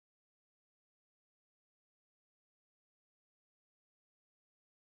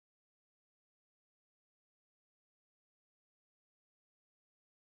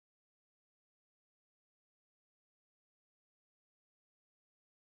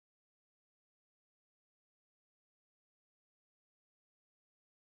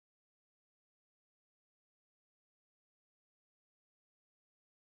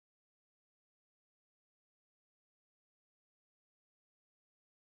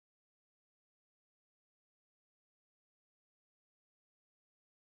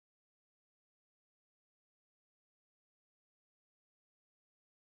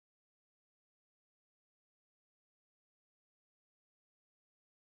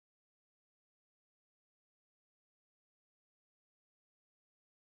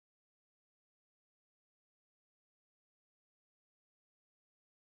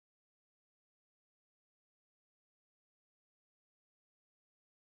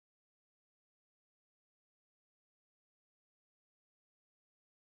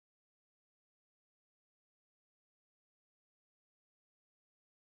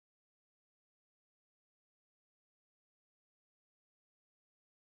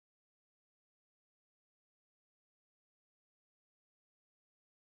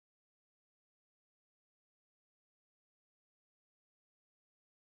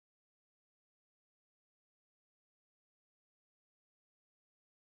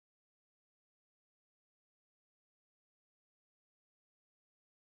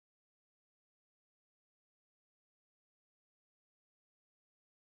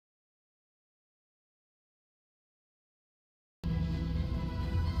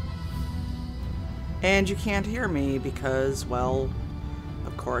And you can't hear me because, well,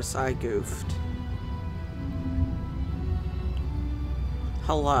 of course I goofed.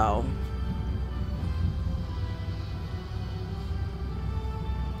 Hello.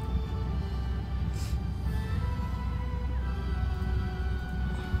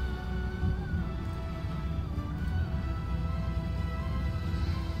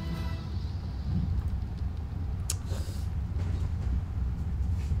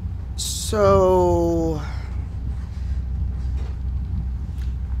 So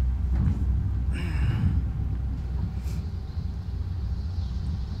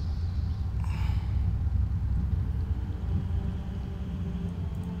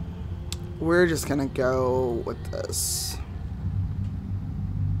we're just gonna go with this.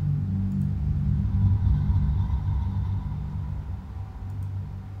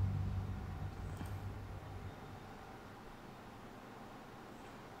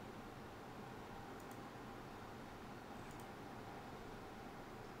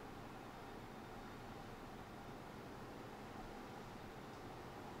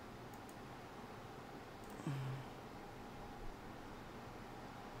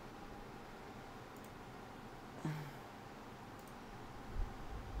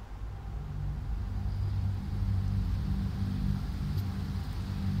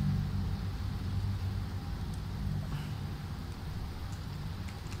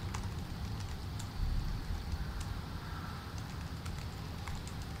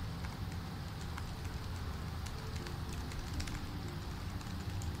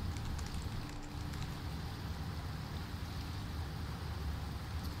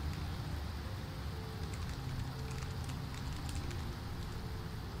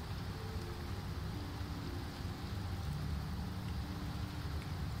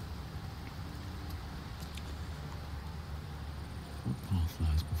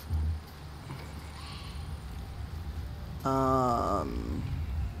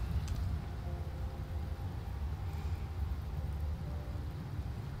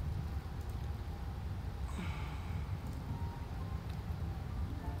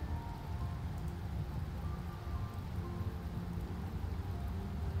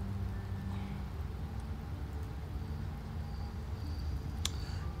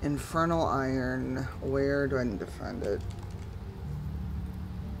 Infernal Iron, where do I need to find it?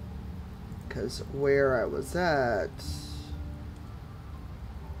 Because where I was at...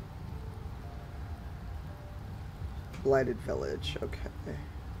 Blighted Village, okay.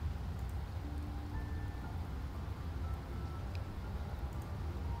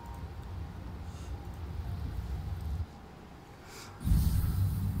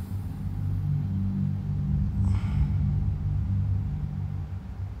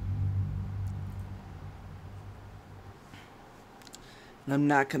 And I'm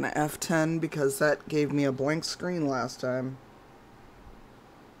not gonna F10 because that gave me a blank screen last time.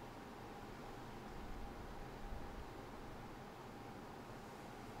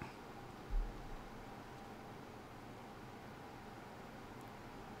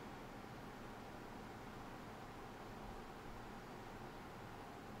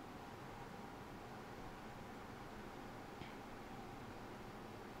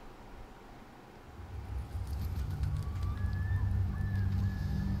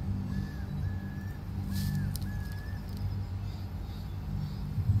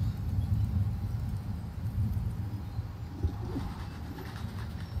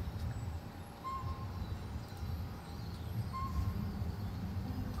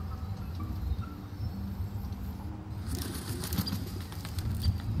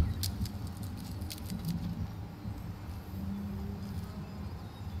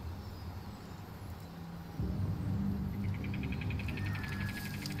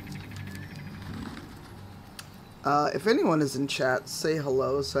 If anyone is in chat, say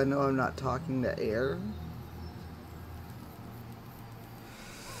hello so I know I'm not talking to air.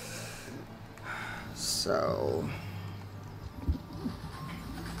 So...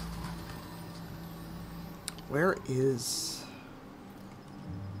 where is...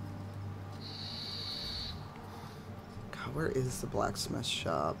 God, where is the blacksmith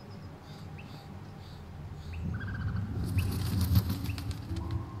shop?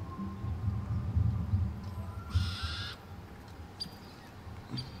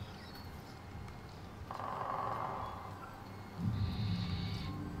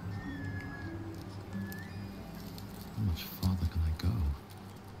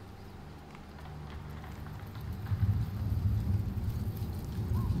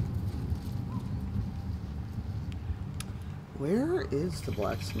 Where is the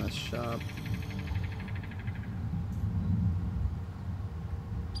blacksmith shop?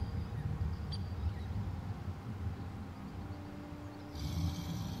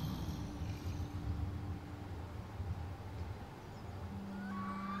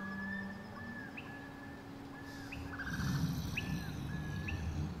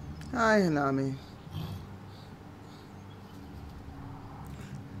 Hi, Hanami.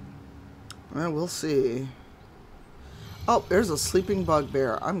 Well, we'll see. Oh, there's a sleeping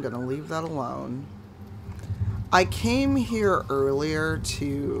bugbear. I'm gonna leave that alone. I came here earlier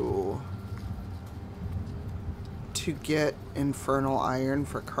to get Infernal Iron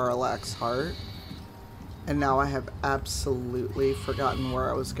for Karlach's heart. And now I have absolutely forgotten where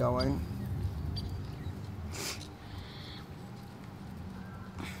I was going.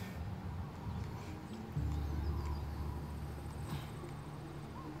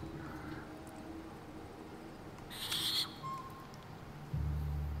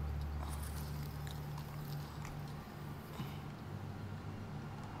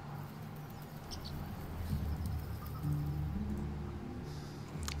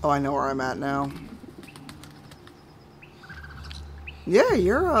 Oh, I know where I'm at now. Yeah,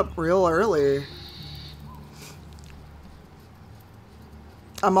 you're up real early.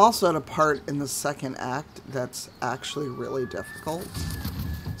 I'm also at a part in the second act that's actually really difficult.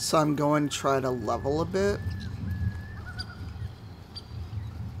 So I'm going to try to level a bit.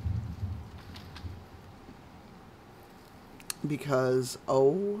 Because,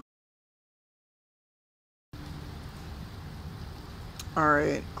 oh.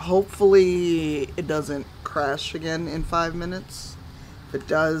 Alright, hopefully it doesn't crash again in 5 minutes. If it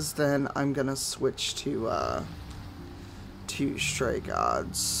does, then I'm gonna switch to Stray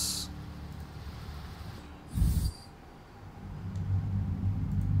Gods.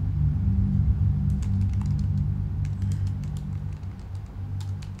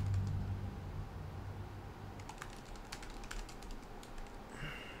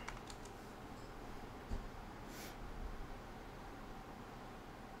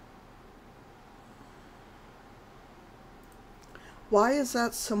 Why is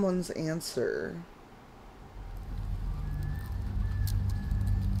that someone's answer?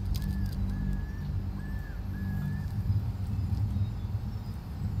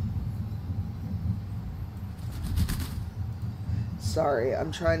 Sorry,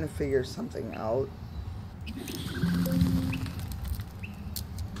 I'm trying to figure something out.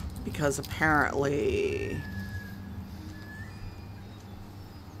 Because apparently...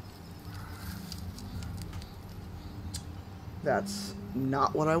 that's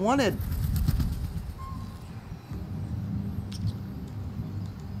not what I wanted.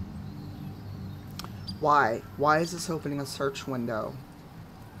 Why? Why is this opening a search window?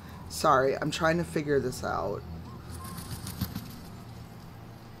 Sorry, I'm trying to figure this out.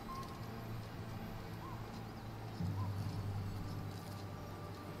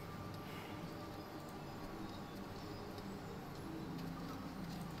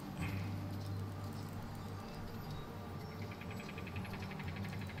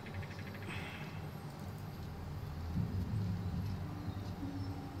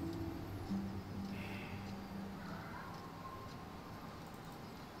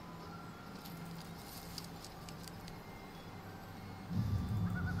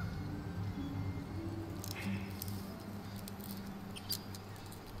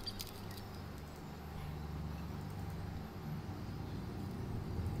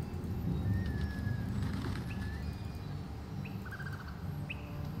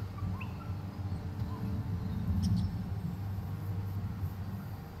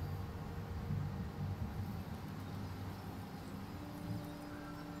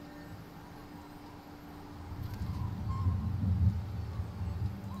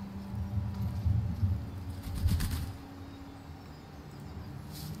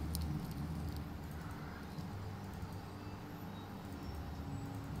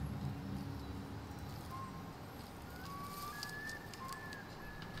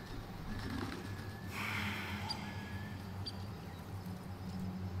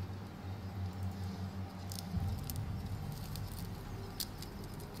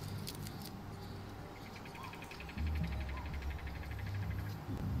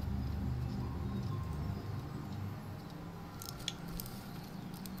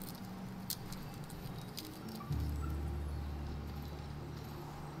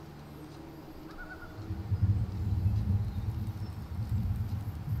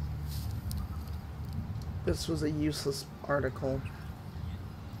 This was a useless article.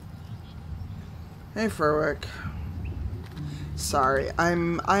 Hey, Furwick. Sorry, I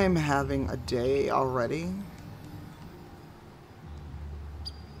am having a day already.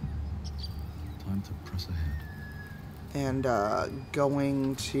 Time to press ahead. And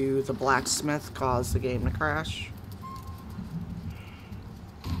going to the blacksmith caused the game to crash.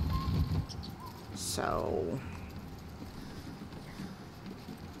 So...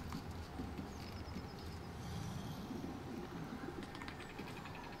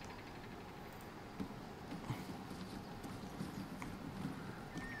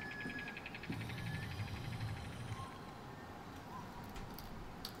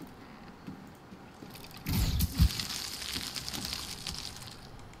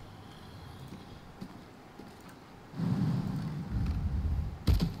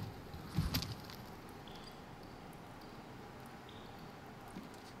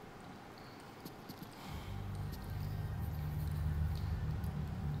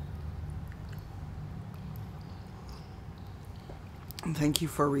 Thank you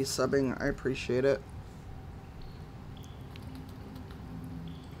for resubbing. I appreciate it.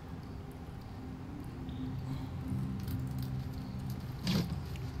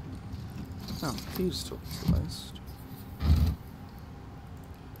 Oh, these tools list.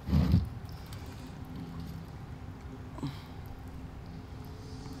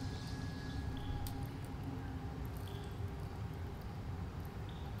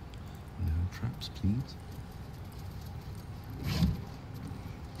 No traps, please.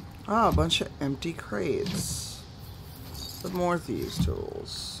 Ah, a bunch of empty crates with more thieves'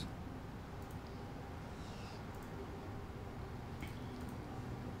 tools.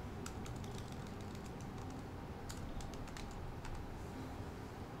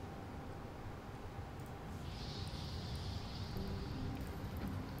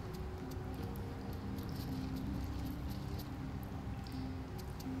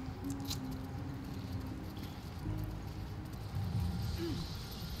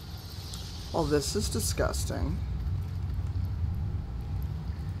 Well, this is disgusting.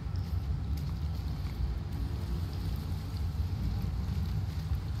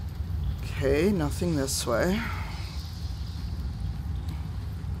 Okay, nothing this way.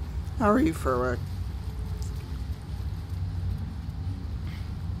 How are you, Furwick?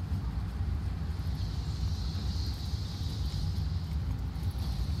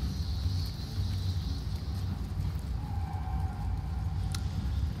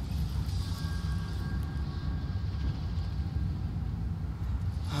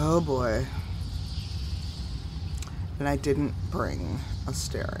 Oh boy. And I didn't bring a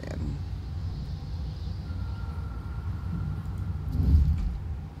Starion.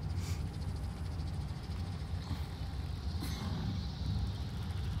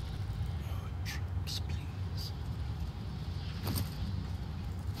 Traps, please.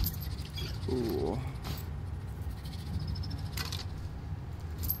 Ooh.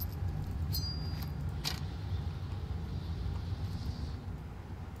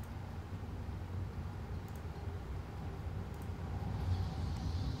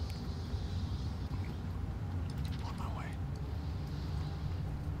 On my way.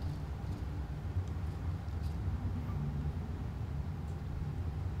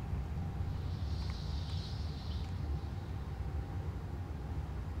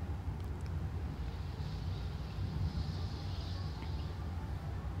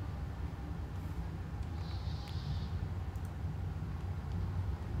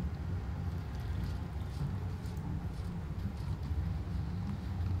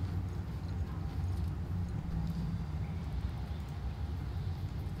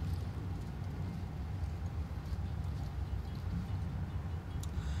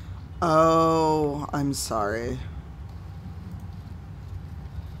 Oh, I'm sorry.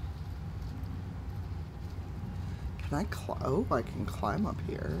 Can I oh, I can climb up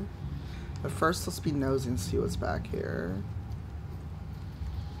here. But first, let's be nosy and see what's back here.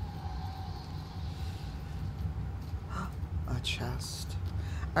 A chest.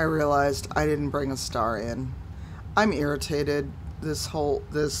 I realized I didn't bring a star in. I'm irritated. This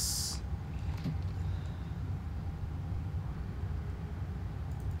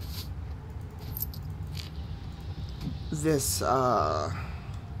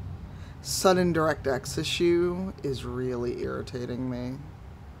sudden DirectX issue is really irritating me.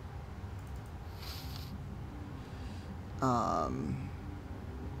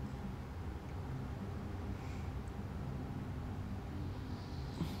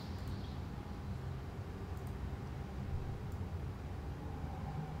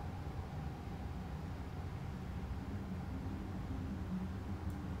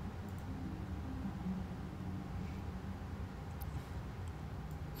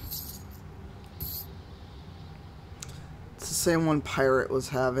 It's the same one Pirate was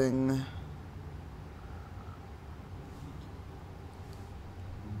having.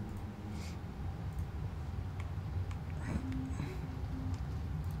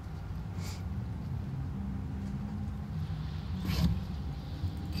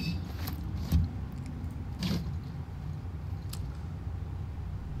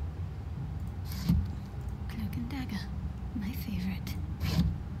 Cloak and dagger, my favorite.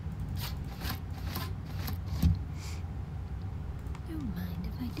 Don't mind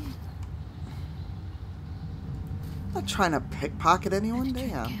if I do. I'm not trying to pickpocket anyone, Better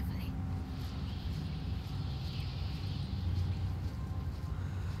tread damn. carefully.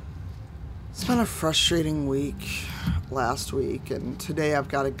 It's been a frustrating week last week, and today I've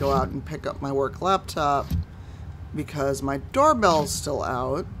got to go out and pick up my work laptop because my doorbell's still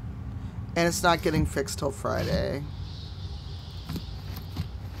out and it's not getting fixed till Friday.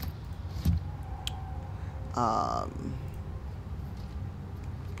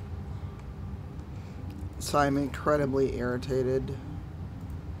 So I'm incredibly irritated.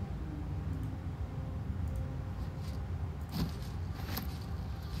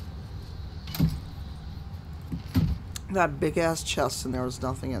 That big ass chest and there was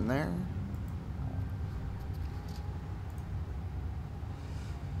nothing in there.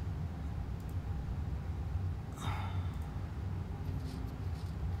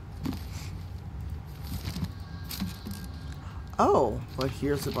 Oh, but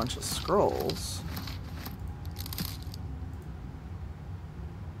here's a bunch of scrolls.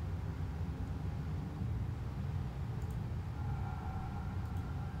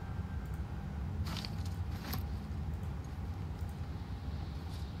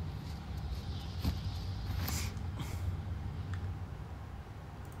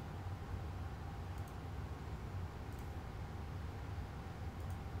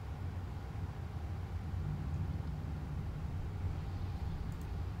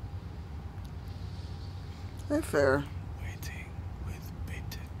 They're fair. Waiting with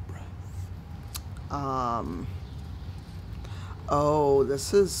bated breath. Oh,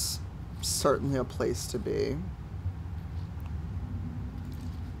 this is certainly a place to be.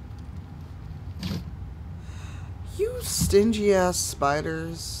 You stingy ass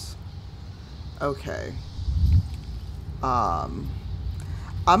spiders. Okay. I'm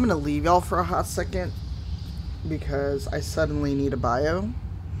gonna leave y'all for a hot second because I suddenly need a bio.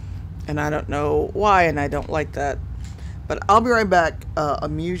 And I don't know why, and I don't like that. But I'll be right back.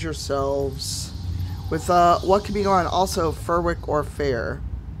 Amuse yourselves with what could be going on. Also, Furwick or Fair.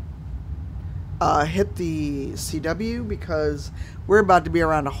 Hit the CW because we're about to be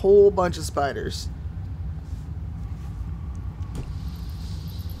around a whole bunch of spiders.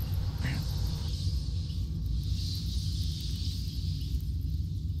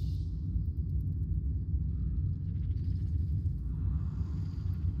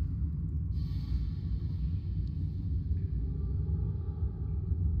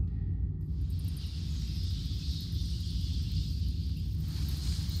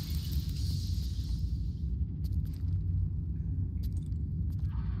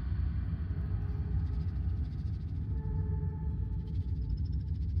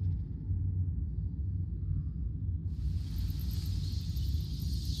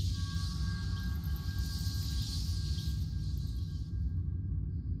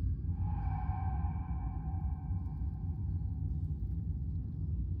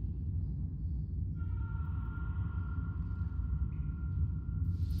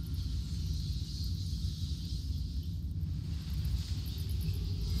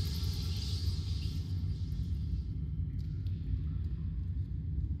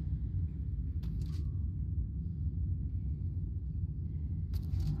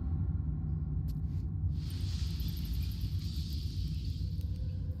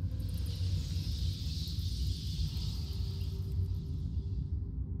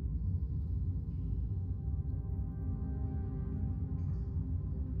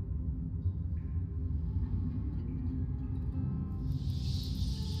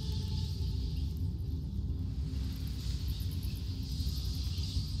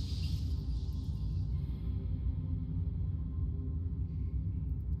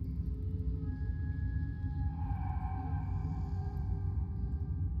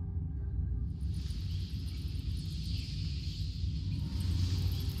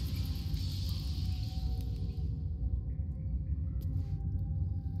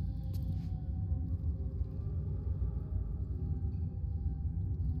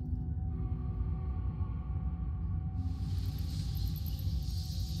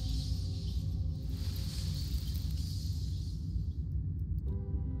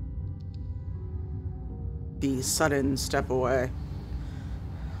 The sudden step away.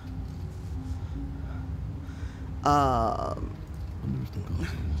 Wonder if the gods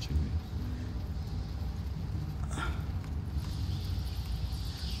are watching me.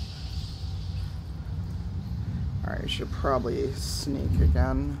 Alright, I should probably sneak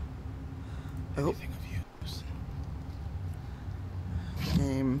again. Oh. Anything of use?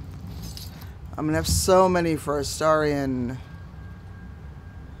 Game. I'm gonna have so many for Astarian.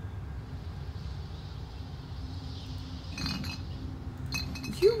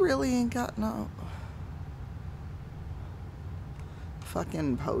 You really ain't got no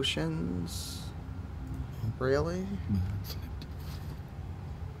fucking potions. Really? Man slipped.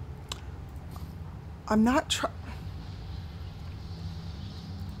 I'm not trying.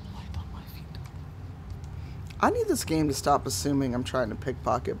 Light on my feet. I need this game to stop assuming I'm trying to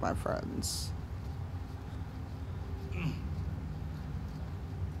pickpocket my friends.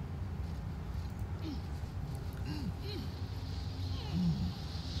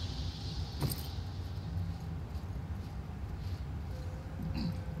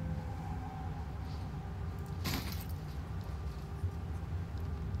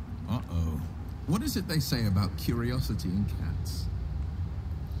 Uh-oh. What is it they say about curiosity in cats?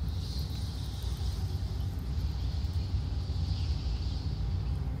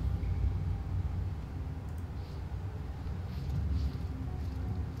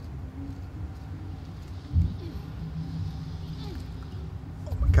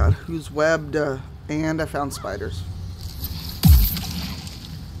 Oh my god, who's webbed? And I found spiders.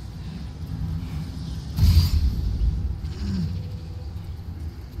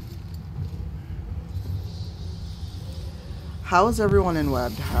 How is everyone in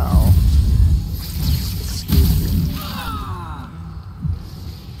webbed? How? Excuse me.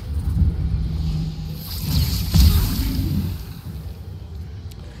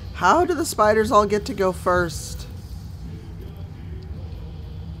 How do the spiders all get to go first?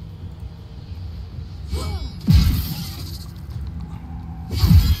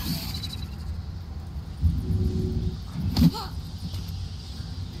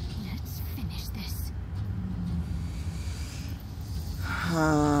 Let's finish this.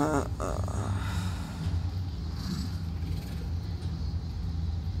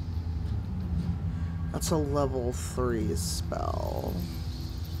 That's a level 3 spell.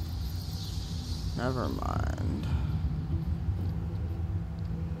 Never mind.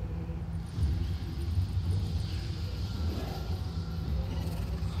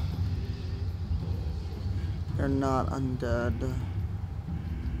 They're not undead.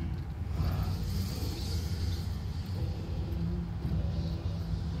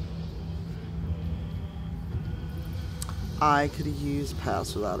 I could use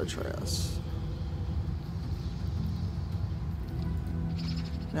Pass Without a Trace.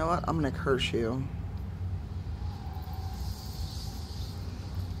 You know what? I'm gonna curse you.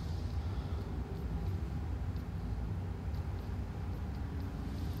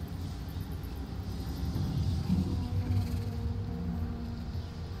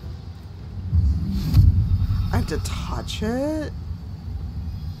 I have to touch it?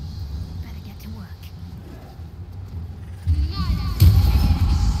 Better get to work.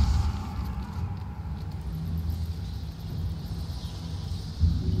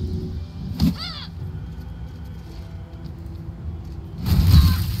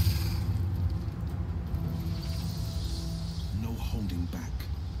 No holding back.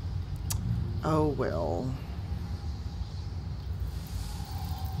 Oh well.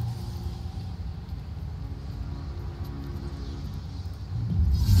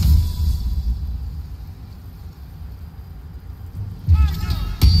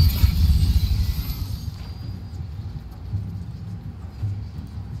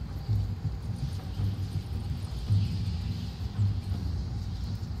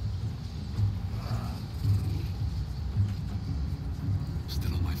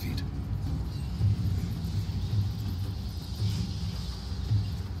 Still on my feet.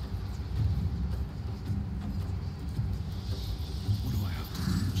 What do I have to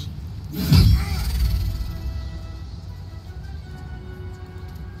lose?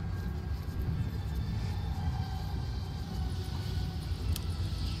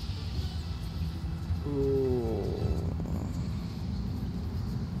 Ooh.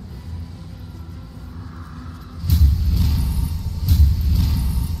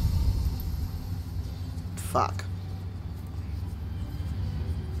 Fuck.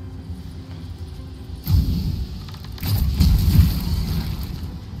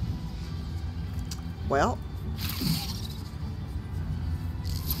 Well.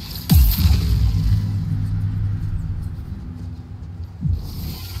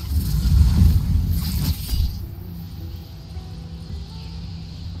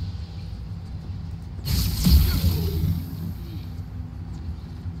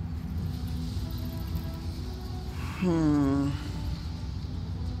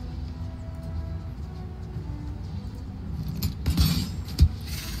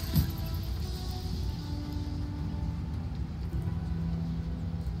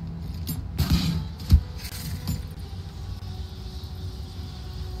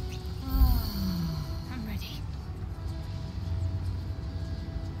 I'm ready.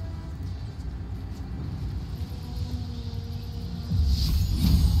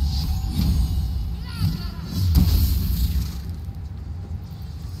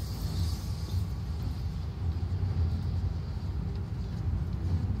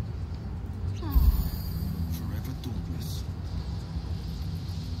 Forever dauntless.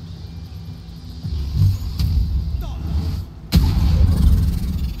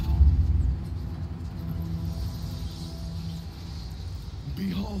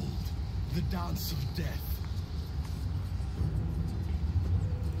 Behold, the dance of death.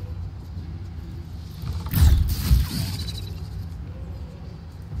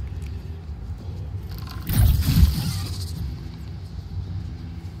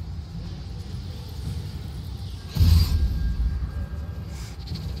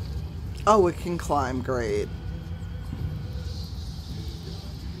 Oh, it can climb. Great.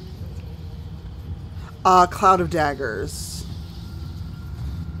 Cloud of daggers.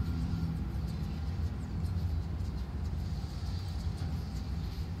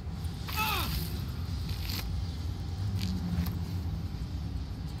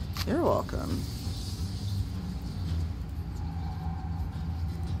 You're welcome.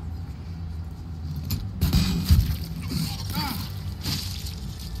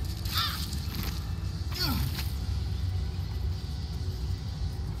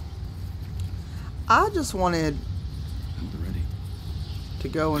 I just wanted to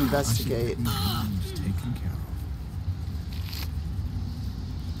go investigate. Taken care of.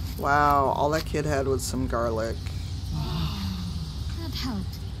 Wow, all that kid had was some garlic. That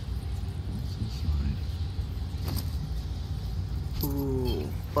helped. Ooh.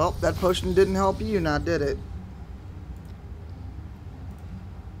 Well, that potion didn't help you, now did it?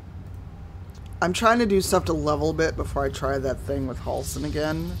 I'm trying to do stuff to level a bit before I try that thing with Halsin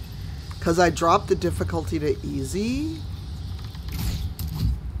again. Because I dropped the difficulty to easy.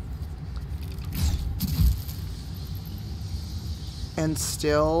 And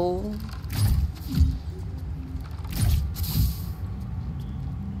still...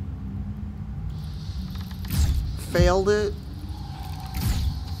 failed it.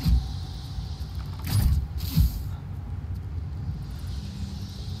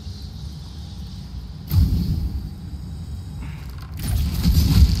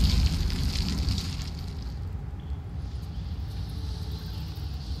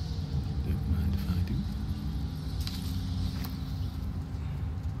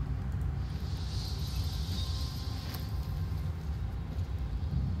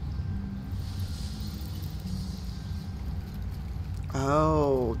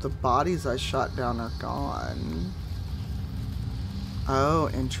 Oh, the bodies I shot down are gone. Oh,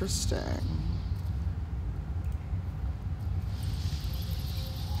 interesting.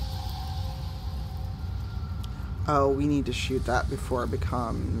 Oh, we need to shoot that before it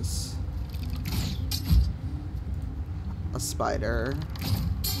becomes a spider.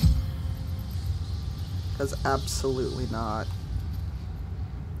 Because absolutely not.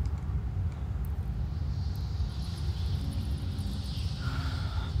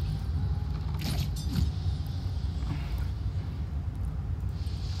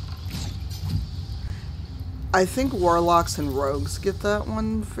 I think warlocks and rogues get that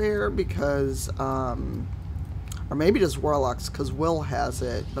one fair because, or maybe just warlocks because Will has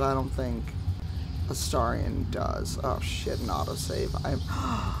it, but I don't think Astarion does. Oh shit, an autosave.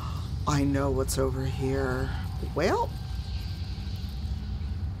 I know what's over here. Well,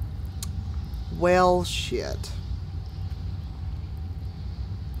 shit.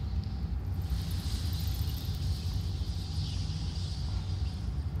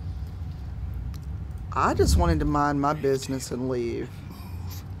 I just wanted to mind my business and leave.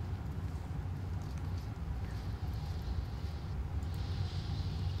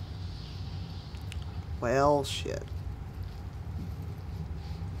 Well, shit.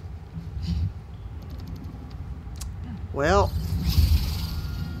 Well.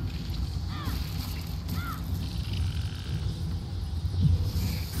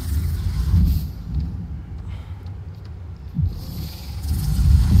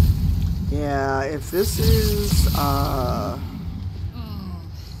 Yeah, if this is, Oh,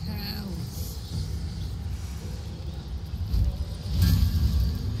 hell.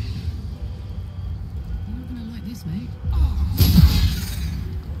 You're not gonna like this, mate.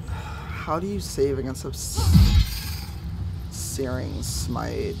 how do you save against a searing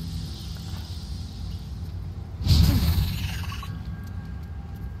smite?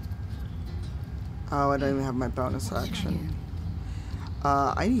 Oh, I don't even have my bonus action.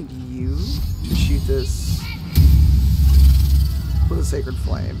 I need you to shoot this with a sacred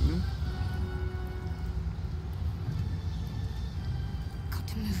flame. Got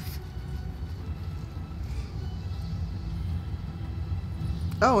to move.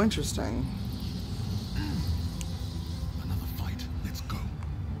 Oh, interesting. Another fight. Let's go.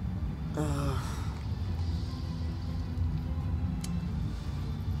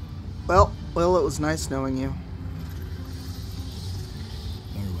 Well, it was nice knowing you.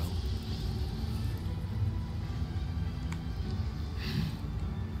 Very well.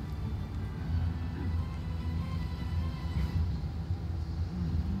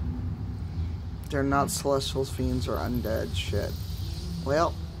 They're not celestials, fiends, or undead. Shit.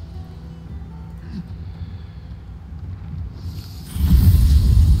 Well.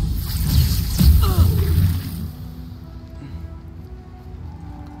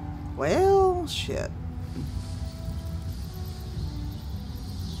 Well, shit.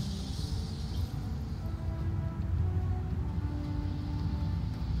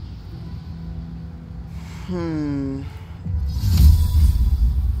 Coming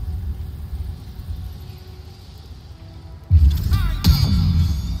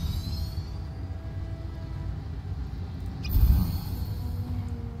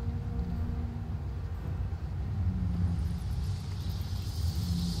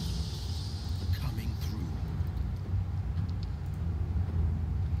through.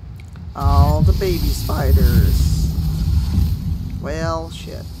 All the baby spiders. Well,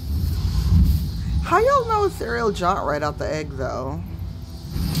 shit. How y'all know ethereal jaunt right out the egg, though?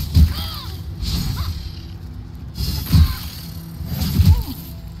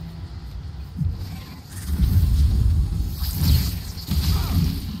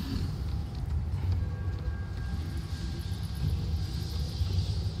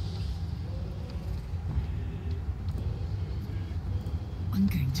 I'm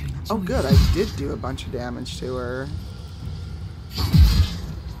going to enjoy Oh, good. this. I did do a bunch of damage to her.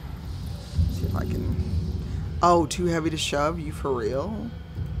 See if I can... Oh, too heavy to shove? You for real?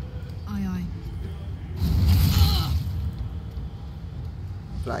 Aye, aye.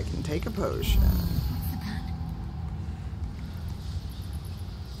 But I can take a potion.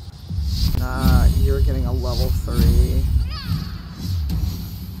 You're getting a level 3.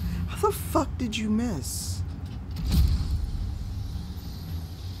 How the fuck did you miss?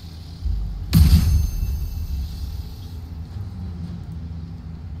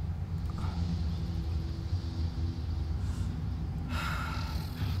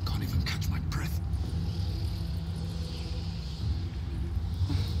 Can't even catch my breath.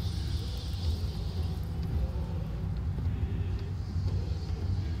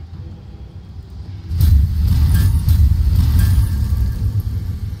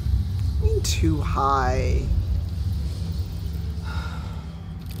 Too high.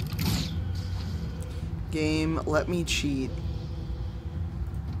 Game, let me cheat.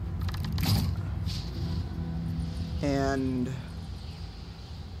 And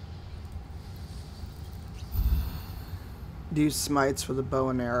do smites with a bow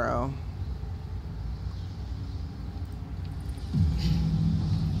and arrow.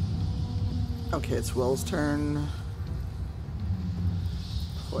 Okay, it's Will's turn.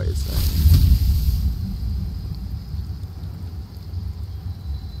 Poison.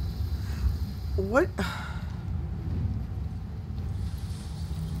 What?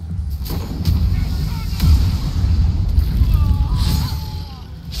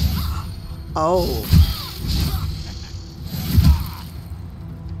 Oh.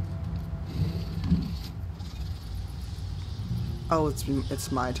 Oh,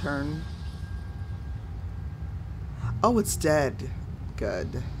 it's my turn. Oh, it's dead.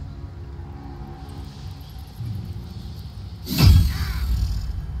 Good.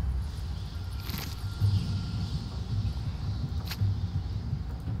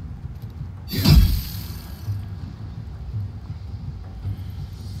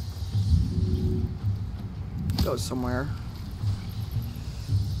 Go somewhere.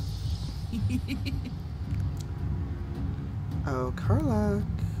 Oh, Karlach.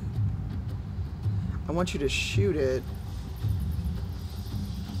 I want you to shoot it.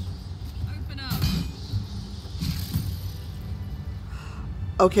 Open up.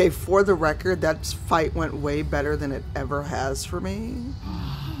 Okay, for the record, that fight went way better than it ever has for me.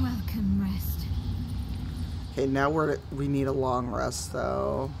 Welcome, rest. Okay, now we need a long rest,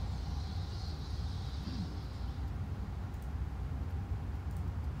 though.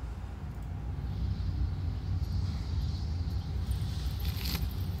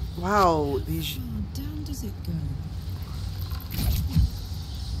 Wow, these... How down does it go?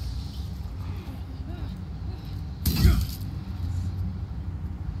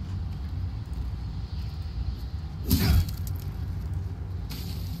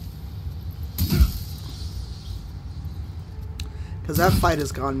 Because that fight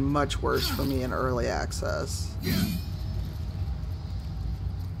has gone much worse for me in early access.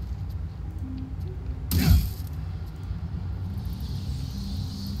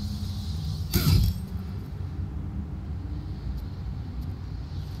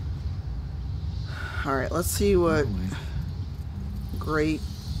 Alright, let's see what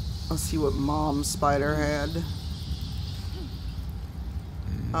let's see what Mom Spider had.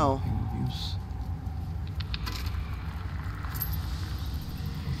 Oh.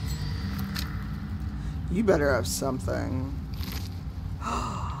 You better have something.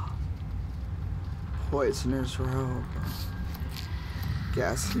 Poisoner's robe.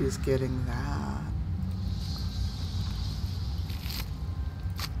 Guess he's getting that.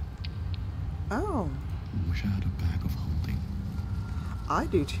 Oh. Wish I had a bag of holding. I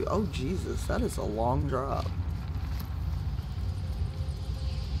do too. Oh, Jesus. That is a long drop.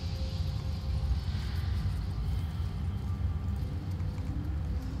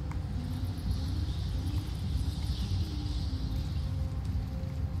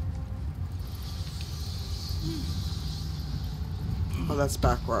 Oh, that's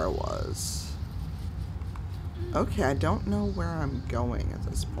back where I was. Okay, I don't know where I'm going at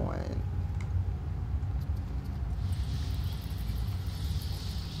this point.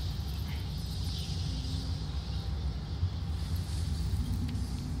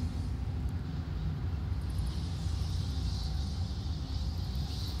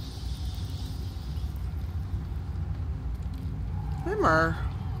 Rimmer.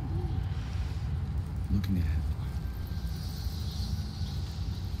 Looking ahead.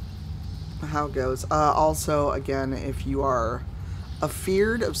 How it goes. Also, again, if you are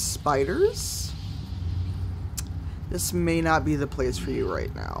afeared of spiders, this may not be the place for you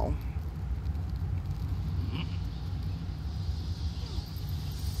right now.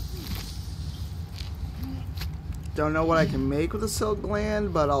 Don't know what I can make with a silk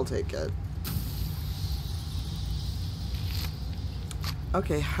gland, but I'll take it.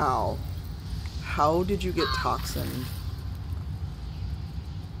 Okay, how? How did you get toxin?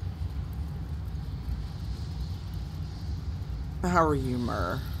 How are you,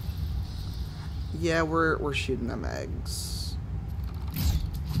 Mur? Yeah, we're shooting them eggs.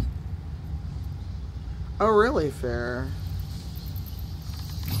 Oh, really? Fair.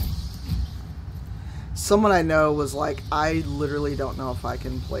 Someone I know was like, I literally don't know if I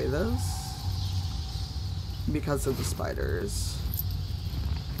can play this because of the spiders.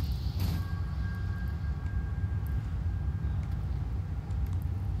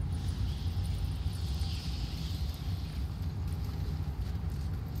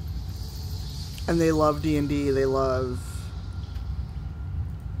 And they love D&D, they love...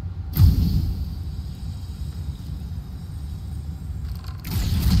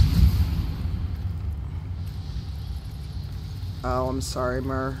 Oh, I'm sorry,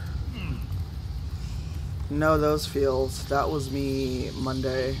 Mur. No, those feels. That was me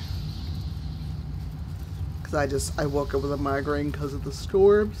Monday. Because I woke up with a migraine because of the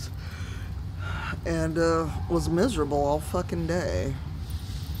storms. And, was miserable all fucking day.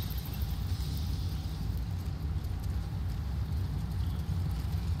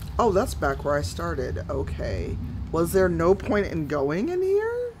 Oh, that's back where I started. Okay. Was there no point in going in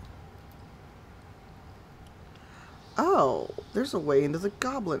here? Oh, there's a way into the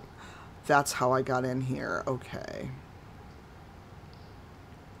goblin. That's how I got in here. Okay.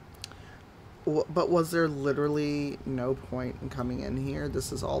 But was there literally no point in coming in here?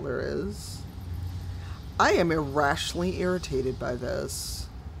 This is all there is? I am irrationally irritated by this.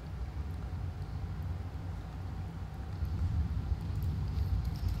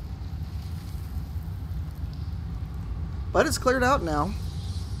 But it's cleared out now.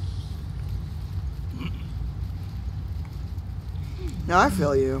 No, I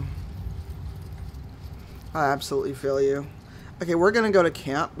feel you. I absolutely feel you. Okay, we're gonna go to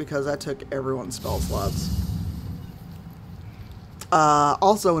camp because that took everyone's spell slots.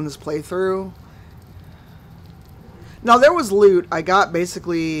 Also in this playthrough... Now, there was loot. I got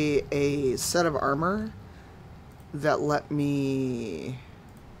basically a set of armor that let me...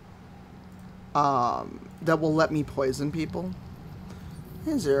 that will let me poison people.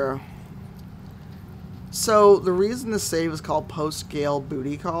 Hey, Zero. So, the reason the save is called Post-Gale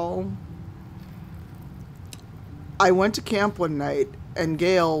Booty Call... I went to camp one night, and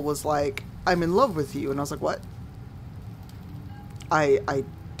Gale was like, I'm in love with you. And I was like, what? I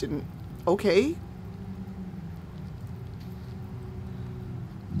didn't... Okay.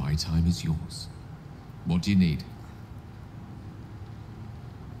 My time is yours. What do you need?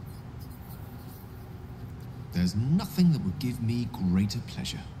 There's nothing that would give me greater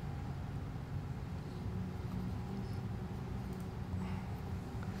pleasure.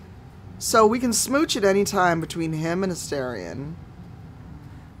 So we can smooch at any time between him and Asterion.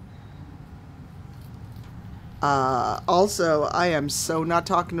 Also, I am so not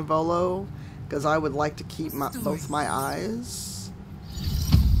talking to Volo because I would like to keep both my eyes.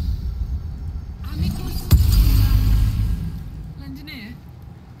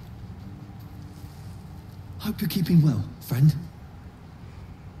 Hope you're keeping well, friend.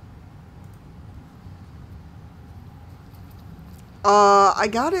 I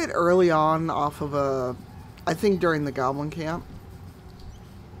got it early on off of I think during the Goblin Camp.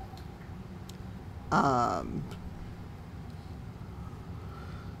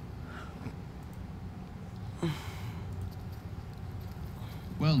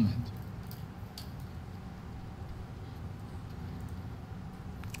 Well met.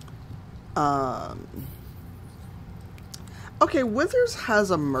 Okay, Withers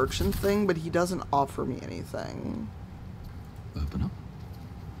has a merchant thing, but he doesn't offer me anything. Open up.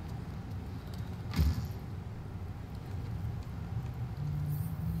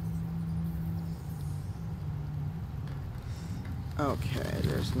 Okay,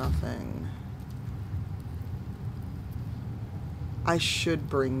 there's nothing. I should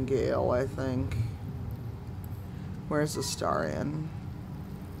bring Gale, I think. Where's Astarion?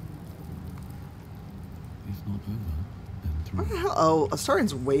 If not over, then through. What the hell? Oh,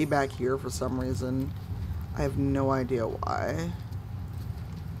 Astarion's way back here for some reason. I have no idea why.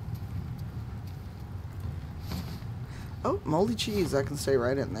 Oh, moldy cheese. I can stay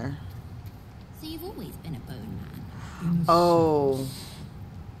right in there. So you've always been a bone man. Oh.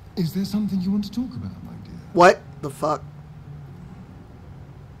 Is there something you want to talk about, my dear? What the fuck?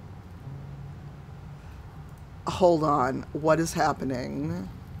 Hold on. What is happening?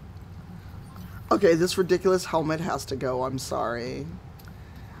 Okay, this ridiculous helmet has to go. I'm sorry.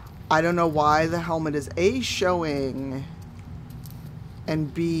 I don't know why the helmet is A, showing,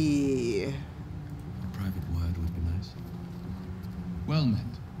 and B... A private word would be nice. Well met.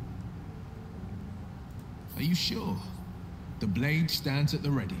 Are you sure? The blade stands at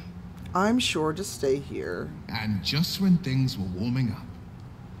the ready. I'm sure to stay here. And just when things were warming up.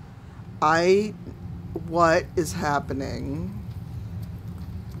 What is happening?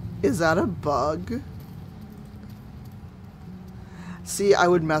 Is that a bug? See, I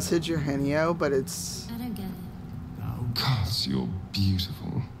would message Eugenio, but it's... I don't get it. Oh, gosh, you're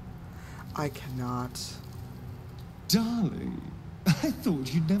beautiful. I cannot. Darling, I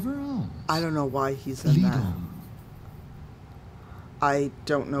thought you'd never ask. I don't know why he's in Lead that. on. I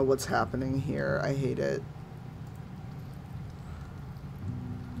don't know what's happening here. I hate it.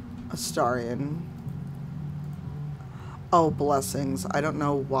 Astarion. Oh, blessings. I don't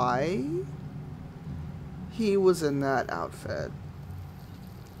know why he was in that outfit.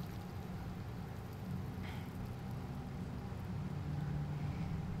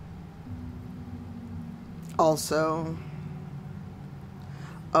 Also...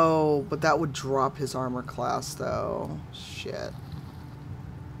 Oh, but that would drop his armor class, though. Shit.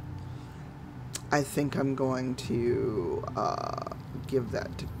 I think I'm going to give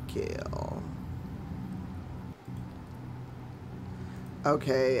that to Gale.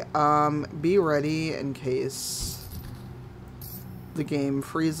 Okay, be ready in case the game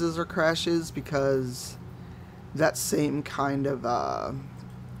freezes or crashes, because that same kind of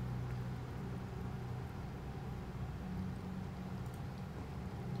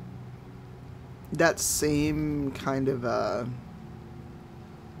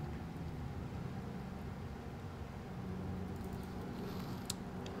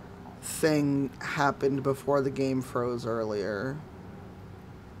thing happened before the game froze earlier.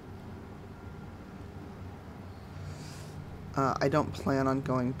 I don't plan on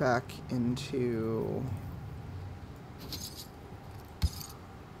going back into...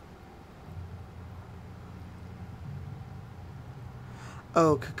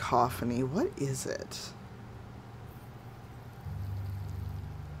 Oh, cacophony. What is it?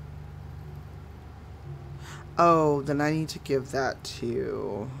 Oh, then I need to give that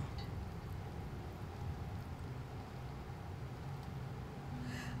to...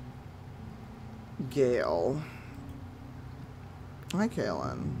 Gale. Hi,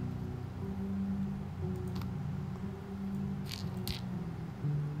 Kaylin.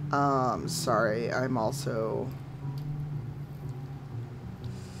 Sorry, I'm also...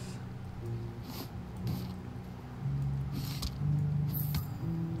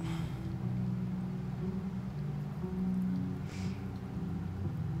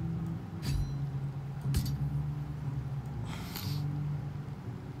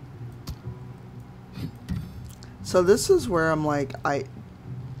 So this is where I'm like,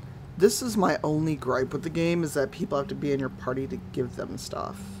 this is my only gripe with the game, is that people have to be in your party to give them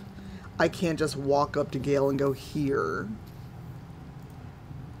stuff. I can't just walk up to Gale and go, here.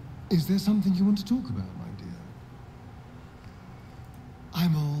 Is there something you want to talk about, my dear?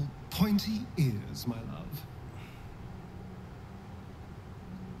 I'm all pointy ears, my love.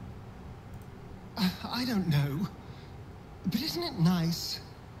 I don't know. But isn't it nice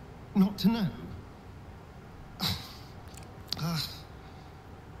not to know?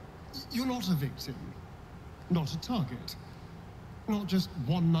 You're not a victim, not a target, not just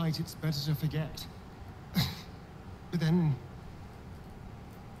one night it's better to forget. But then,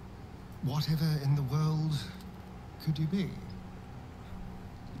 whatever in the world could you be?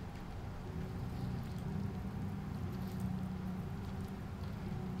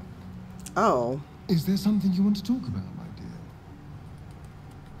 Oh. Is there something you want to talk about, my dear?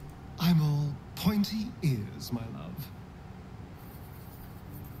 I'm all pointy ears, my love.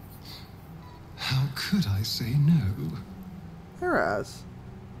 How could I say no? Whereas.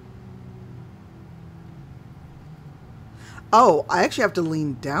 Oh, I actually have to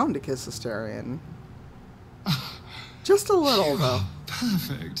lean down to kiss Astarion. Just a little, though.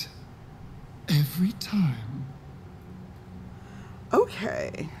 Perfect. Every time.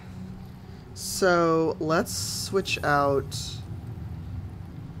 Okay. So, let's switch out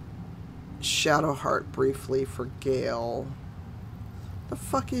Shadowheart briefly for Gale. The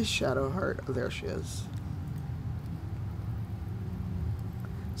fuck is Shadowheart? Oh, there she is.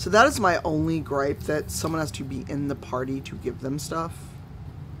 So that is my only gripe, that someone has to be in the party to give them stuff.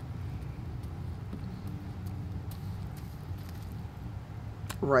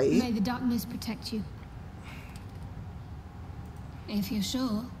 Right? May the darkness protect you. If you're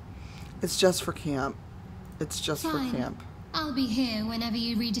sure. It's just for camp. It's just Fine. for camp. I'll be here whenever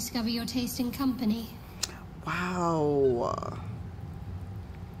you rediscover your taste in company. Wow.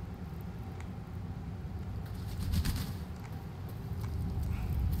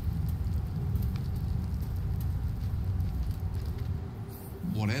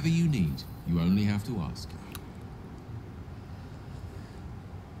 Whatever you need, you only have to ask.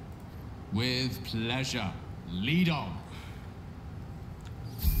 With pleasure. Lead on.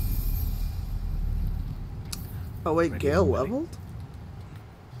 Oh wait, Gale leveled?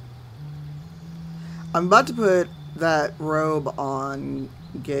 I'm about to put that robe on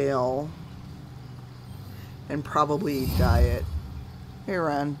Gale and probably dye it. Hey,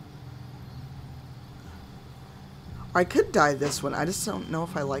 Ren. I could dye this one. I just don't know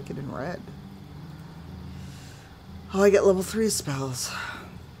if I like it in red. Oh, I get level 3 spells.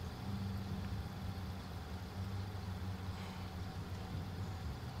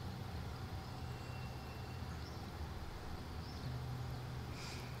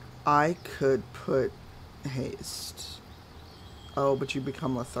 I could put haste. Oh, but you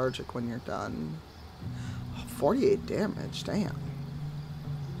become lethargic when you're done. 48 damage, damn.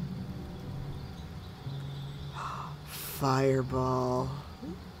 Fireball.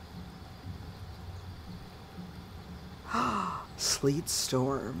 Sleet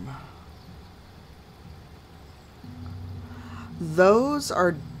storm. Those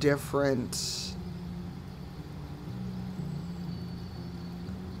are different.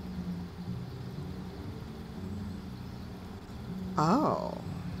 Oh.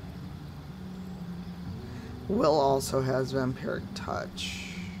 Will also has vampiric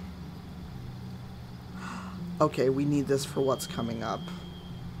touch. Okay, we need this for what's coming up.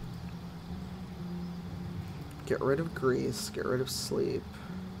 Get rid of grease, get rid of sleep.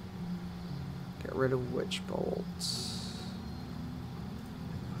 Get rid of witch bolts.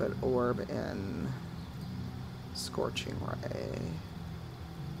 Put orb in scorching ray.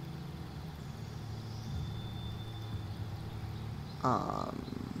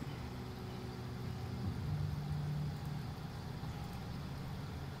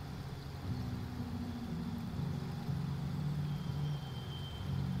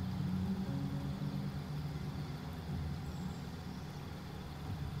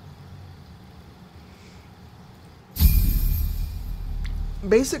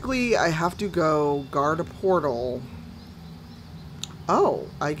 Basically, I have to go guard a portal. Oh,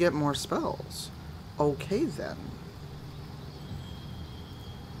 I get more spells. Okay, then.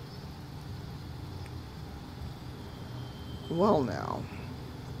 Well, now.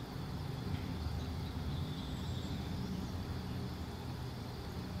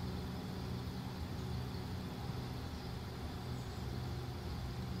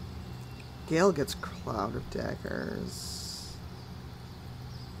 Gale gets Cloud of Daggers.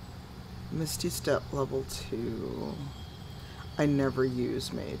 Misty Step level 2. I never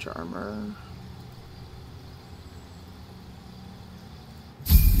use Mage Armor.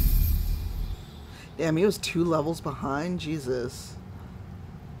 Damn, he was 2 levels behind? Jesus.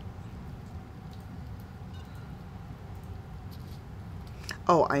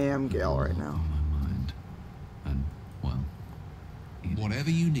 Oh, I am Gale right now. My mind. And, well,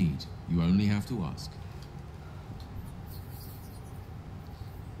 whatever you need, you only have to ask.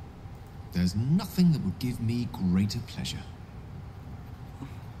 There's nothing that would give me greater pleasure.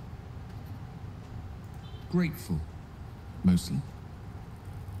 Grateful, mostly.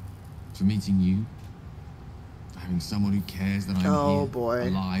 For meeting you. For having someone who cares that I'm here, boy.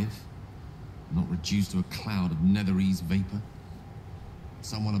 alive. Not reduced to a cloud of netherese vapor.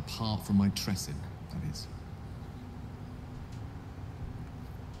 Someone apart from my Tressin, that is.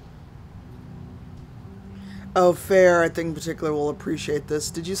 Oh, fair. I think in particular will appreciate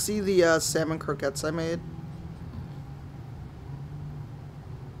this. Did you see the salmon croquettes I made?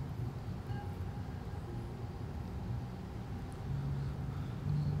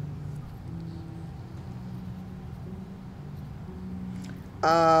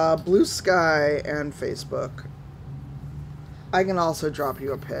 Blue Sky and Facebook. I can also drop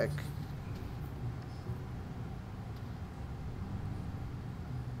you a pic.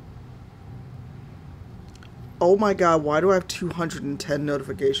 Oh my god, why do I have 210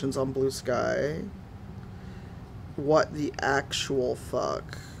 notifications on Blue Sky? What the actual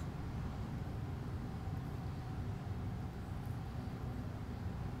fuck?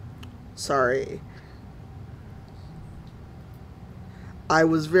 Sorry. I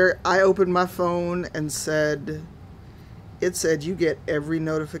opened my phone and it said you get every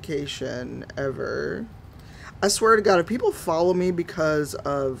notification ever. I swear to God, if people follow me because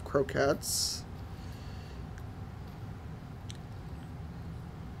of croquettes,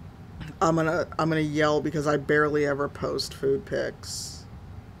 I'm gonna yell because I barely ever post food pics.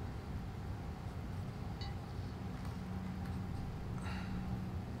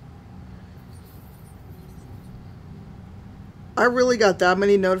 I really got that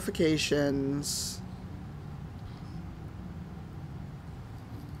many notifications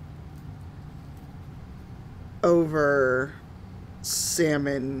over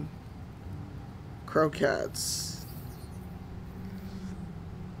salmon croquettes.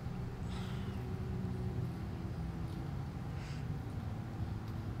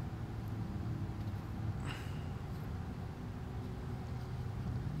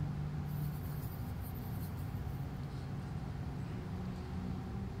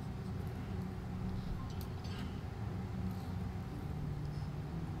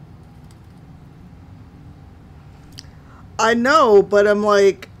 I know, but I'm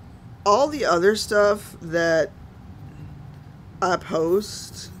like, all the other stuff that I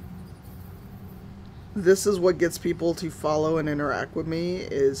post, this is what gets people to follow and interact with me,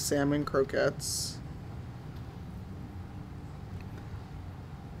 is salmon croquettes.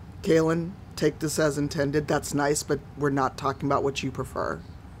 Kaylin, take this as intended. That's nice, but we're not talking about what you prefer.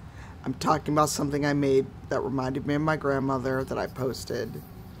 I'm talking about something I made that reminded me of my grandmother that I posted.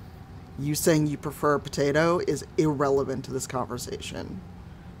 You saying you prefer a potato is irrelevant to this conversation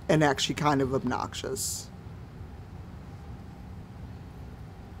and actually kind of obnoxious.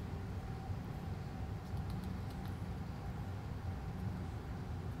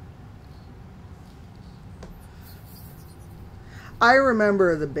 I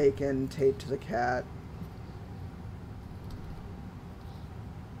remember the bacon taped to the cat.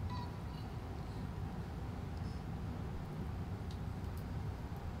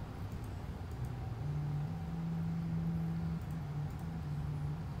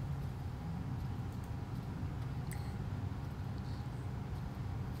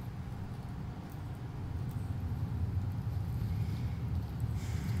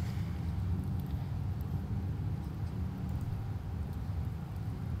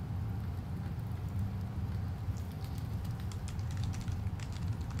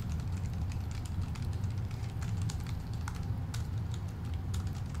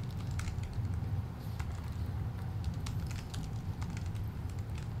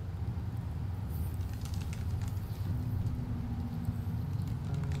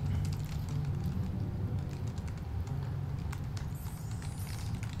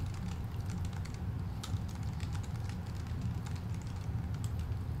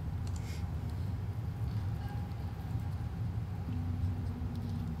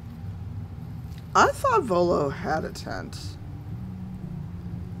 I thought Volo had a tent.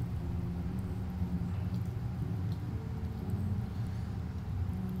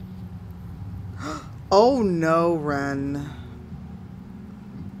 Oh no, Ren.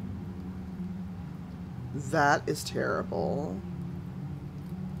 That is terrible.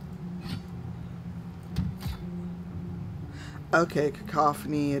 Okay,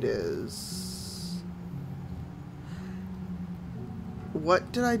 cacophony it is.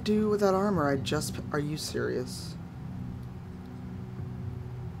 What did I do with that armor? Are you serious?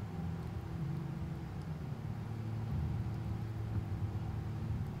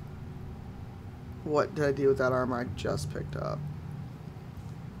 What did I do with that armor I just picked up?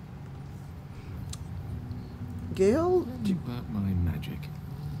 Gale? About my magic.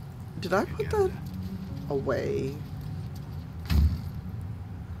 Did I put that away?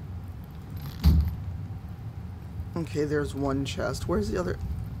 Okay, there's one chest. Where's the other?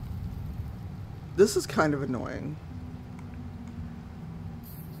 This is kind of annoying.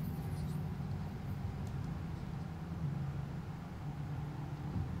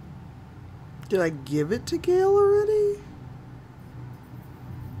 Did I give it to Gale already?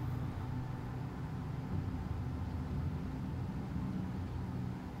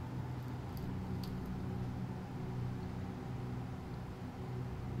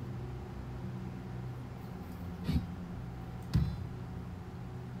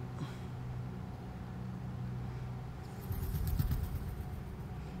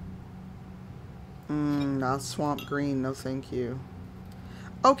 Not swamp green, no thank you.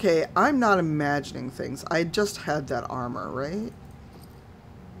 Okay, I'm not imagining things. I just had that armor, right?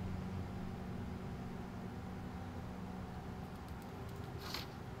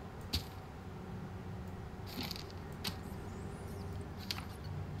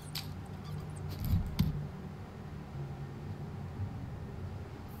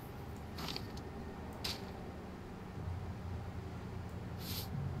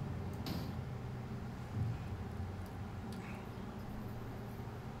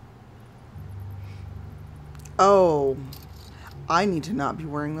 Oh, I need to not be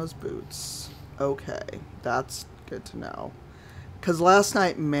wearing those boots. Okay, that's good to know. Because last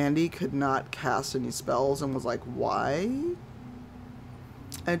night, Mandy could not cast any spells and was like, why? And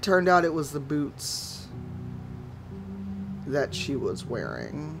it turned out it was the boots that she was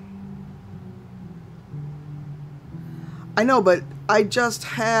wearing. I know, but I just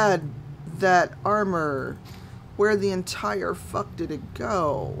had that armor. Where the entire fuck did it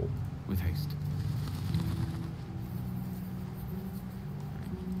go? With haste.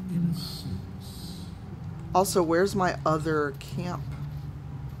 Also, where's my other camp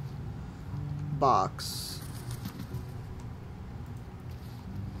box?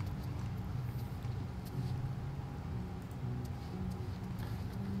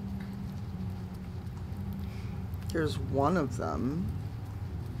 Here's one of them.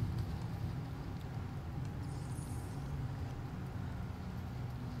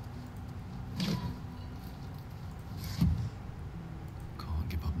 Can't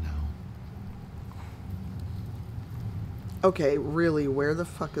give up now. Okay, really, where the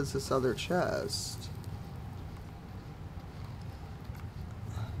fuck is this other chest?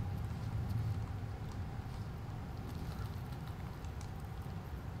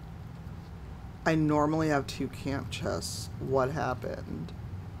 I normally have 2 camp chests. What happened?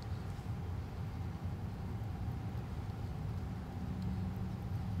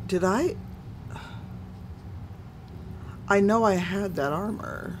 Did I know I had that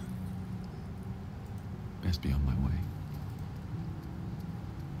armor. Best be on my way.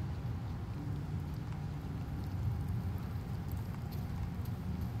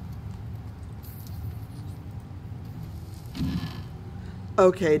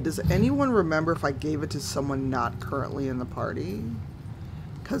 Okay, does anyone remember if I gave it to someone not currently in the party?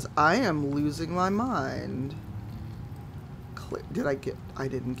 Because I am losing my mind. I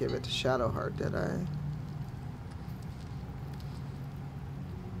didn't give it to Shadowheart, did I?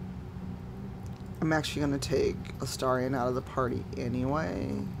 I'm actually going to take Astarion out of the party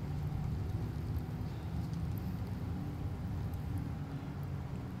anyway.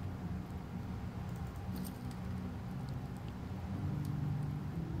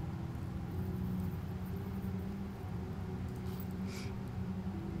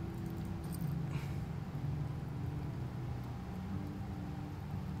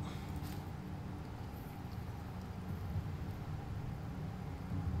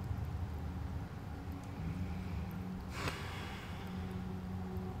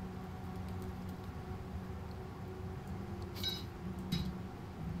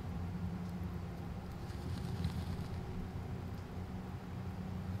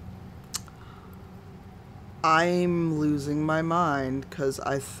 I'm losing my mind because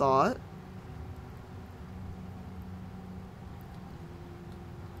I thought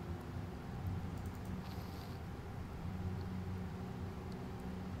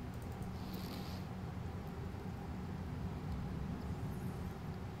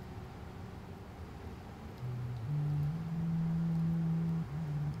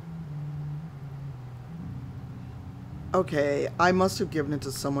okay, I must have given it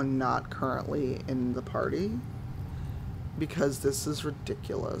to someone not currently in the party because this is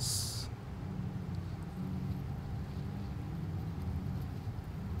ridiculous.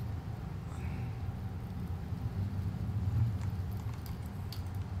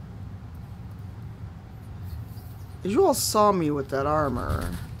 You all saw me with that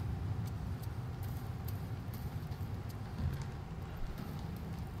armor.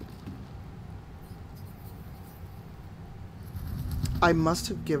 I must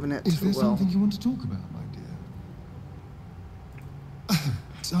have given it Is to there Will. something you want to talk about, my dear?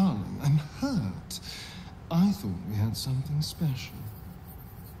 Darling, I'm hurt. I thought we had something special.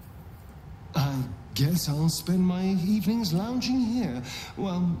 I guess I'll spend my evenings lounging here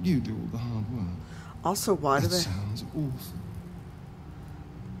while you do all the hard work. Also, why do That they... sounds awful.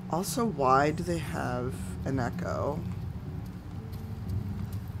 Also, why do they have an echo?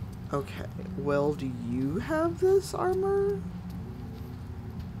 Okay, Will, do you have this armor?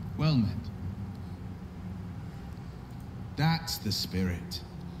 Well met. That's the spirit.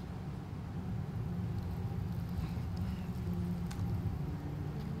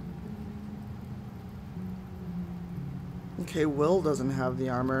 Okay, Will doesn't have the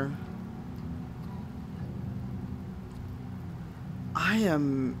armor.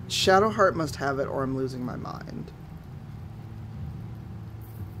 Shadowheart must have it or I'm losing my mind.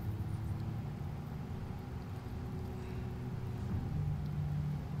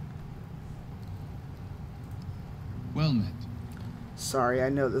 Well met. Sorry, I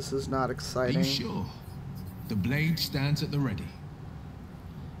know this is not Are exciting. you sure? The blade stands at the ready.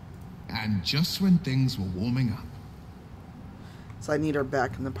 And just when things were warming up. So I need her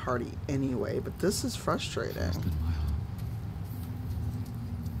back in the party anyway, but this is frustrating.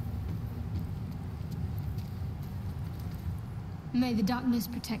 May the darkness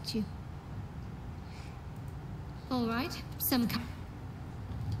protect you. All right, some kind.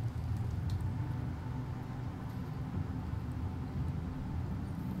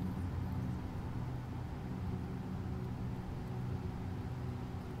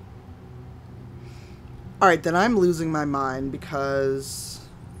 Alright, then I'm losing my mind because...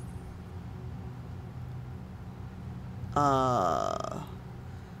 I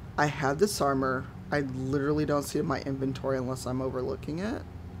had this armor. I literally don't see it in my inventory unless I'm overlooking it.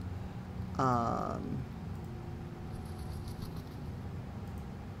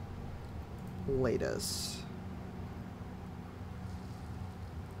 Latest.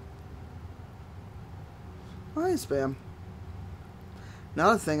 Hi, spam.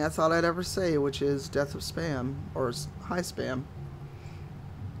 Not a thing I thought I'd ever say, which is death of spam, or hi spam.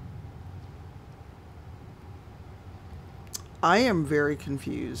 I am very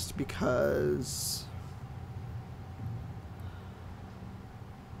confused because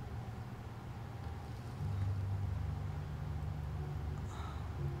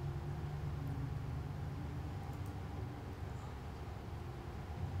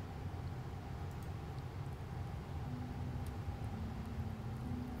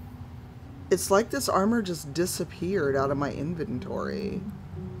it's like this armor just disappeared out of my inventory.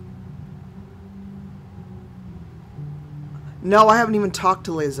 No, I haven't even talked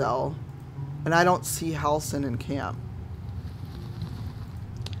to Lae'zel. And I don't see Halsin in camp.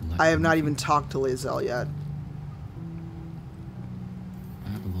 I have not even talked to Lae'zel yet. I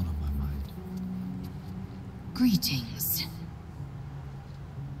have a lot on my mind. Greetings.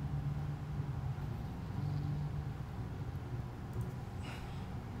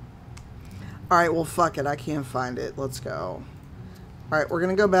 Alright, well fuck it. I can't find it. Let's go. Alright, we're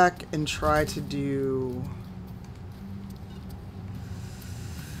gonna go back and try to do...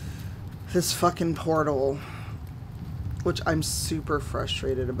 this fucking portal, which I'm super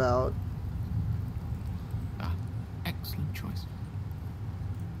frustrated about. Ah, excellent choice.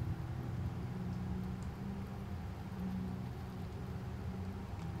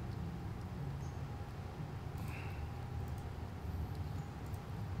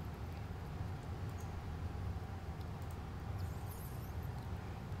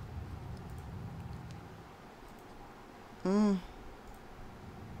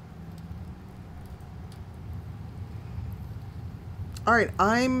 Alright,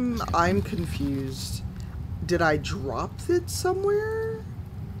 I'm confused. Did I drop it somewhere?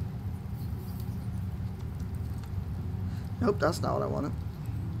 Nope, that's not what I wanted.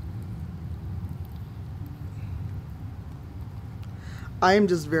 I am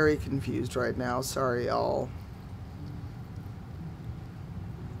just very confused right now. Sorry, y'all.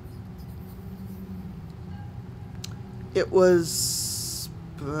 It was...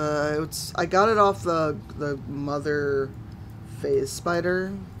 I got it off the mother... phase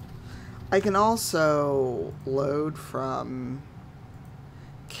spider. I can also load from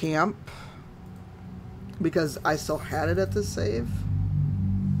camp because I still had it at the save.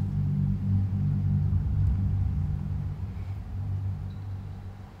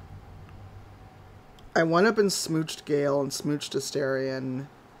 I went up and smooched Gale and smooched Asterion.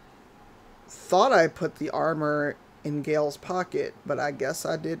 Thought I put the armor in Gale's pocket, but I guess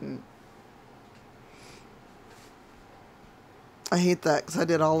I didn't. I hate that because I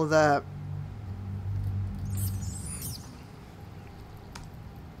did all of that.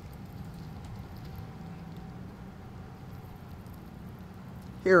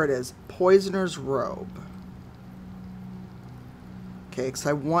 Here it is. Poisoner's Robe. Okay, because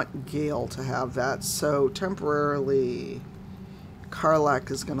I want Gale to have that. So temporarily,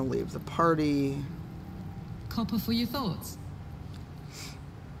 Karlach is going to leave the party. Copper for your thoughts.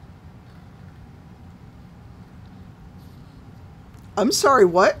 I'm sorry,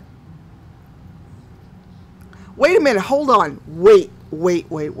 what? Wait a minute, hold on. Wait.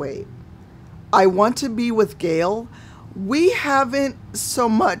 I want to be with Gale. We haven't so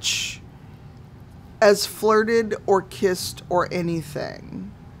much as flirted or kissed or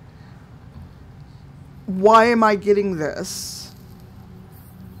anything. Why am I getting this?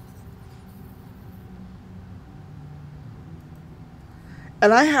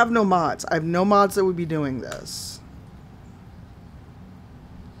 And I have no mods. I have no mods that would be doing this.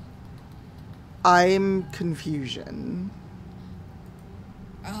 I'm confusion.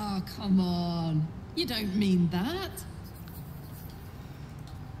 Oh, come on. You don't mean that.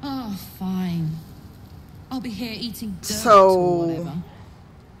 Oh, fine. I'll be here eating dirt or whatever.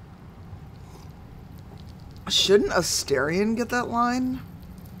 Shouldn't Asterion get that line?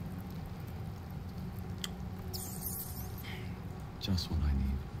 Just what I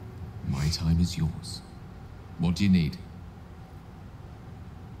need. My time is yours. What do you need?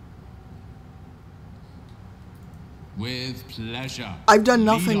 With pleasure. I've done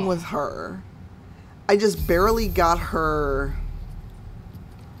nothing with her. I just barely got her.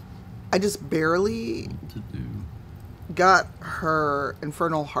 I just barely got her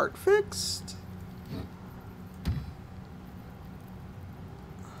Infernal Heart fixed.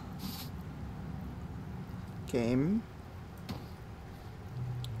 Game.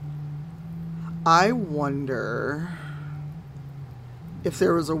 I wonder if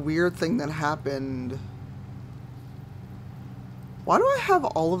there was a weird thing that happened. Why do I have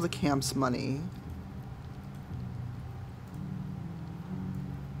all of the camp's money?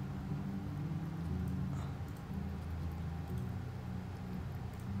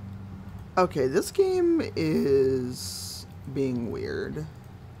 Okay, this game is being weird.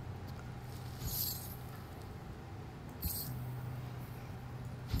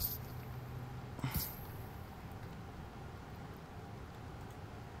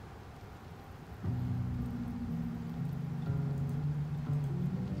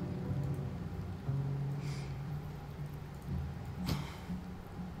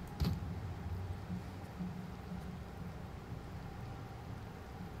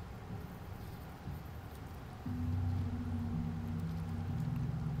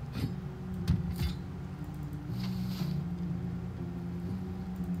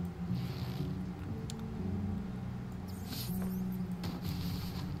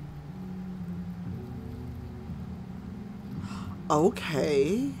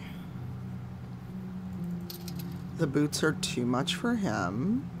 Okay. The boots are too much for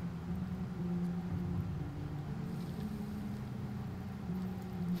him.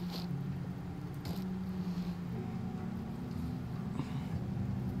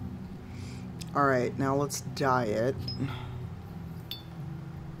 Alright, now let's dye it.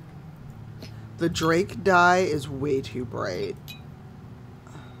 The Drake dye is way too bright.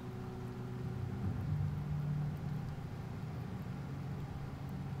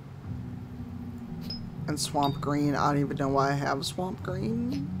 And swamp green, I don't even know why I have swamp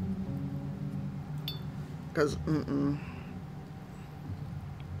green. Because,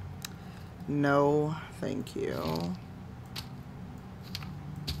 no, thank you.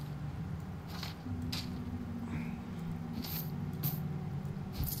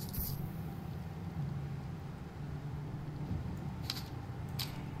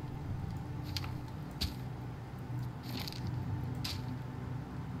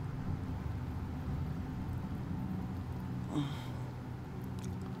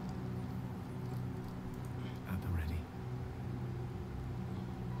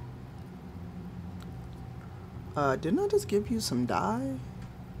 Didn't I just give you some dye?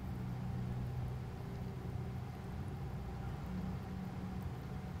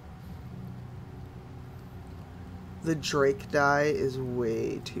 The Drake dye is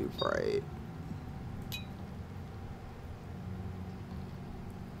way too bright.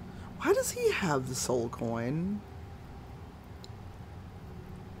 Why does he have the soul coin?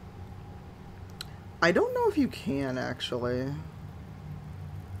 I don't know if you can, actually.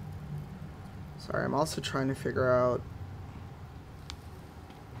 Sorry, I'm also trying to figure out.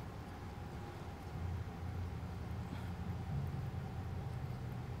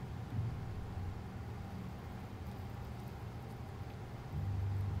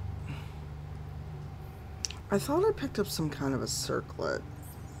 I thought I picked up some kind of a circlet.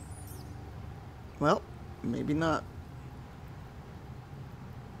 Well, maybe not.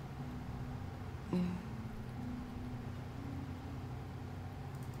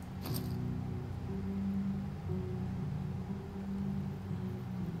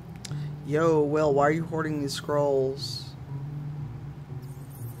 Yo, Will, why are you hoarding these scrolls?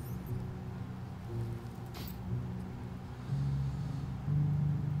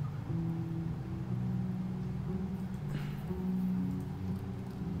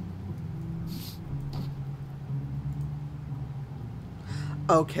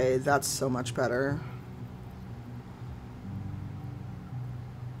 Okay, that's so much better.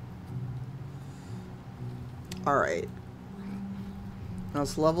 Alright. Now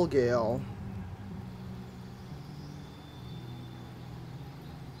it's level Gale.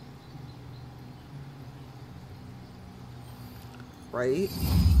 Right?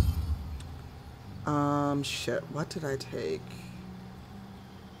 Shit. What did I take?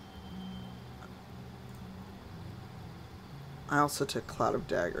 I also took Cloud of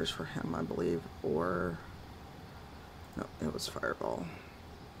Daggers for him, I believe. Or... no, it was Fireball.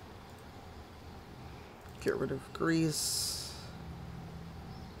 Get rid of Grease.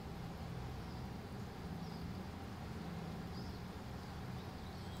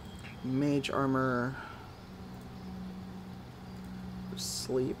 Mage Armor.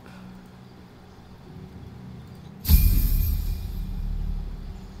 Sleep.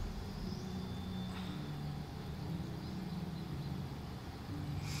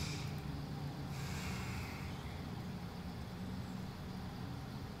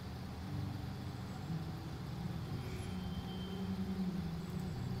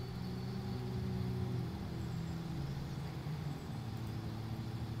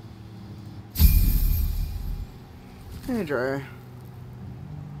 Hey, Dre.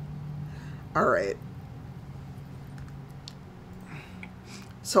 Alright.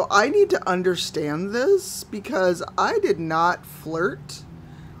 So I need to understand this because I did not flirt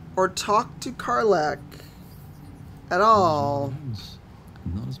or talk to Karlach at all.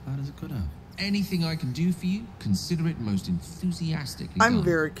 Not as bad as it could have. Anything I can do for you, consider it most enthusiastically I'm done.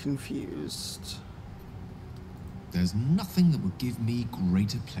 very confused. There's nothing that would give me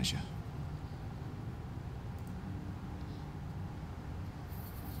greater pleasure.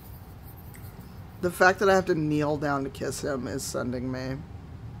 The fact that I have to kneel down to kiss him is sending me.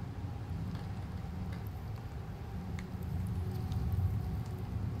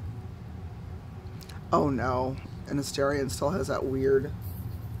 Oh no. And Astarion still has that weird...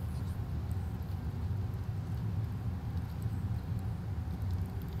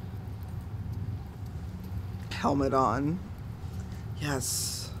 helmet on.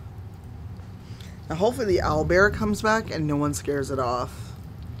 Yes. Now hopefully the owlbear comes back and no one scares it off.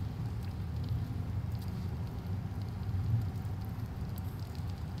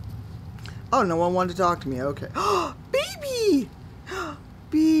 Oh, no one wanted to talk to me. Okay. Baby!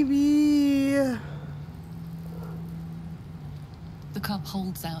 Baby! The cub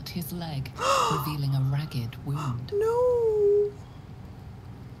holds out his leg, revealing a ragged wound. No!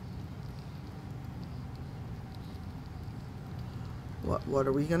 What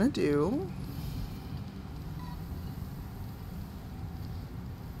are we gonna do?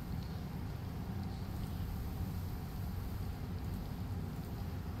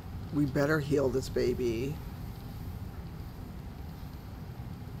 We better heal this baby.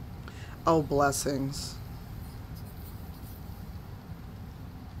 Oh, blessings.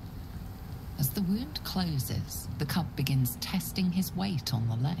 As the wound closes, the cub begins testing his weight on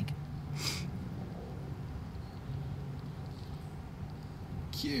the leg.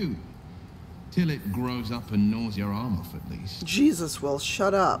 Cute. Till it grows up and gnaws your arm off at least. Jesus, Will,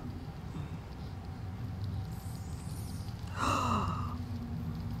 shut up.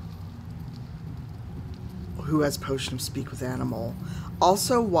 Who has potion of speak with animal?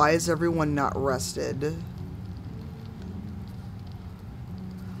 Also, why is everyone not rested?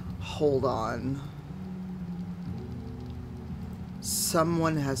 Hold on.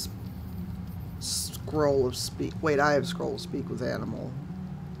 Someone has scroll of speak. Wait, I have scroll of speak with animal.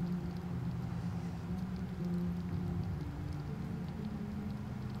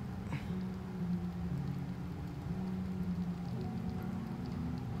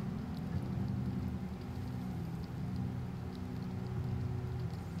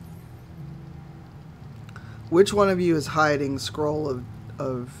 Which one of you is hiding scroll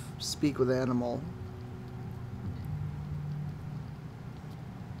of speak with animal?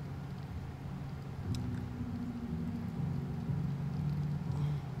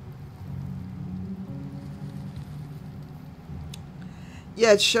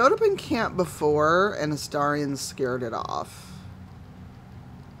 Yeah, it showed up in camp before, and Astarion scared it off.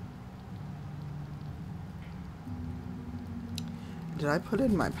 Did I put it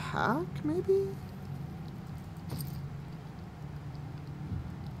in my pack, maybe?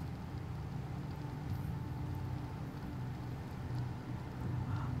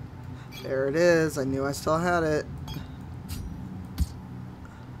 There it is. I knew I still had it.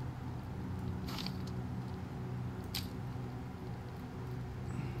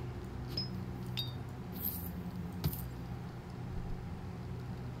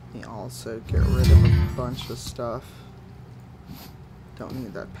 Let me also get rid of a bunch of stuff. Don't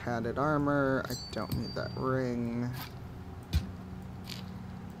need that padded armor. I don't need that ring.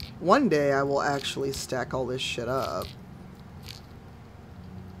 One day I will actually stack all this shit up.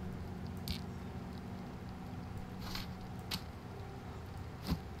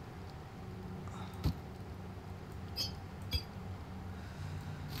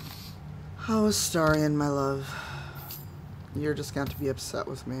 Oh, Astarion, my love. You're just going to be upset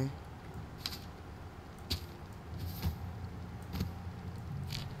with me.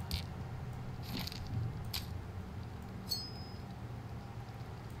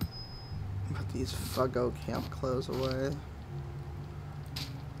 Put these Fuggo camp clothes away.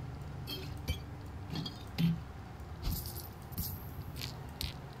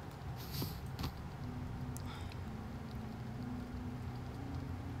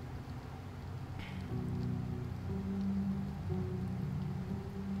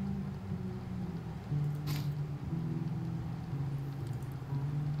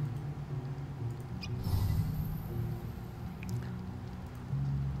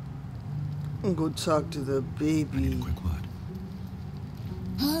 Go talk to the baby. I need a quick word.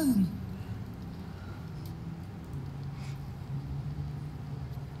 Home.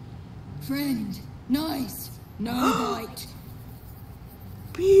 Friend. Nice. No bite.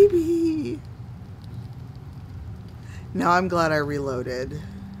 Baby. Now I'm glad I reloaded.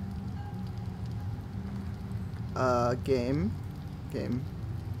 Game.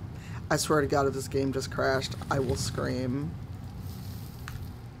 I swear to God, if this game just crashed, I will scream.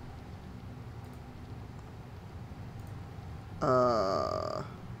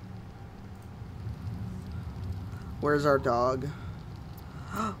 Where's our dog?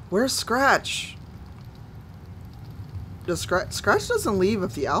 Where's Scratch? Does Scratch doesn't leave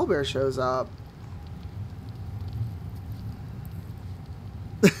if the owlbear shows up.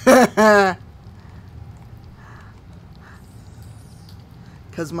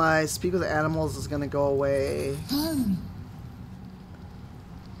 Because my speak with animals is gonna go away. Home.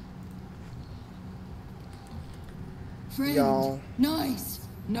 Friend. Y'all. Nice.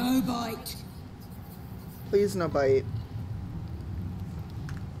 No bite. Please, no bite.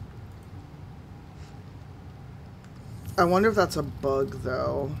 I wonder if that's a bug,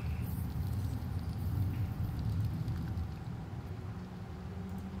 though.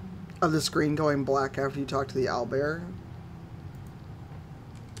 Of the screen going black after you talk to the owlbear.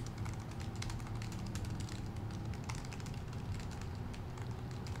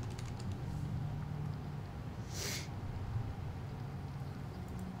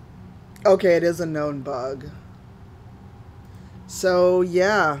 Okay, it is a known bug. So,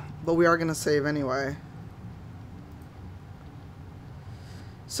 yeah. But we are going to save anyway.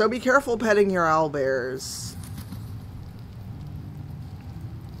 So be careful petting your owlbears.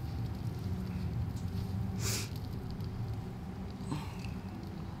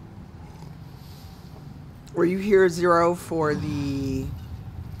 Were you here, Zero, for the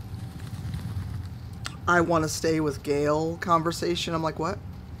I want to stay with Gale conversation? I'm like, what?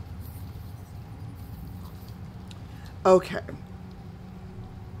 Okay.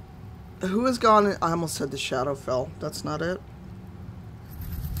 Who has gone? I almost said the Shadowfell. That's not it.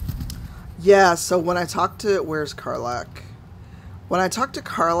 Yeah, so when I talk to... Where's Karlach? When I talk to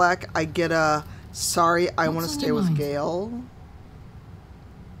Karlach, I get a... Sorry, I want to stay with Gale.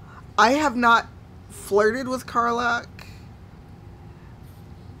 I have not flirted with Karlach.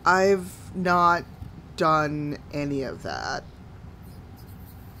 I've not done any of that.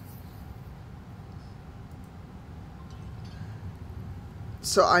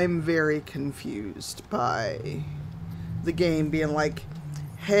 So I'm very confused by the game being like,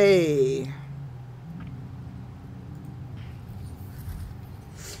 hey,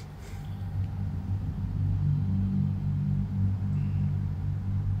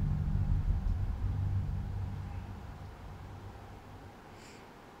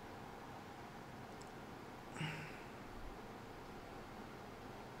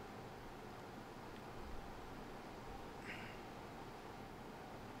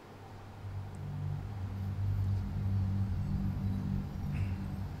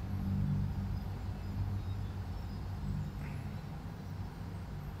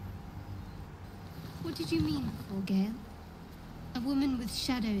 What did you mean before, Gale? A woman with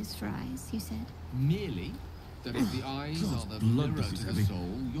shadows for eyes, you said? Merely that if the eyes are the mirror to the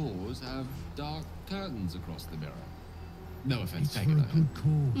soul, yours have dark curtains across the mirror. No offense It's for a taken. good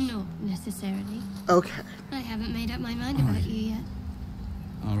cause. Not necessarily. okay. I haven't made up my mind about you yet.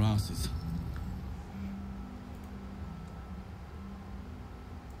 Our asses.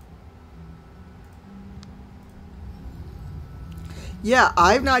 Yeah,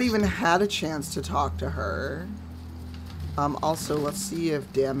 I've not even had a chance to talk to her. Also, let's see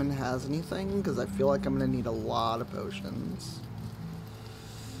if Damon has anything, because I feel like I'm going to need a lot of potions.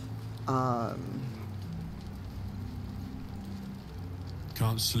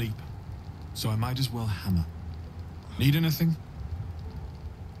 Can't sleep, so I might as well hammer. Need anything?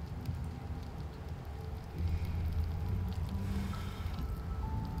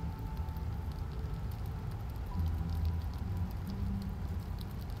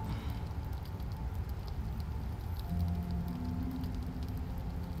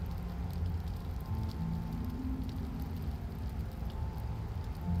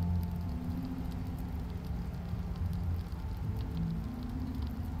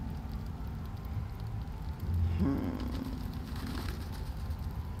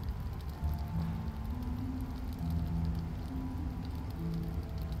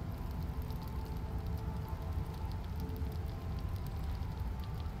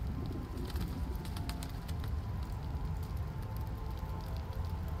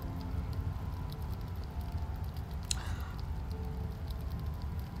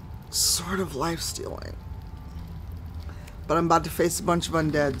 Sort of life stealing. But I'm about to face a bunch of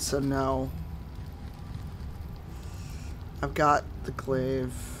undead, so no. I've got the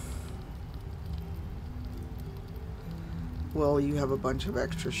glaive. Well, you have a bunch of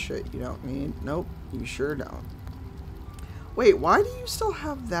extra shit you don't need. Nope, you sure don't. Wait, why do you still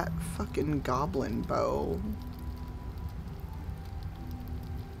have that fucking goblin bow?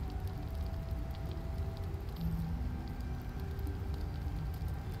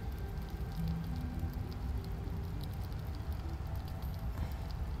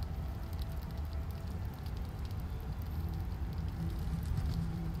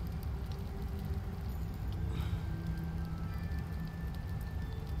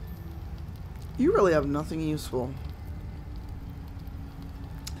 You really have nothing useful.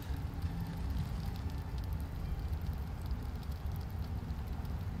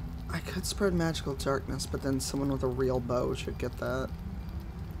 I could spread magical darkness, but then someone with a real bow should get that.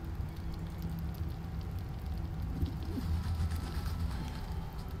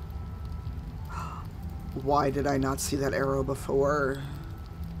 Why did I not see that arrow before?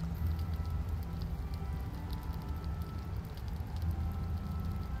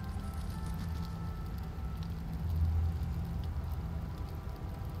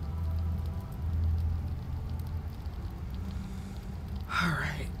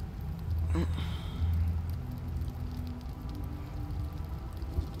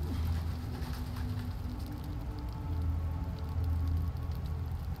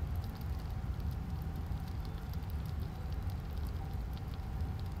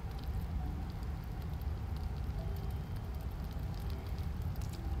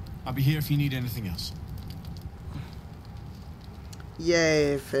 I'll be here if you need anything else.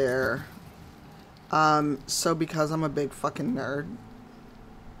 Yay, fair. So because I'm a big fucking nerd,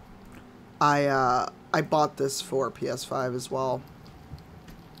 I bought this for PS5 as well.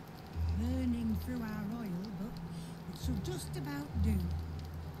 Burning through our oil, but it should just about do.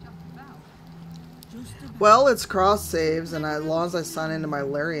 Just about. Well, it's cross saves, and as long as I sign into my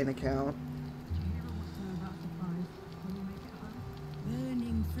Larian account.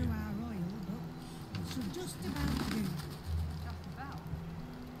 Burning through our oil, but it should just about do.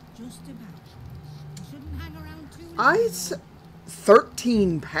 Just about. You shouldn't hang around too long.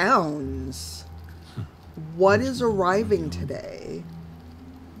 13 pounds. What is arriving today?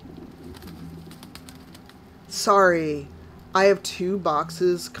 Sorry, I have 2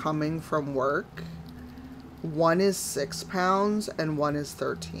 boxes coming from work. One is 6 pounds and one is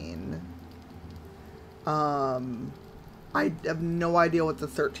 13. I have no idea what the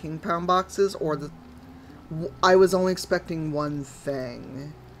 13-pound box is, or the... I was only expecting one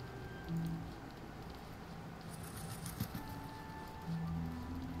thing.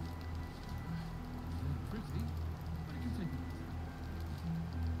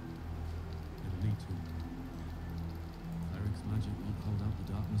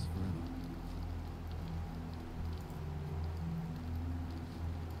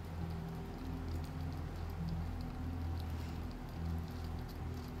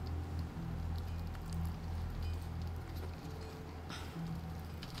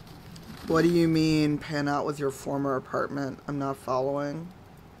 What do you mean, pan out with your former apartment? I'm not following.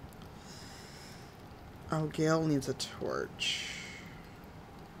 Oh, Gale needs a torch.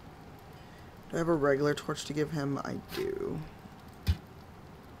 Do I have a regular torch to give him? I do.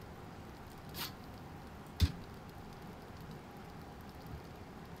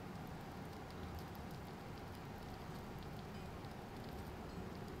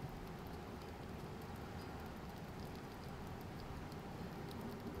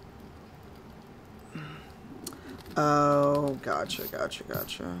 Oh, gotcha.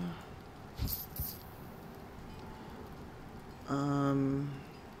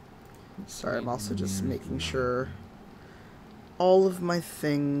 Sorry, I'm also just making sure all of my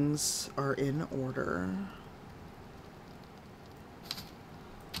things are in order.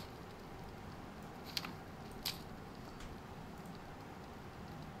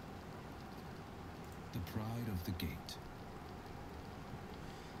 The pride of the gate.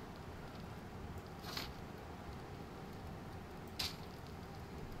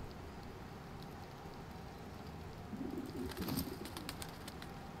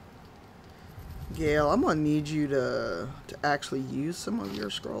 Gale, I'm gonna need you to actually use some of your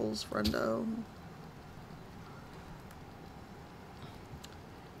scrolls, friendo.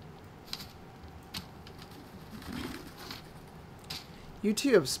 You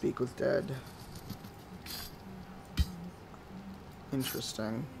too have Speak with Dead.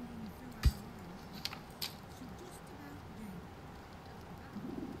 Interesting.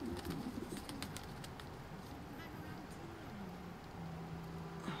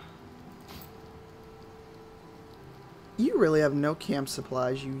 You really have no camp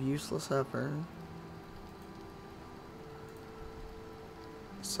supplies, you useless heifer.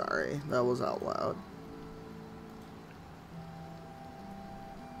 Sorry, that was out loud.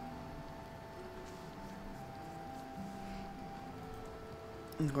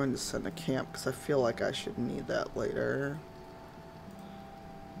 I'm going to send a camp because I feel like I should need that later.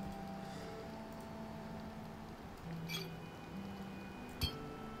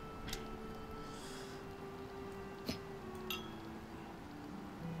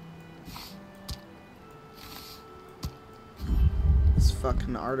 This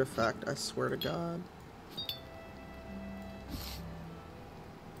fucking artifact, I swear to God.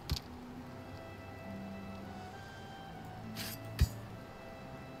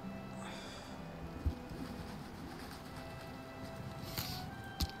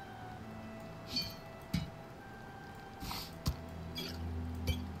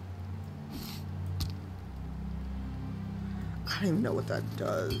 I don't even know what that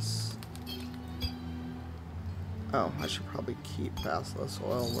does. Oh, I should probably keep Basilisk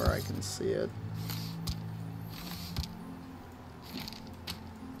Oil where I can see it.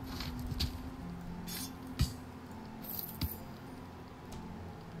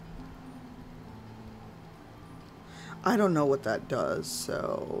 I don't know what that does,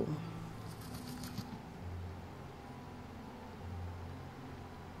 so...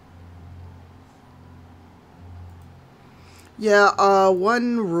 Yeah,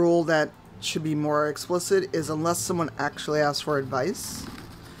 one rule that should be more explicit is unless someone actually asks for advice,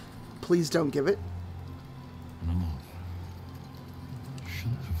 please don't give it. No.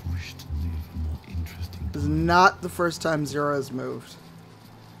 Shouldn't have wished to live a more interesting This is not the first time Zero has moved.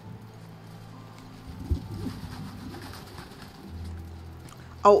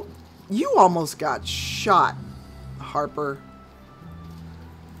 Oh, you almost got shot, Harper.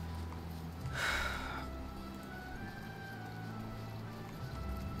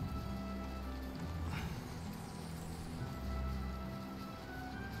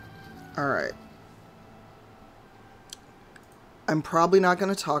 Alright. I'm probably not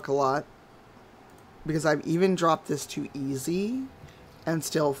going to talk a lot because I've even dropped this to easy and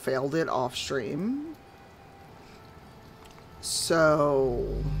still failed it off stream.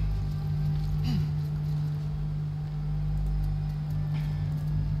 So...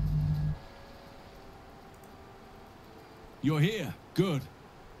 You're here. Good.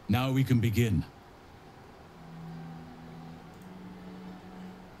 Now we can begin.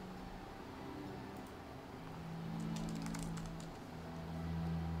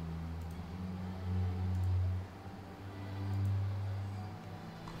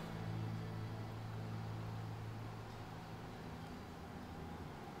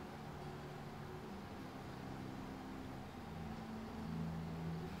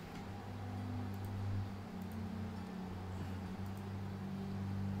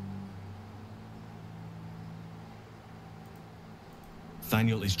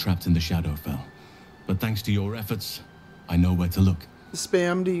 Thaniel is trapped in the Shadowfell, but thanks to your efforts, I know where to look.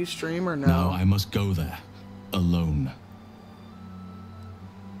 Spam, do you stream or no? Now I must go there, alone.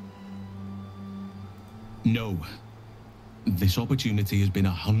 No. This opportunity has been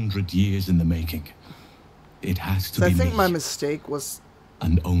 100 years in the making. It has to be I think me. my mistake was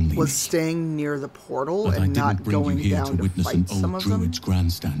only me. staying near the portal But and not bring going you here down to witness fight an some old of them. druid's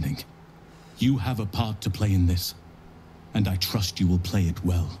grandstanding. You have a part to play in this, and I trust you will play it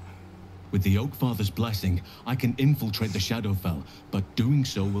well. With the Oakfather's blessing, I can infiltrate the Shadowfell, but doing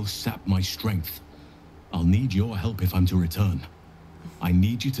so will sap my strength. I'll need your help if I'm to return. I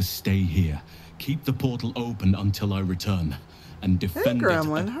need you to stay here, keep the portal open until I return, and defend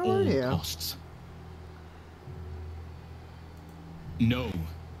Gremlin, it at how all are you? costs. No.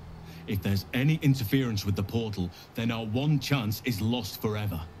 If there's any interference with the portal, then our one chance is lost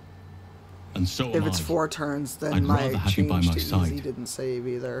forever. And so If am it's I. 4 turns, then I'd my rather have you by change my to side. easy didn't save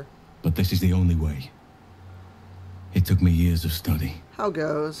either. But this is the only way. It took me years of study, How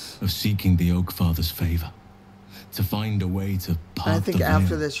goes? of seeking the Oak Father's favor, to find a way to part I think the veil.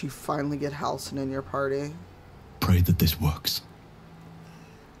 after this, you finally get Halsin in your party. Pray that this works.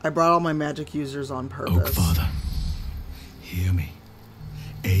 I brought all my magic users on purpose. Oak Father, hear me.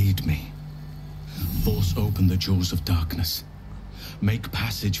 Aid me. Force open the jaws of darkness. Make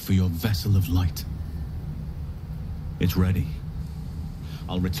passage for your vessel of light. It's ready.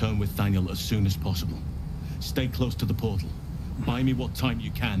 I'll return with Thaniel as soon as possible. Stay close to the portal. Buy me what time you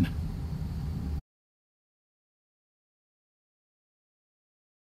can.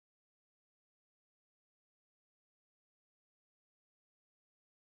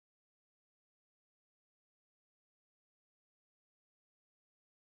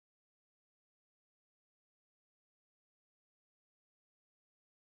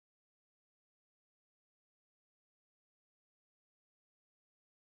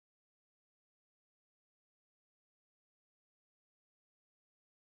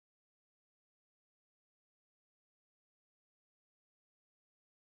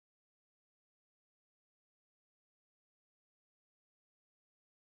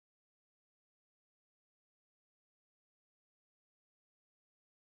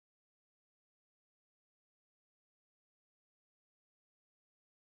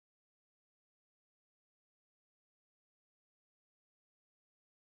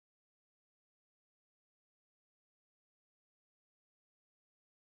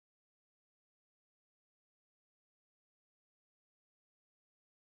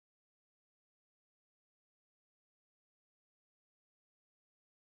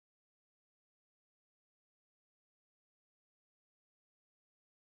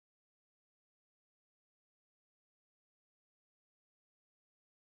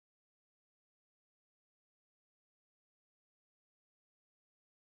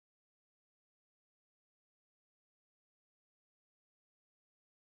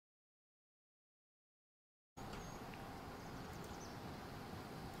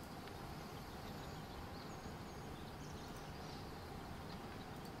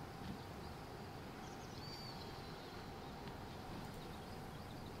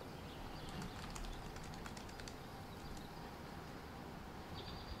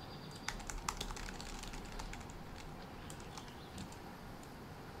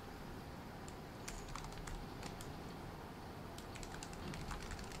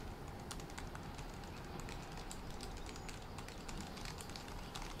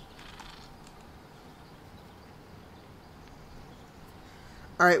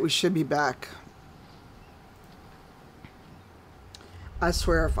 Alright, we should be back. I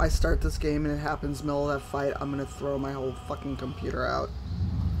swear, if I start this game and it happens middle of that fight, I'm gonna throw my whole fucking computer out.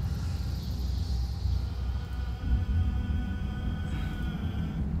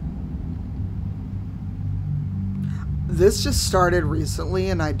 This just started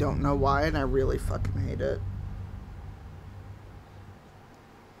recently, and I don't know why, and I really fucking hate it.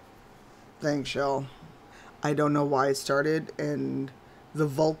 Thanks, Shell. I don't know why it started, and the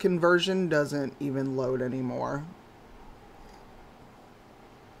Vulcan version doesn't even load anymore.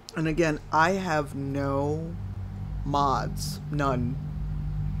 And again, I have no mods. None.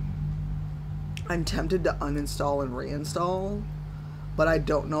 I'm tempted to uninstall and reinstall, but I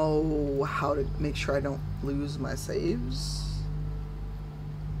don't know how to make sure I don't lose my saves.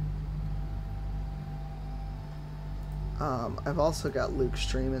 I've also got Luke's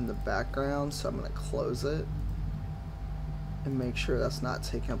stream in the background, so I'm going to close it and make sure that's not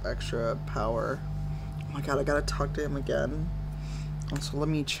taking up extra power. Oh my god, I gotta talk to him again. Also, let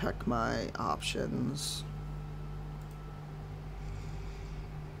me check my options.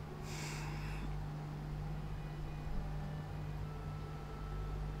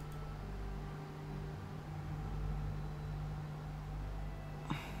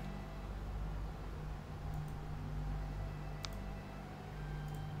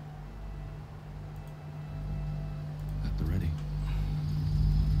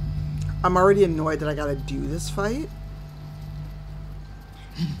 I'm already annoyed that I gotta do this fight.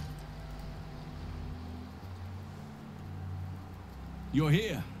 You're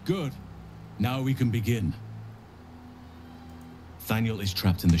here. Good. Now we can begin. Thaniel is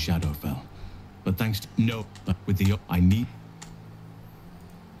trapped in the Shadowfell. But thanks to... No, but with the... I need...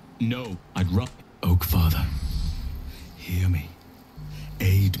 No, I'd run... Oak Father, hear me.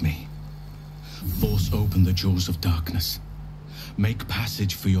 Aid me. Force open the jaws of darkness. Make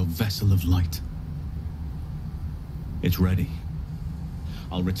passage for your vessel of light. It's ready.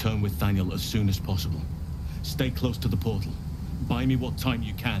 I'll return with Thaniel as soon as possible. Stay close to the portal. Buy me what time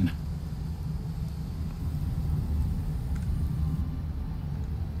you can.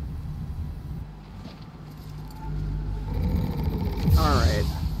 Alright.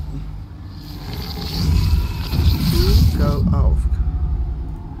 Go. Oh.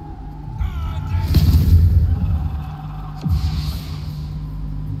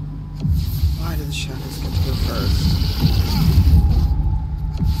 Why do the shadows get to go first?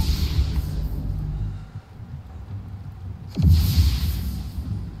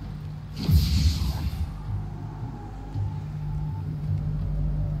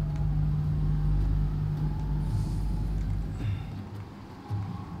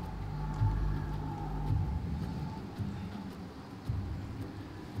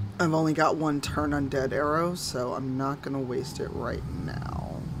 I've only got one turn on dead arrow, so I'm not gonna waste it right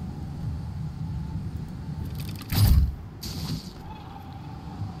now.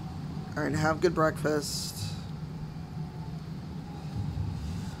 Alright, have good breakfast.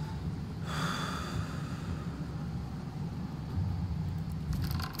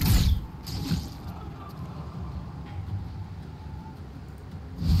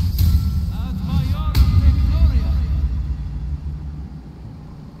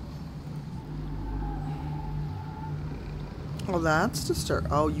 Oh, that's to start.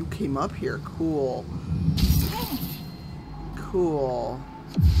 Oh, you came up here. Cool. Cool.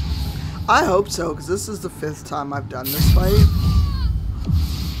 I hope so, because this is the 5th time I've done this fight.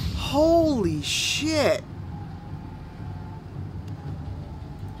 Holy shit.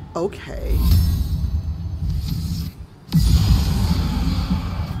 Okay.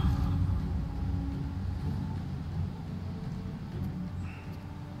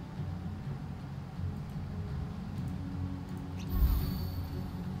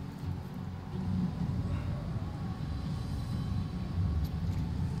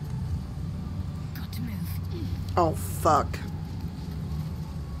 Oh, fuck.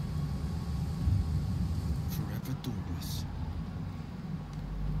 Forever Douglas.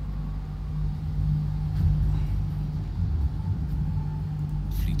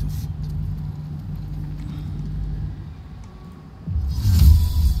 Fleet of foot.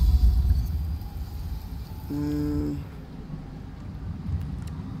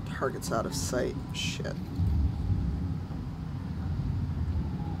 Target's out of sight. Shit.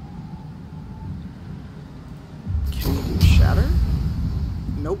 Shatter?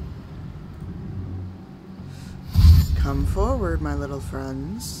 Nope. Come forward, my little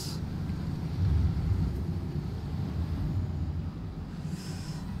friends.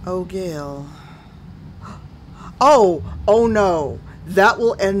 Oh, Gale. Oh! Oh no! That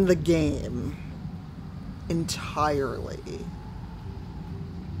will end the game. Entirely.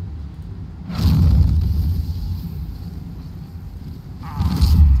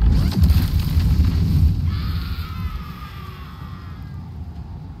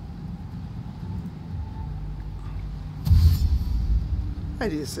 How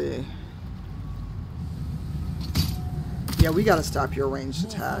do you see? Yeah, we gotta stop your ranged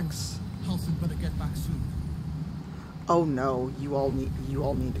attacks. Halsin better get back soon. Oh no, you all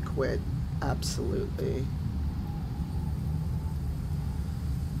need to quit. Absolutely.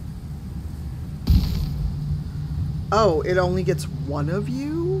 Oh, it only gets one of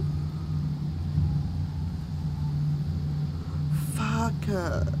you? Fuck.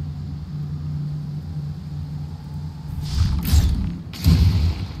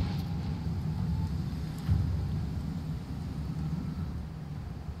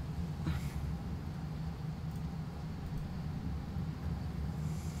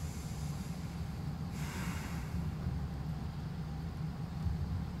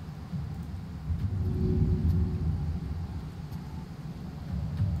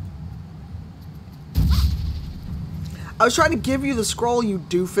 I was trying to give you the scroll, you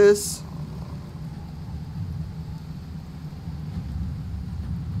doofus.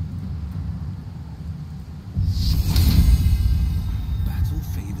 Battle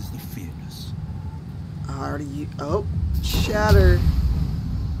favors the fearless. Oh, shatter.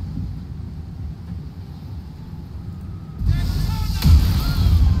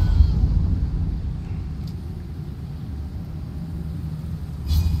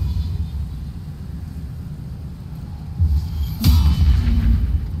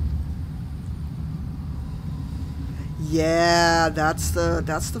 Yeah, that's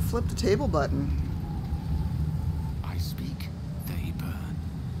the flip the table button. I speak, they burn.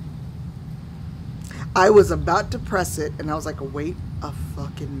 I was about to press it and I was like, wait a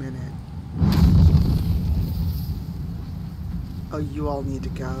fucking minute. Oh, you all need to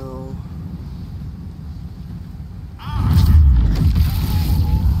go.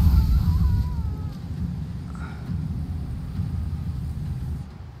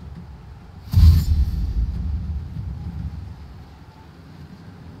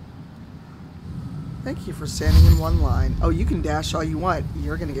 Thank you for standing in one line. Oh, you can dash all you want.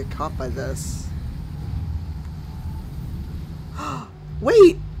 You're gonna get caught by this.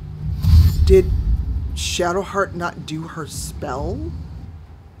 Wait! Did Shadowheart not do her spell?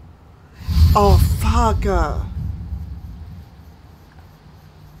 Oh, fuck.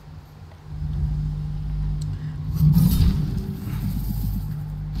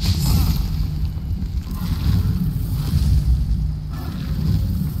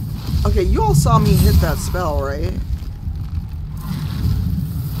 Okay, you all saw me hit that spell, right?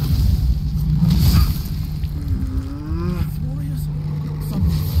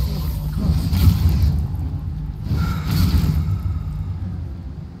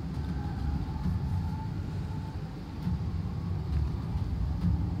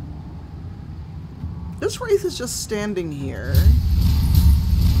 This wraith is just standing here.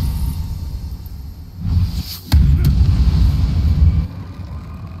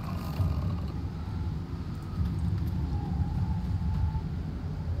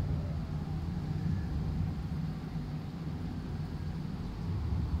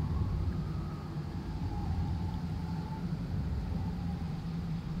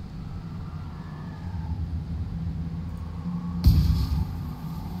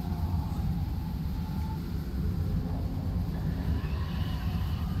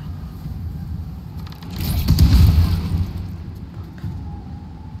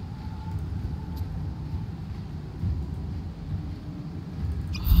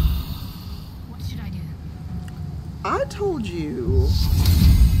 I told you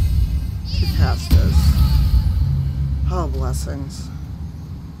to cast this. Oh, blessings.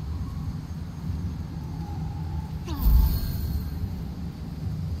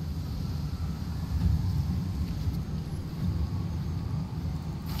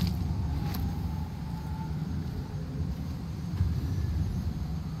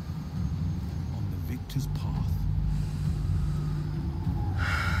 On the victor's path.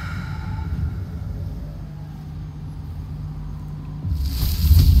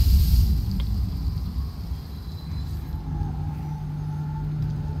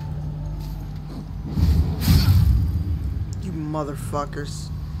 Motherfuckers.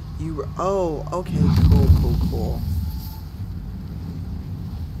 You were. Oh, okay. Cool.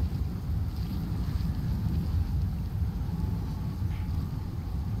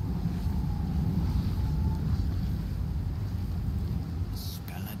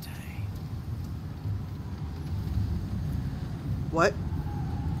 Spell a day. What?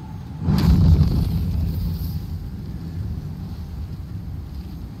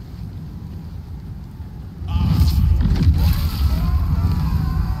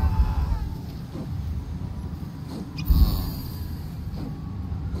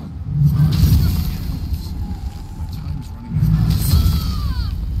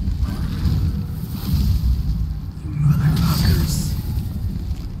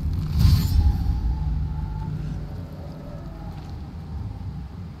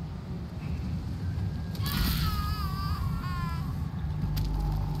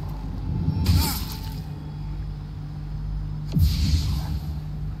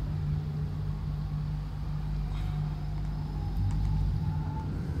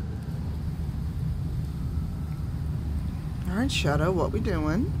 Alright, Shadow, what we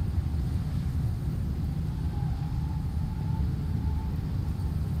doing?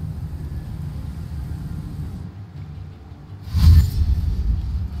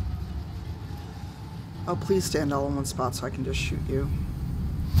 Oh, please stand all in one spot so I can just shoot you.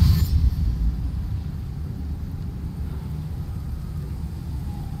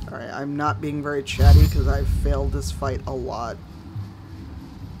 Alright, I'm not being very chatty because I've failed this fight a lot.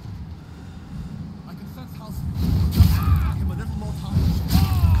 I can sense Halsin. Just give him a little more time.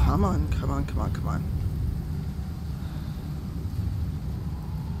 Come on.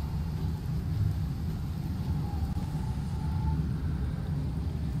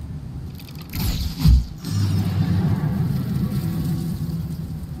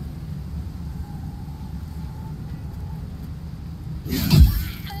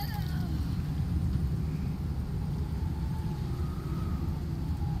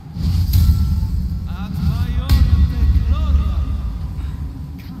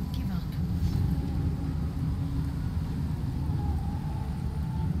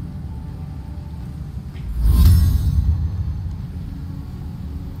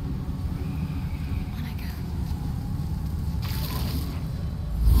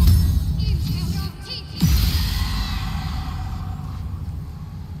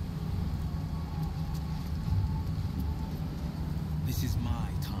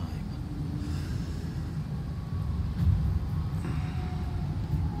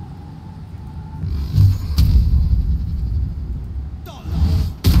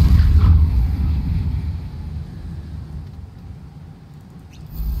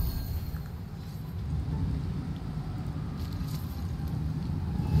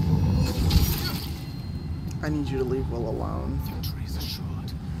 need you to leave Will alone. Victory is assured.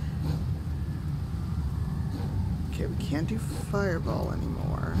 Okay, we can't do fireball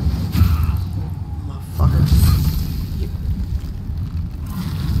anymore. Motherfucker.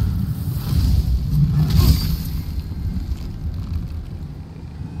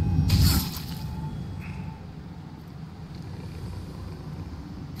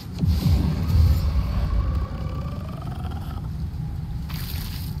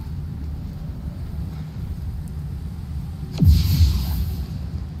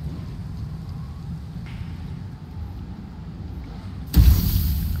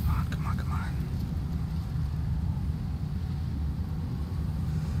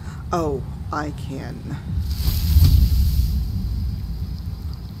 Oh, I can.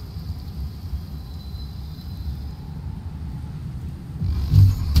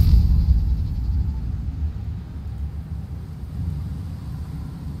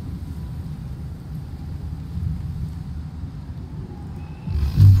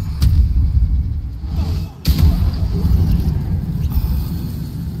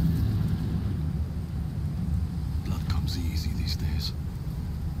 Blood comes easy these days.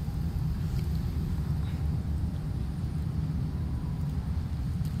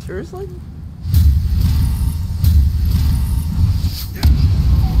 Seriously?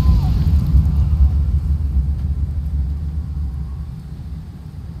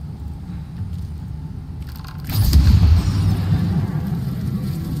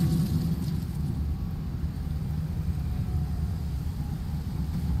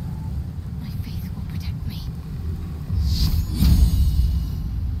 My faith will protect me.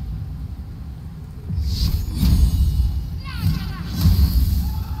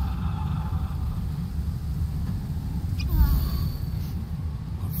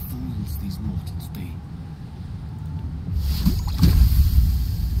 What fools these mortals be.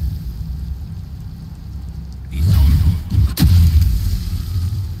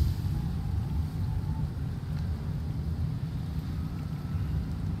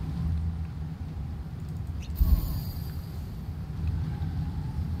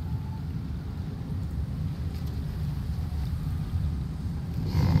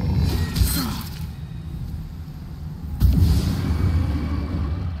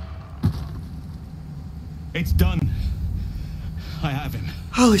 It's done. I have him.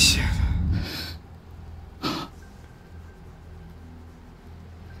 Holy shit.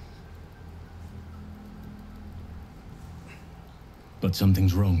 But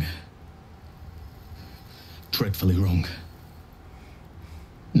something's wrong. Dreadfully wrong.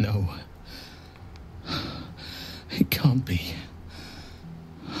 No. It can't be.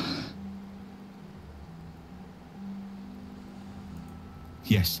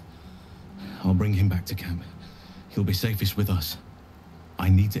 Yes. I'll bring him back to camp. He'll be safest with us. I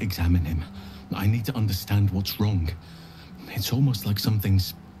need to examine him. I need to understand what's wrong. It's almost like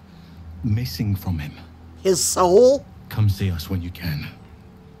something's missing from him. His soul? Come see us when you can.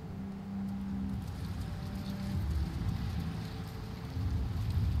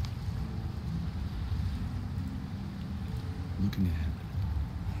 Looking ahead.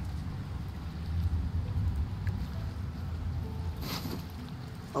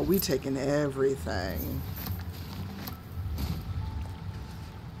 Oh, we taking everything.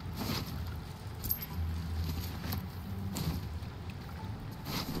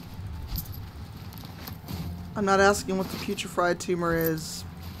 I'm not asking what the putrefied tumor is.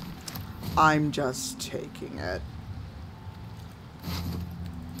 I'm just taking it.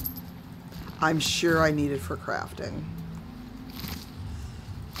 I'm sure I need it for crafting.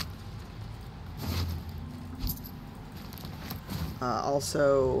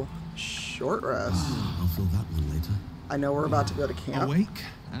 Also, short rest. I'll fill that one later. I know we're about to go to camp. Awake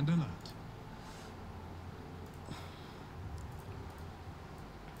and alert.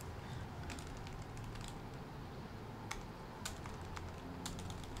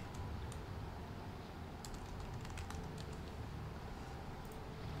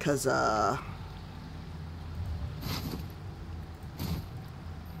 Cause I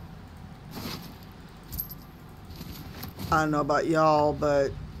don't know about y'all,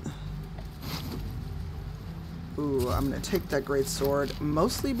 but ooh, I'm gonna take that great sword,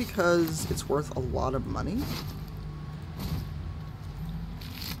 mostly because it's worth a lot of money.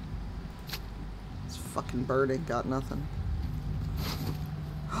 This fucking bird ain't got nothing.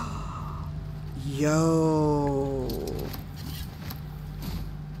 Yo.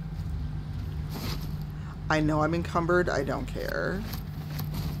 I know I'm encumbered, I don't care.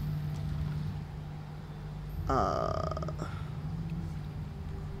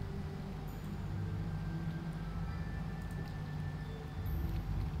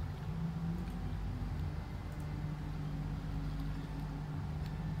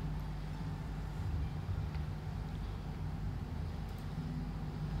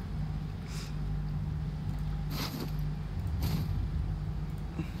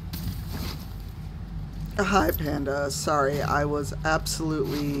 Hi, Panda. Sorry, I was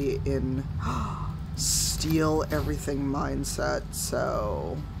absolutely in steal everything mindset,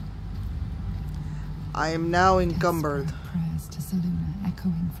 so I am now encumbered. Desperate prayers to Seluna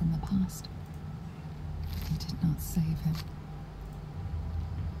echoing from the past. He did not save him.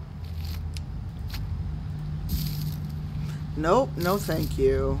 Nope, no thank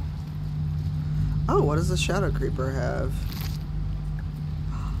you. Oh, what does the Shadow Creeper have?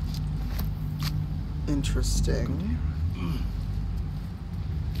 Interesting.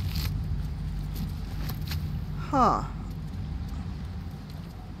 Huh.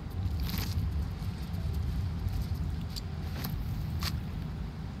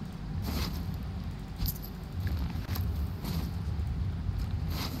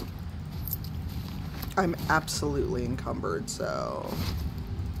 I'm absolutely encumbered, so...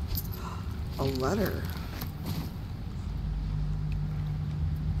 A letter.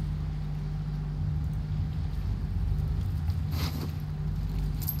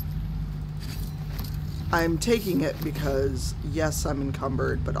 I'm taking it because, yes, I'm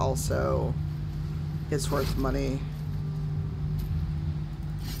encumbered, but also it's worth money.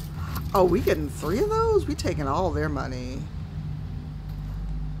 Oh, we getting 3 of those? We taking all their money.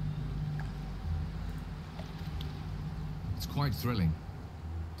 It's quite thrilling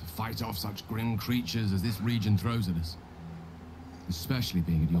to fight off such grim creatures as this region throws at us. Especially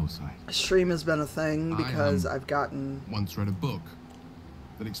being at your side. Stream has been a thing because I've gotten... once read a book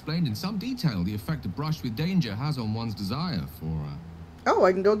that explained in some detail the effect a brush with danger has on one's desire for oh,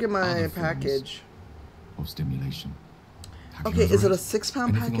 I can go get my package of stimulation. Okay, is it a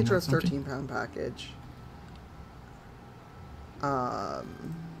 6-pound package or a 13-pound package?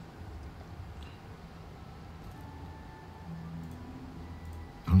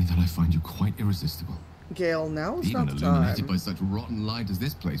 Only that I find you quite irresistible. Gale, now is even not the illuminated time. by such rotten light as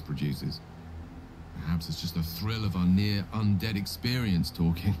this place produces. Perhaps it's just the thrill of our near undead experience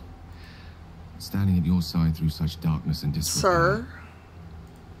talking. Standing at your side through such darkness and disrepair. Sir?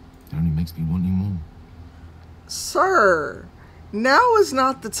 It only makes me want you more. Sir! Now is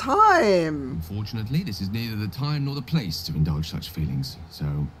not the time! Unfortunately, this is neither the time nor the place to indulge such feelings, so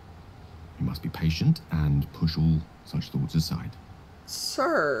you must be patient and push all such thoughts aside.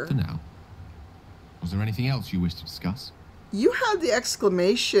 Sir? For now. Was there anything else you wish to discuss? You had the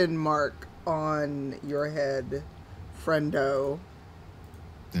exclamation mark on your head, friendo.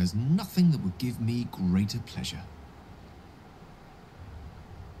 There's nothing that would give me greater pleasure.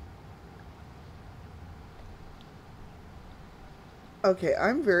 Okay,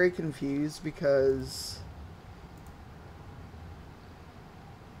 I'm very confused because...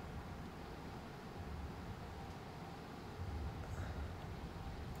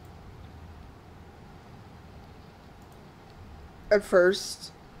 At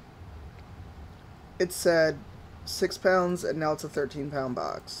first, it said 6 pounds and now it's a 13-pound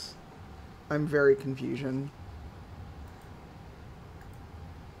box. I'm very confused.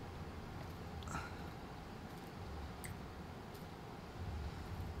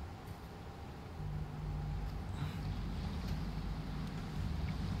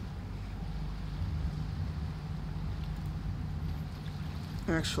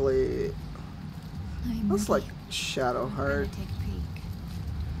 Actually, that's like Shadowheart. Take a peek.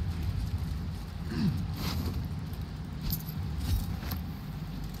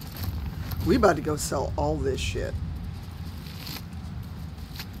 We about to go sell all this shit.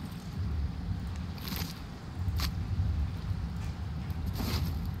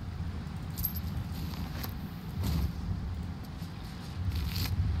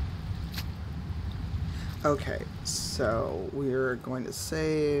 Okay, so we're going to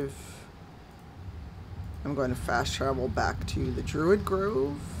save. I'm going to fast travel back to the Druid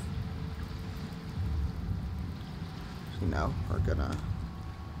Grove. You know, we're gonna...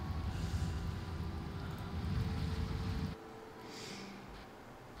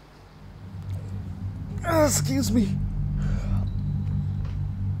 excuse me.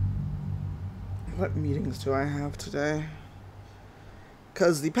 What meetings do I have today?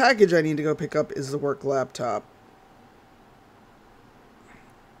 Because the package I need to go pick up is the work laptop.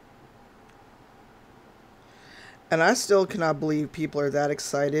 And I still cannot believe people are that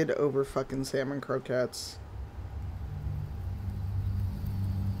excited over fucking salmon croquettes.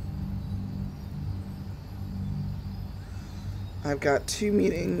 I've got 2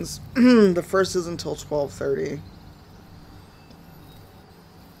 meetings. The first is until 12:30.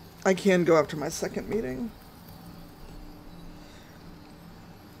 I can go after my second meeting.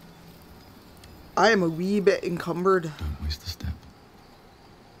 I am a wee bit encumbered. Don't waste a step.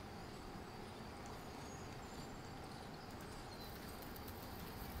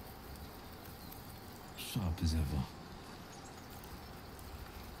 So, as ever.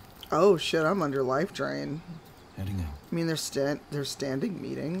 Oh shit, I'm under life drain. Heading out. I mean, they're standing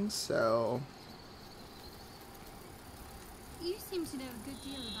meetings, so... You seem to know a good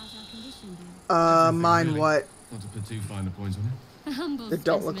deal about our condition, dear. Everything, Mine really. what? Not to put too fine a point on it. A humble They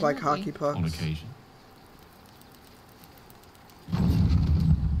don't look specimen, like aren't hockey we? pucks. On occasion.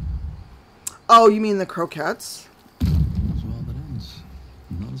 Oh, you mean the croquettes? As well that ends.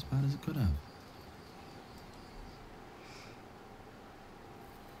 Not as bad as it could have.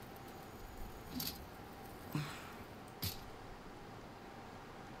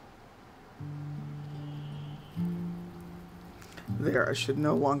 There, I should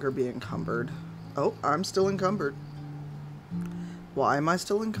no longer be encumbered. Oh, I'm still encumbered. Why am I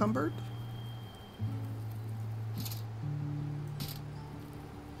still encumbered?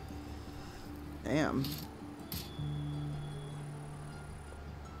 Damn.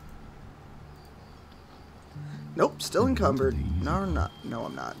 Nope, still encumbered. No, I'm not. No,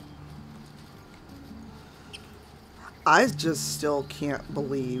 I'm not. I just still can't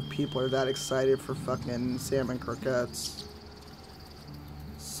believe people are that excited for fucking salmon croquettes.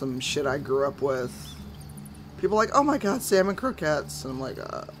 Some shit I grew up with. People are like, oh my god, salmon croquettes. And I'm like,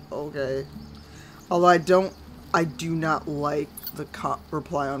 okay. Although I do not like the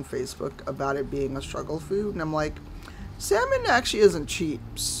reply on Facebook about it being a struggle food. And I'm like, salmon actually isn't cheap,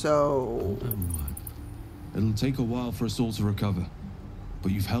 so... It'll take a while for us all to recover,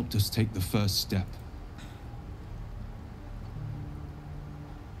 but you've helped us take the first step.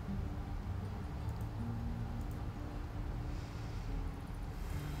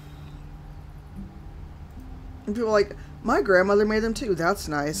 And people are like, my grandmother made them too. That's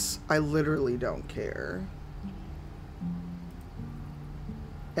nice. I literally don't care.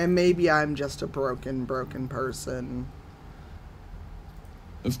 And maybe I'm just a broken person.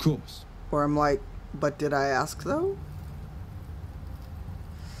 Of course. Where I'm like, but did I ask though?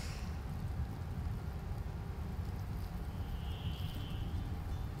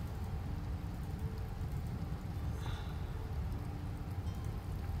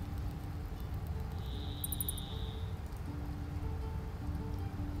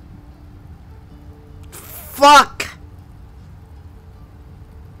 Fuck!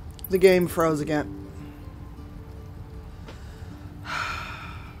 The game froze again.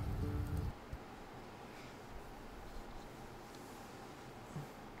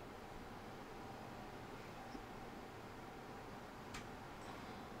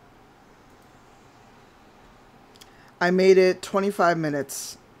 I made it 25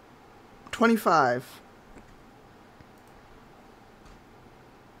 minutes. 25.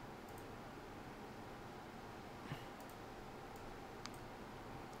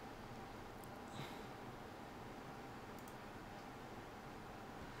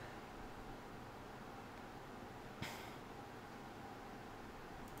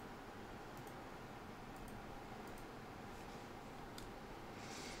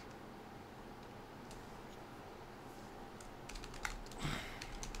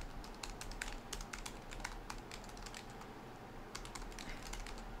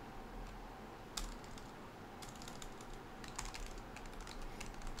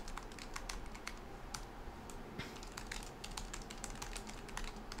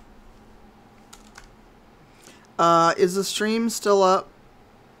 Is the stream still up?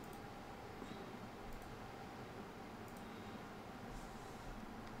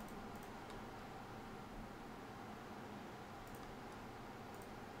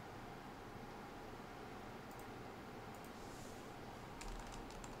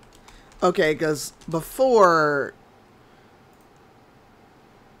 Okay, because before...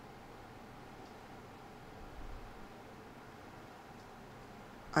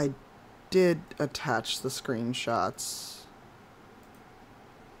 I did attach the screenshots.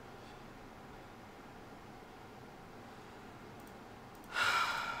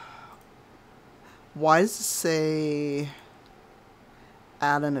 Why does it say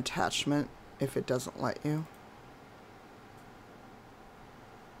add an attachment if it doesn't let you?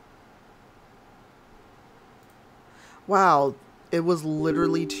 Wow, it was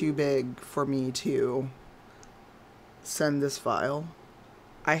literally too big for me to send this file.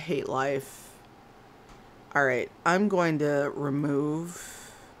 I hate life. Alright, I'm going to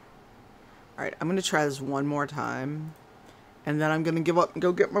remove... Alright, I'm going to try this one more time. And then I'm going to give up and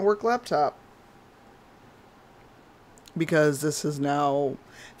go get my work laptop. Because this is now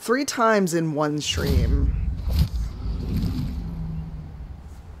 3 times in one stream.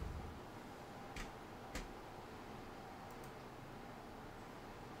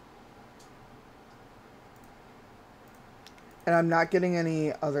 And I'm not getting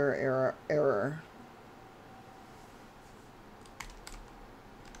any other error.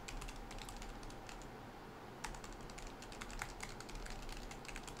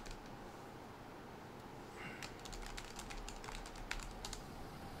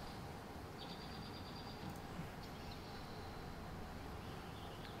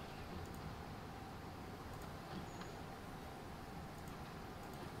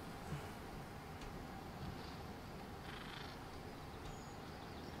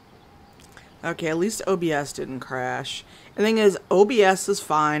 Okay, at least OBS didn't crash. The thing is, OBS is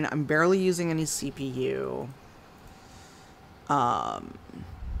fine. I'm barely using any CPU. I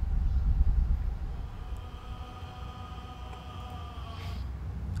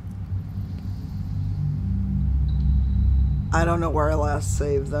don't know where I last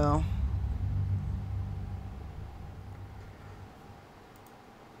saved, though.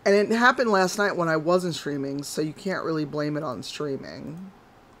 And it happened last night when I wasn't streaming, so you can't really blame it on streaming.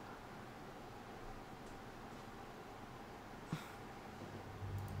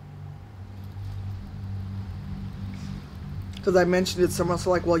 Because I mentioned it, someone's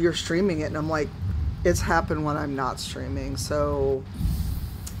like, well, you're streaming it. And I'm like, it's happened when I'm not streaming. So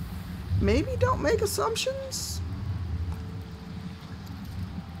maybe don't make assumptions.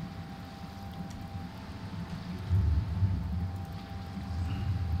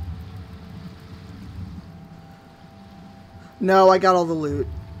 No, I got all the loot.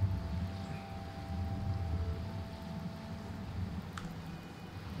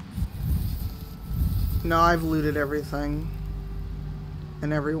 No, I've looted everything.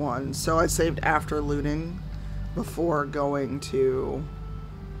 And everyone. So I saved after looting before going to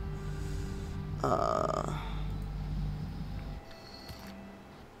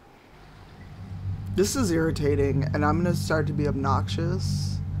this is irritating, and I'm gonna start to be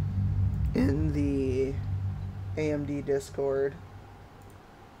obnoxious in the AMD Discord.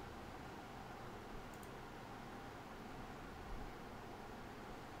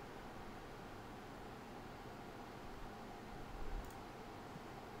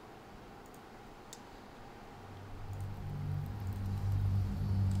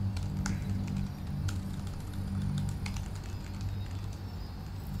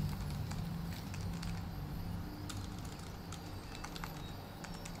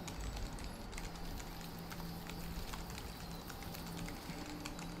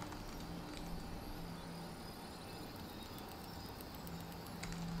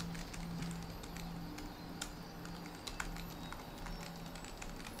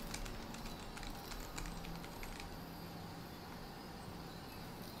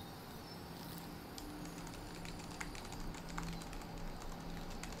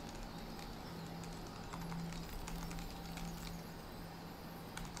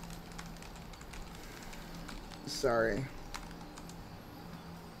 Sorry.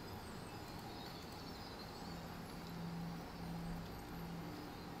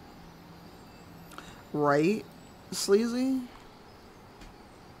 Right, Sleazy?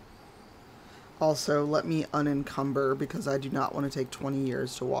 Also, let me unencumber because I do not want to take 20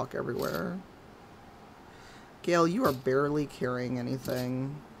 years to walk everywhere. Gale, you are barely carrying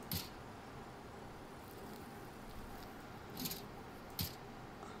anything.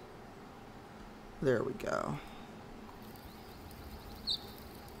 There we go.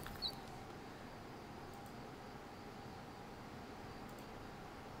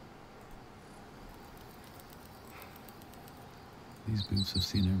 These boots have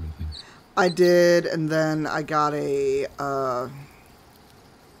seen everything. I did, and then I got a,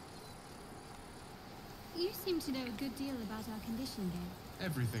 You seem to know a good deal about our condition, Gale.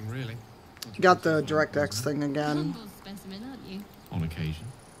 Everything, really. got the DirectX thing again. Humble specimen, aren't you? On occasion.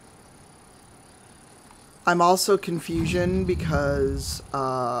 I'm also confusion because,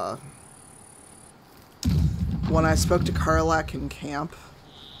 when I spoke to Karlak in camp,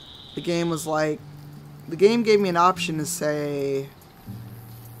 the game was like, the game gave me an option to say,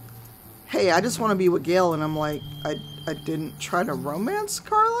 hey, I just want to be with Gale, and I'm like, I didn't try to romance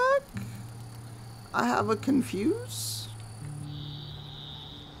Karlak? I have a confuse?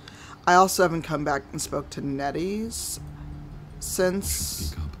 I also haven't come back and spoke to Nettie's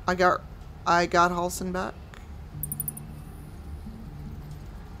since I got Halsin back.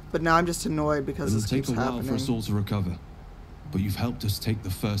 But now I'm just annoyed because this keeps happening. It'll take a while for us all to recover, but you've helped us take the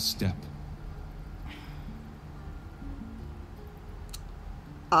first step.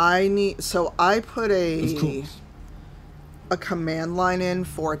 So I put a command line in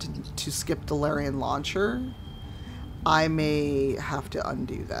for it to skip the Larian launcher. I may have to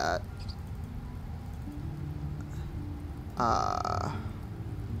undo that. I'm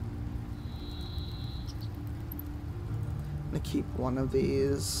gonna keep one of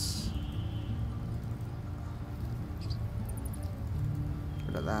these. Get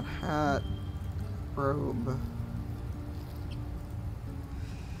rid of that hat. Robe.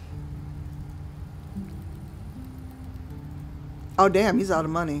 Oh damn, he's out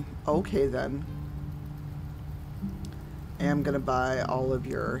of money. Okay then. I am gonna buy all of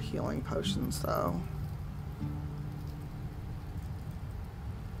your healing potions though.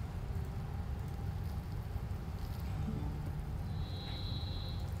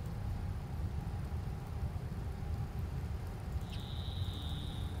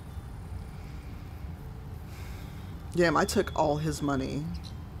 Damn, I took all his money.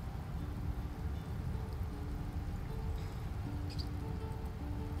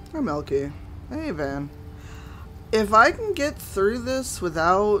 Hey, Milky. Hey, Van. If I can get through this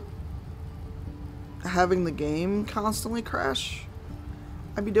without having the game constantly crash,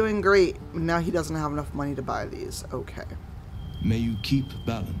 I'd be doing great. Now he doesn't have enough money to buy these. Okay. May you keep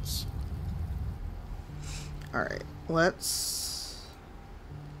balance. Alright, let's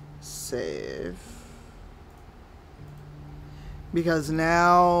save. Because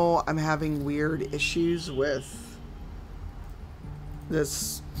now I'm having weird issues with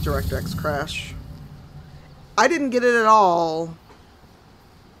this DirectX crash. I didn't get it at all.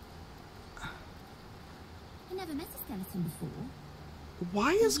 I never met a skeleton before.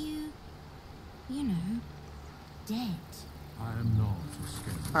 Why is... You know, dead. I am not a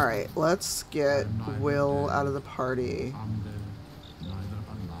skeleton. Alright, let's get Will out of the party. Undead, neither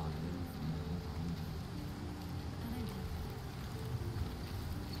alive.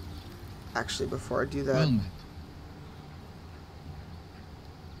 Actually, before I do that... Well met.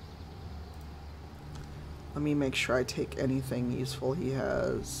 Let me make sure I take anything useful he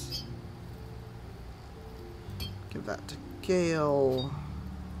has. Give that to Gale.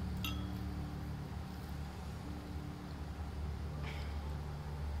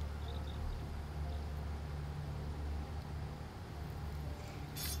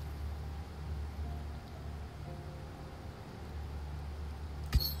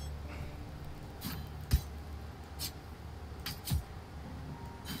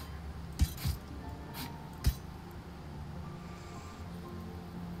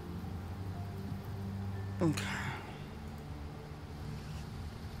 Okay.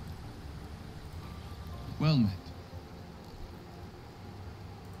 Well met.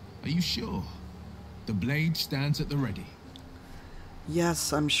 Are you sure? The blade stands at the ready.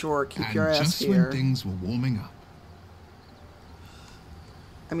 Yes, I'm sure. Keep And your ass just here. when things were warming up.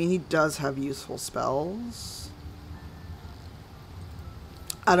 I mean, he does have useful spells.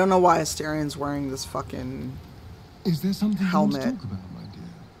 I don't know why Asterian's wearing this fucking Is there something helmet. you want to talk about, my dear?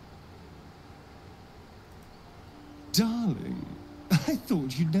 Darling, I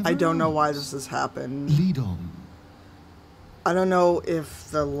thought you'd never I don't know ask. why this has happened. Lead on. I don't know if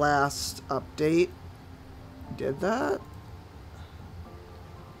the last update did that.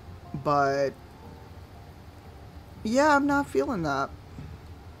 But yeah, I'm not feeling that.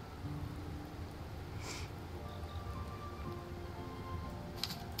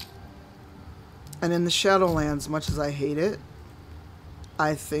 And in the Shadowlands, much as I hate it,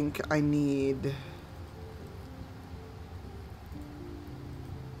 I think I need...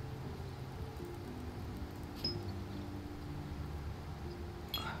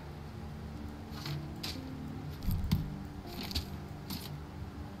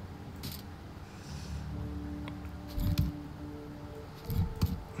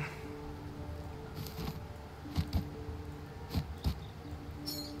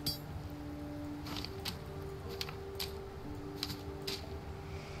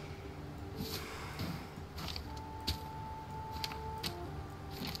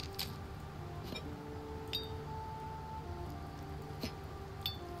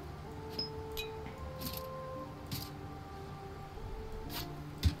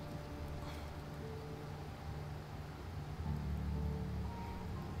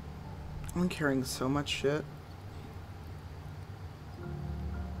 I'm carrying so much shit.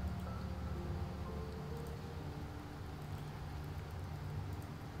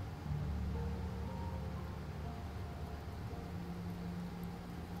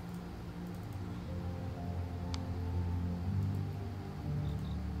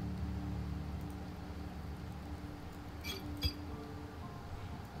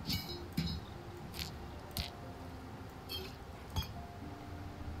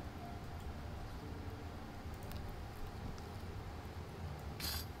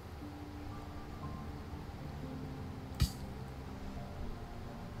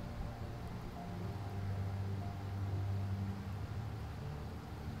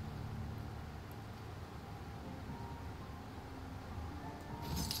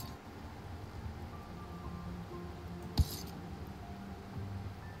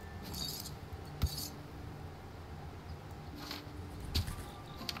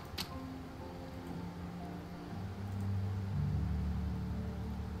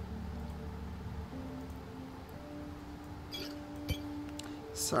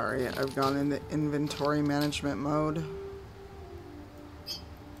 Sorry, I've gone into inventory management mode.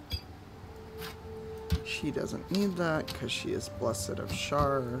 She doesn't need that because she is blessed of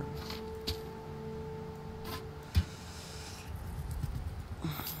Shar.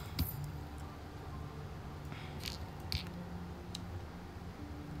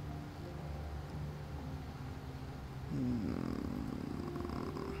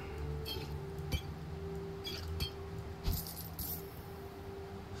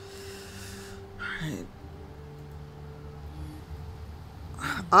 Alright.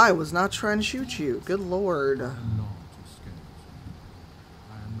 I was not trying to shoot you. Good lord.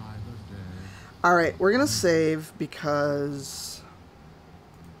 Alright, we're gonna save because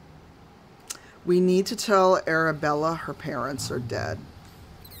we need to tell Arabella her parents are dead.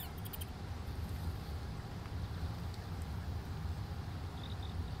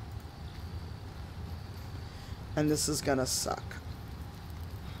 And this is gonna suck.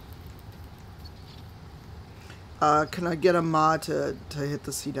 Can I get a mod to hit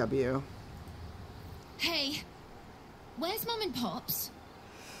the CW? Hey, where's Mum and Pops?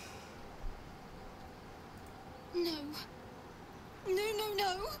 No.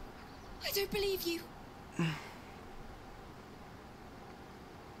 No. I don't believe you.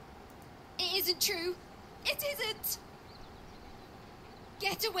 It isn't true. It isn't.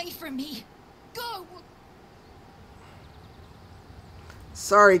 Get away from me. Go.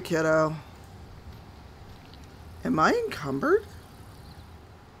 Sorry, kiddo. Am I encumbered?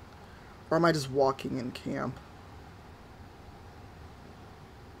 Or am I just walking in camp?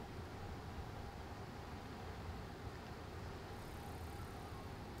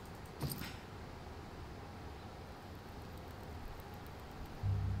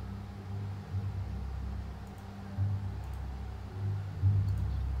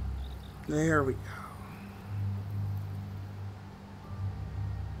 There we go.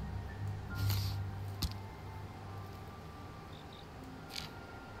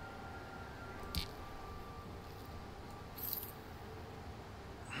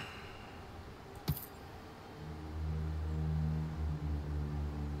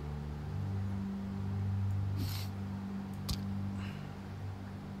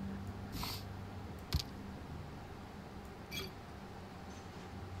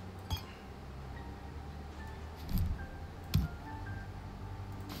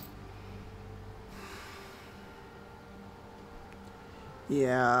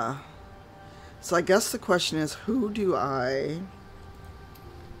 Yeah. So I guess the question is, who do I...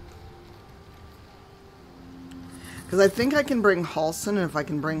 Because I think I can bring Halsin, and if I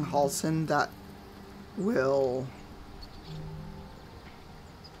can bring Halsin, that will...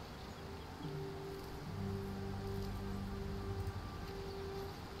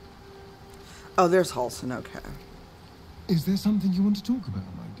 Oh, there's Halsin, okay. Is there something you want to talk about,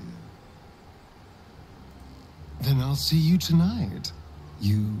 my dear? Then I'll see you tonight.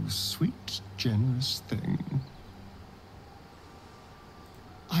 You sweet, generous thing.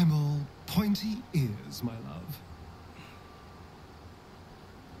 I'm all pointy ears, my love.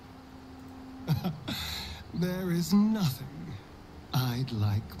 There is nothing I'd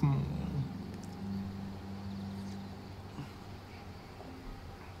like more.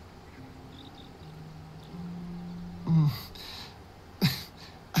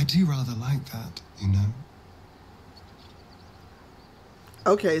 I do rather like that, you know.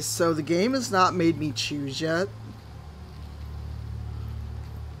 Okay, so the game has not made me choose yet.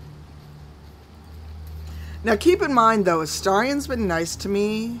 Now keep in mind though, Astarion's been nice to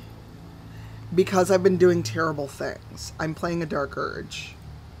me because I've been doing terrible things. I'm playing a Dark Urge.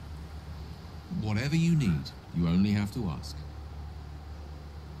 Whatever you need, you only have to ask.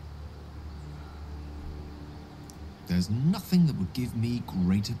 There's nothing that would give me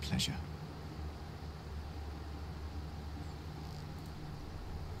greater pleasure.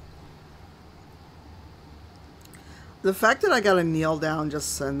 The fact that I gotta kneel down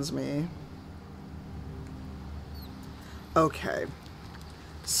just sends me. Okay.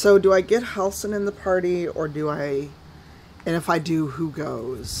 So do I get Halsin in the party, or do I... And if I do, who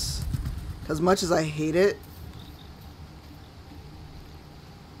goes? As much as I hate it...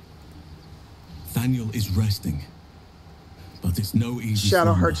 Thaniel is resting. But it's no easy Shadow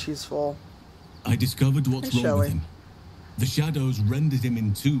slumber. Heart, she's full. I discovered what's Hey, wrong with Shelley. him. The shadows rendered him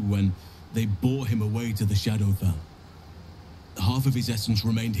in two when they bore him away to the Shadowfell. Half of his essence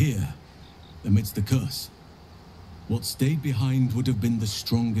remained here, amidst the curse. What stayed behind would have been the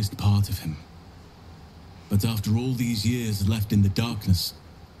strongest part of him. But after all these years left in the darkness,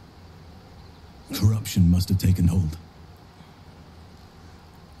 corruption must have taken hold.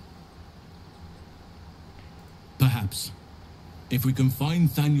 Perhaps, if we can find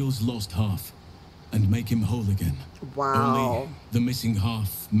Thaniel's lost half and make him whole again. Wow. Only the missing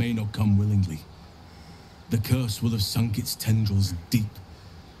half may not come willingly. The curse will have sunk its tendrils deep,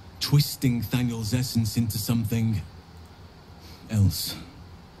 twisting Thaniel's essence into something else.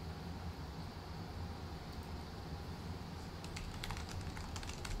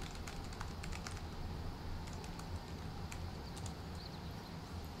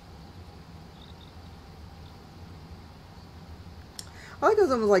 I like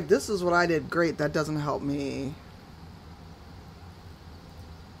because I was like, this is what I did. Great, that doesn't help me.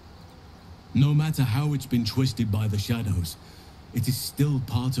 No matter how it's been twisted by the shadows, it is still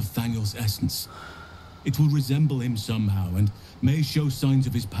part of Thaniel's essence. It will resemble him somehow and may show signs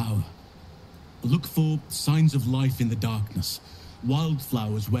of his power. Look for signs of life in the darkness,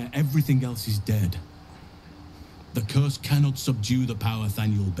 wildflowers where everything else is dead. The curse cannot subdue the power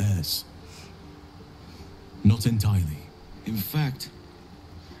Thaniel bears. Not entirely. In fact,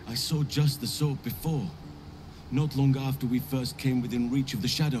 I saw just the sort before, not long after we first came within reach of the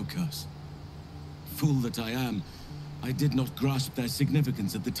shadow curse. Fool that I am, I did not grasp their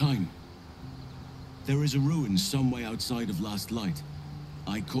significance at the time. There is a ruin some way outside of Last Light.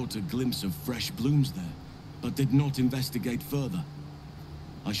 I caught a glimpse of fresh blooms there, but did not investigate further.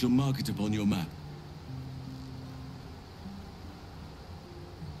 I shall mark it upon your map.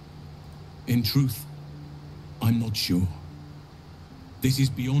 In truth, I'm not sure. This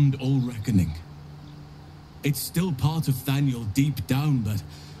is beyond all reckoning. It's still part of Thaniel deep down, but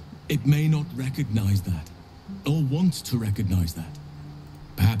it may not recognize that, or want to recognize that.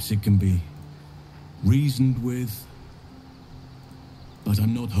 Perhaps it can be reasoned with, but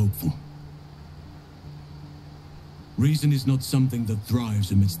I'm not hopeful. Reason is not something that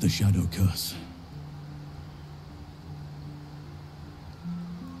thrives amidst the shadow curse.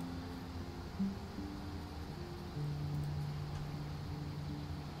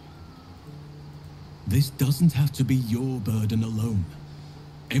 This doesn't have to be your burden alone.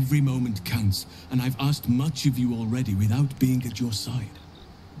 Every moment counts, and I've asked much of you already without being at your side.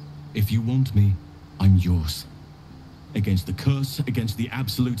 If you want me, I'm yours. Against the curse, against the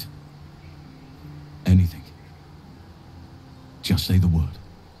absolute. Anything. Just say the word.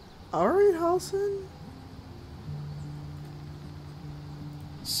 Alright, Halsin.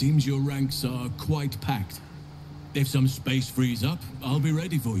 Seems your ranks are quite packed. If some space frees up, I'll be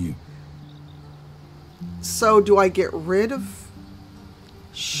ready for you. So, do I get rid of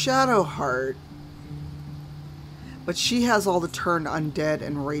Shadowheart? But she has all the turned undead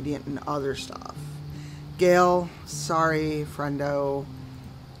and radiant and other stuff. Gale, sorry, friendo.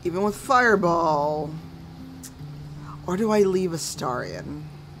 Even with Fireball. Or do I leave Astarion?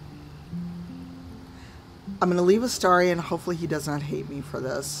 I'm going to leave Astarion. Hopefully he does not hate me for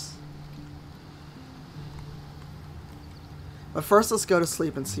this. But first, let's go to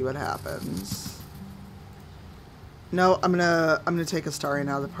sleep and see what happens. No, I'm gonna take Astarion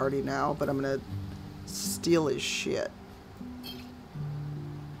out of the party now, but I'm gonna steal his shit.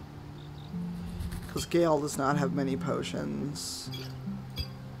 Because Gale does not have many potions.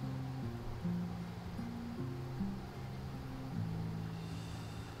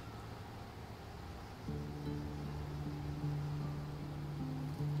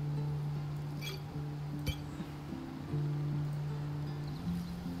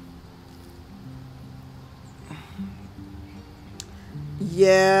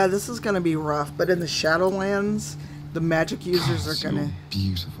 Yeah, this is gonna be rough, but in the Shadowlands, the magic users are gonna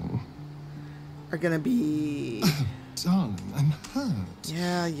beautiful. Are gonna be darling, I'm hurt.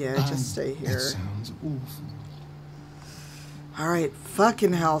 Yeah, just stay here. It sounds awful. Alright,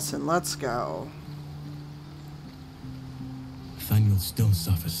 fucking Halsin, let's go. Thaniel still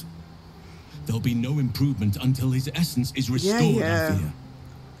suffers. There'll be no improvement until his essence is restored, I fear.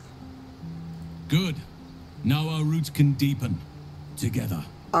 Good. Now our roots can deepen. Together.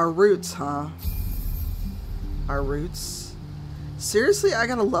 Our roots, huh? Our roots? Seriously, I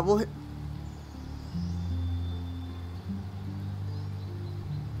gotta level hit.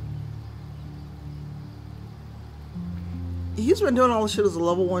 He's been doing all this shit as a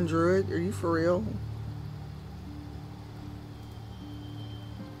level 1 druid. Are you for real?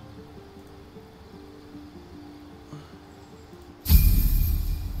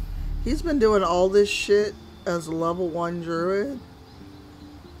 He's been doing all this shit as a level 1 druid?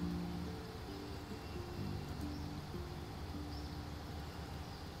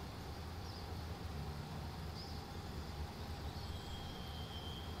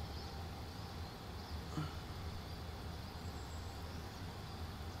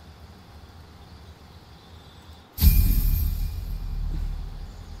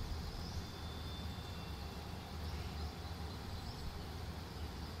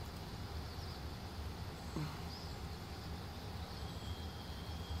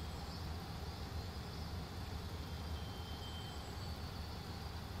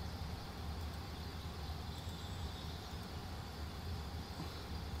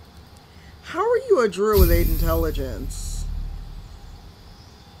 How are you a druid with 8 intelligence?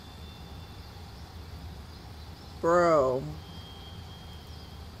 Bro.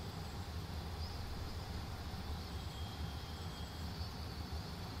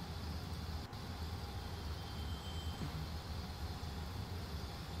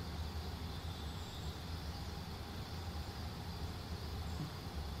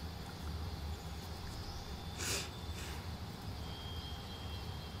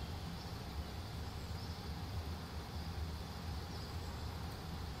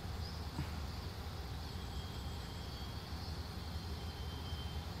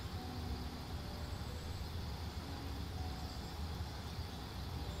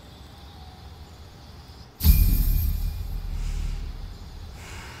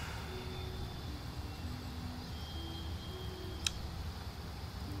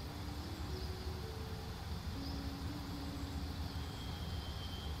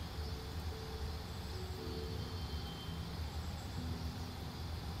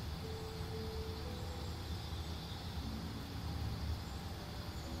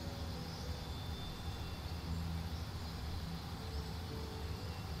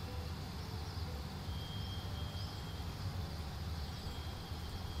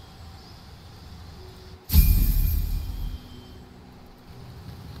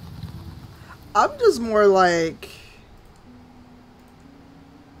 I'm just more like...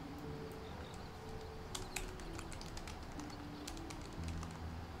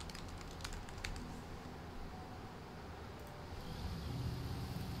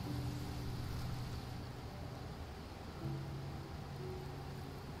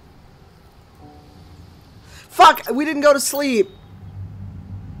 Fuck! We didn't go to sleep!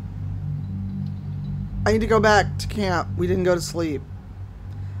 I need to go back to camp. We didn't go to sleep.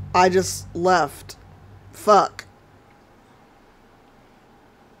 I just left. Fuck.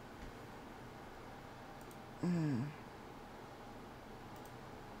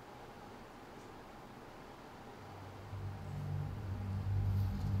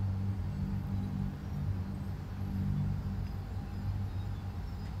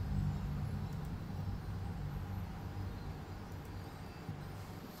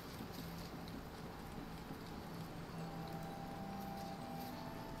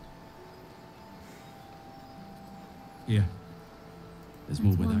 Yeah. There's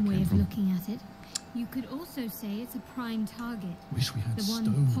more That's where that one way came of from. looking at it. You could also say it's a prime target. Wish we had The one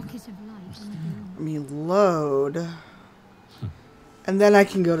stone. pocket of light on the ground. Let me load. And then I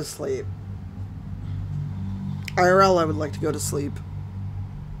can go to sleep. IRL, I would like to go to sleep.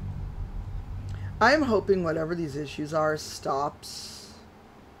 I am hoping whatever these issues are stops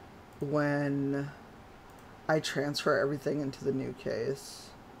when I transfer everything into the new case.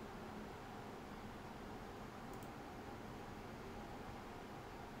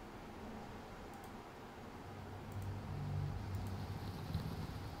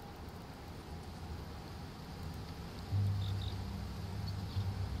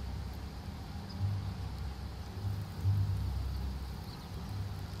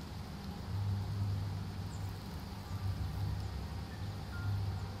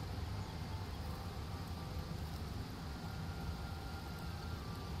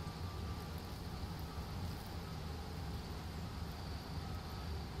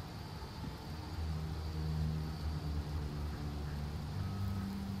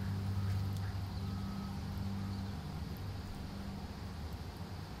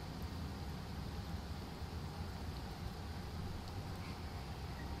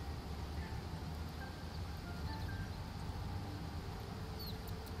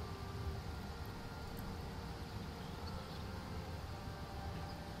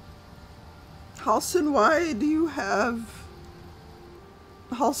 Halsin, why do you have...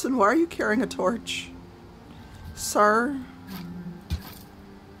 Halsin, why are you carrying a torch? Sir?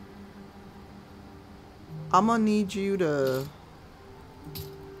 I'm gonna need you to...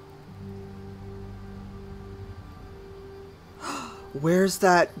 Where's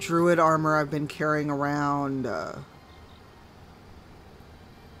that druid armor I've been carrying around?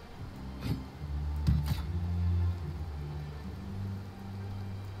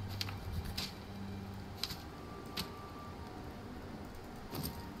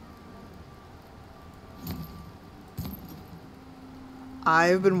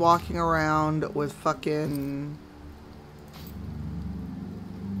 I've been walking around with fucking...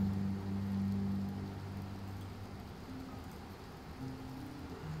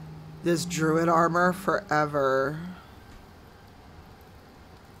 this druid armor forever.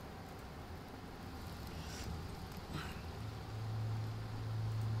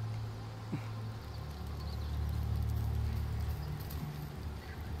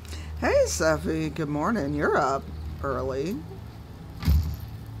 Hey, Sephi, good morning. You're up early.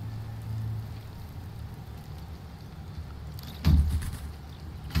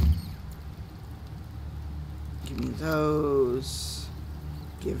 Give me those.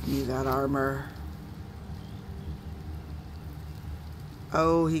 Give me that armor.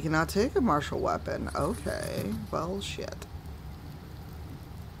 Oh, he cannot take a martial weapon. Okay, well, shit.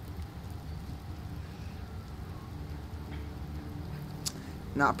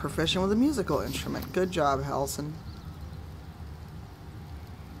 Not proficient with a musical instrument. Good job, Halsin.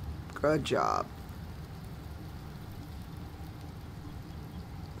 Good job.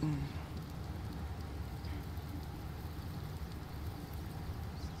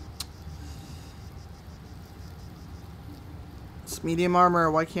 It's medium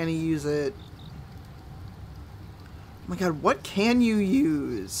armor. Why can't he use it? Oh my god, what can you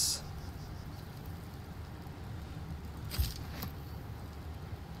use?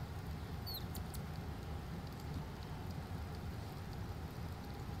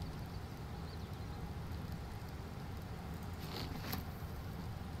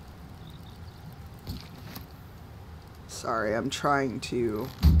 Sorry, I'm trying to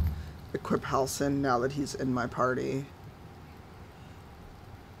equip Halsin now that he's in my party.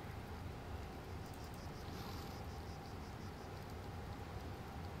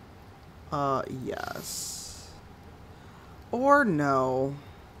 Yes. Or no.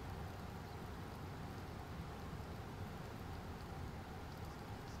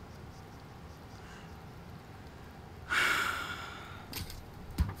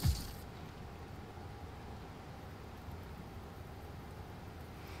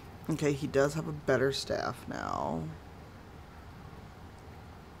 Okay, he does have a better staff now.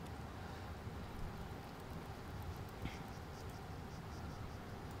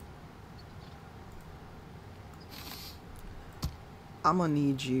 I'm gonna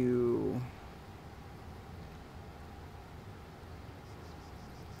need you.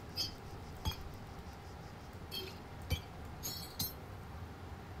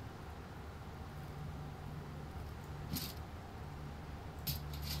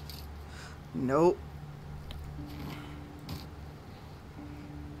 Nope.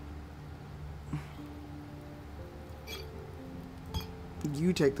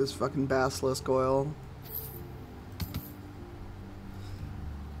 You take this fucking basilisk oil.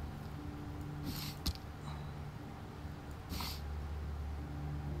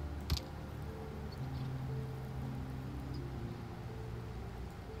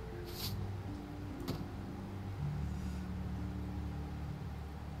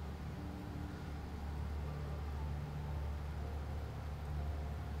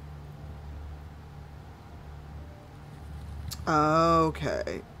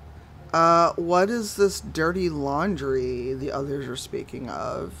 Okay. What is this dirty laundry the others are speaking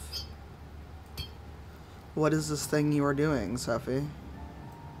of? What is this thing you are doing, Sephi?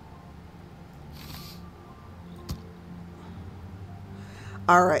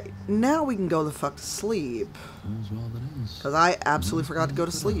 Alright, now we can go the fuck to sleep. Because I absolutely forgot to go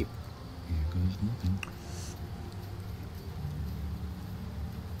to sleep.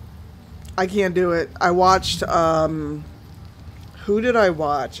 I can't do it. I watched, who did I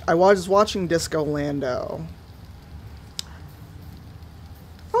watch? I was watching Disco Lando.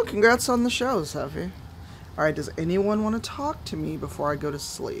 Oh, congrats on the show, Sephi. Alright, does anyone want to talk to me before I go to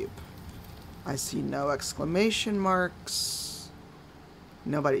sleep? I see no exclamation marks.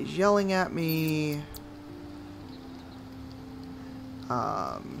 Nobody's yelling at me.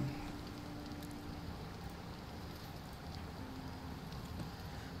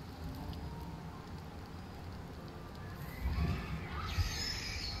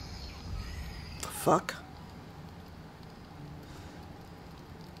 Fuck.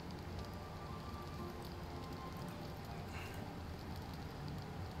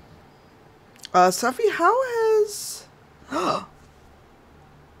 Sephi, how has...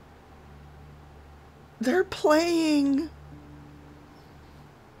 They're playing.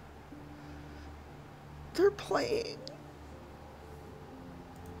 They're playing.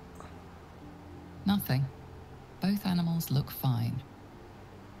 Nothing. Both animals look fine.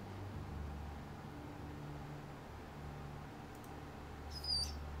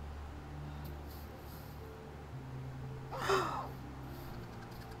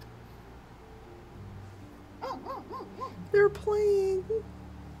 They're playing.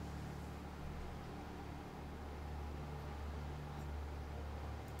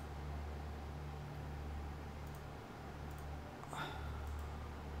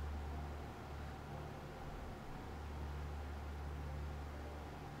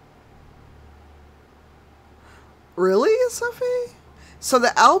 Really, Sophie? So the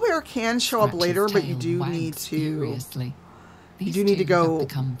owlbear can show up later, but you do need to... You do need to go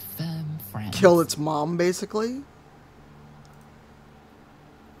kill its mom, basically.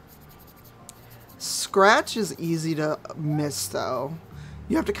 Scratch is easy to miss, though.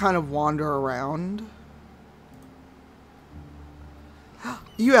 You have to kind of wander around.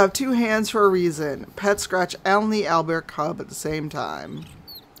 You have two hands for a reason. Pet Scratch and the owlbear cub at the same time.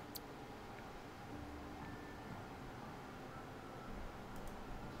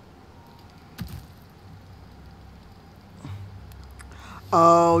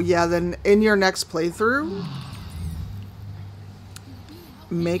 Oh, yeah, then in your next playthrough,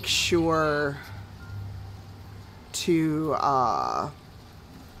 make sure to,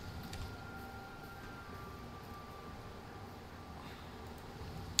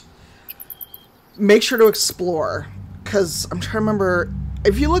 make sure to explore, because I'm trying to remember,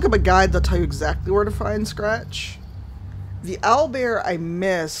 if you look up a guide, they'll tell you exactly where to find Scratch. The owlbear I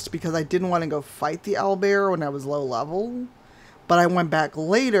missed because I didn't want to go fight the owlbear when I was low level. But I went back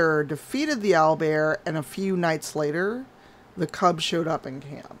later, defeated the owlbear, and a few nights later, the cub showed up in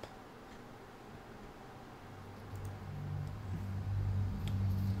camp.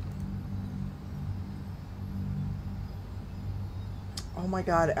 Oh my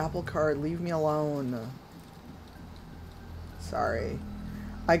god, Apple Card, leave me alone. Sorry.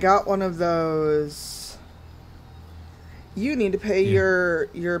 I got one of those. You need to pay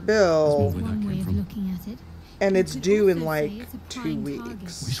your bill. One way of looking at it. And it's You could due in also like say it's a 2 prime weeks. target.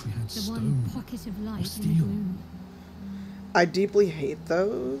 Wish we had The stone one pocket of light or in the steel. gloom. I deeply hate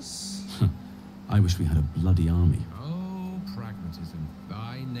those. I wish we had a bloody army. Oh, pragmatism.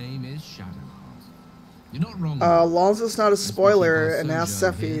 Thy name is Shadowlands. You're not wrong. Long as it's not a spoiler, our and ask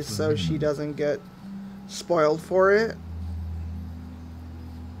sojourn Sephi here to a so she minimum. doesn't get spoiled for it.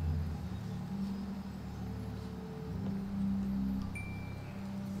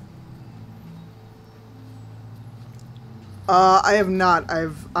 I have not.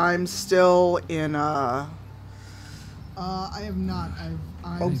 I'm still in I have not.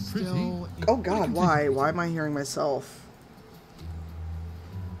 I'm still in, oh god, why? Why am I hearing myself?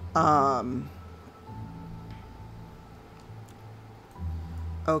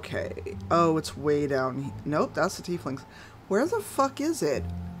 Okay. Oh, it's way down. Nope, that's the tieflings. Where the fuck is it?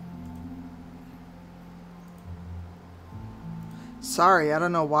 Sorry, I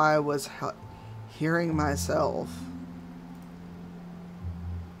don't know why I was hearing myself.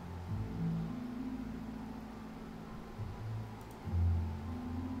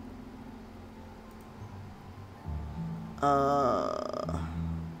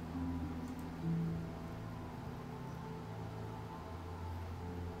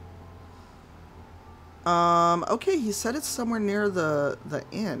 Okay, he said it's somewhere near the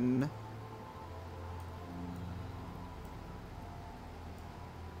inn.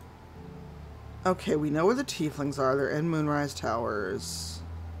 Okay, we know where the tieflings are. They're in Moonrise Towers.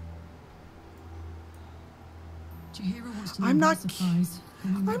 I'm not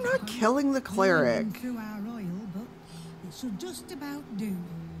killing the cleric. Through our oil, but it should just about do.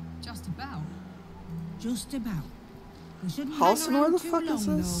 Just about? Just about. We shouldn't Halsin, hang where around the too fuck is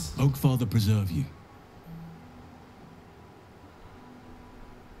long, this? Oakfather preserve you.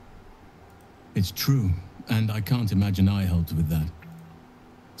 It's true, and I can't imagine I helped with that.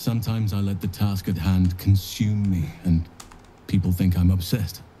 Sometimes I let the task at hand consume me, and people think I'm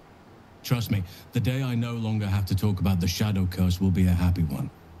obsessed. Trust me, the day I no longer have to talk about the Shadow Curse will be a happy one.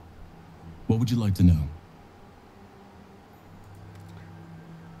 What would you like to know?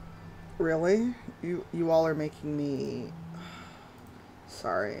 Really? You all are making me...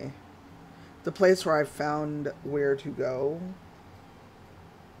 Sorry. The place where I found where to go.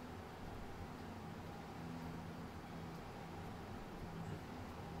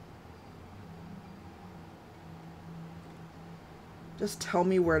 Just tell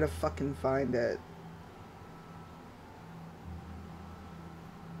me where to fucking find it.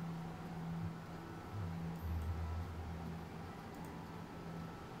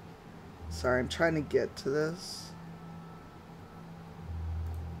 Sorry, I'm trying to get to this.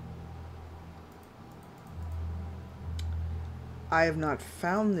 I have not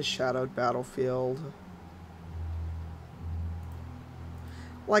found the shadowed battlefield.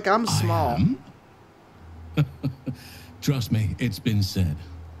 Like, I'm small. Trust me, it's been said.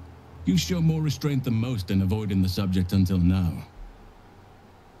 You show more restraint than most in avoiding the subject until now.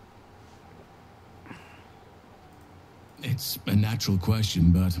 It's a natural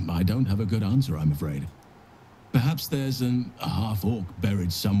question, but I don't have a good answer, I'm afraid. Perhaps there's a half-orc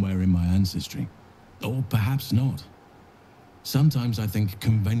buried somewhere in my ancestry. Or perhaps not. Sometimes I think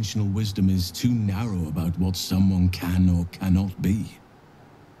conventional wisdom is too narrow about what someone can or cannot be.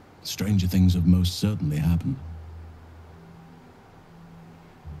 Stranger things have most certainly happened.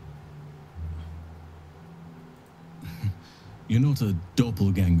 You're not a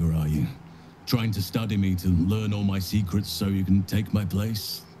doppelganger, are you? Trying to study me to learn all my secrets so you can take my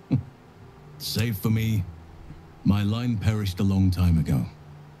place? Save for me, my line perished a long time ago.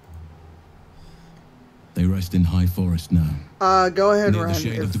 They rest in High Forest now. Go ahead, near Ren, the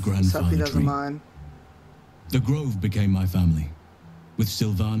shade if of the grandfather Sephi doesn't tree. mind. The Grove became my family, with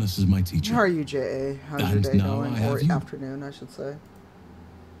Sylvanas as my teacher. How are you, J.A.? How's And your day now going? I have Or you. afternoon, I should say.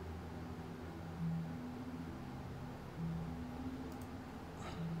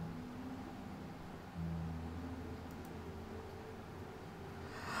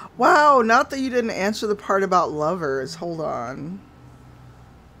 Wow, not that you didn't answer the part about lovers. Hold on.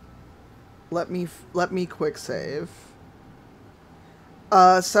 Let me quick save.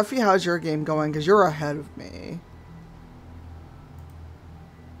 Sephi, how's your game going? Because you're ahead of me.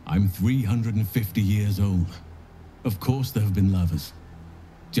 I'm 350 years old. Of course there have been lovers.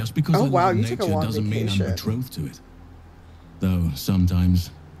 Just because Oh, I wow, love you took a nature long doesn't mean I'm vacation. betrothed to it. Though sometimes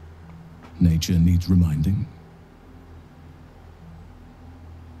nature needs reminding.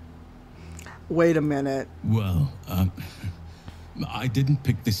 Wait a minute. Well, I didn't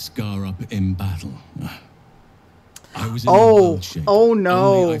pick this scar up in battle. I was in wild shape. Oh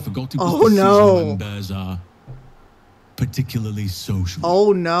no. Only I forgot it was Oh the season no. when bears are particularly social.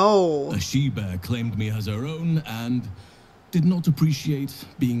 Oh no. A she-bear claimed me as her own and did not appreciate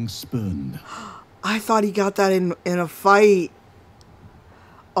being spurned. I thought he got that in a fight.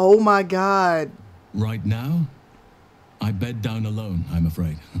 Oh my god. Right now, I bed down alone, I'm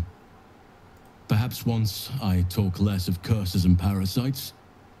afraid. Perhaps once I talk less of curses and parasites,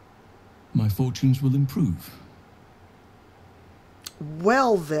 my fortunes will improve.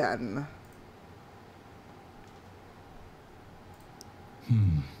 Well then.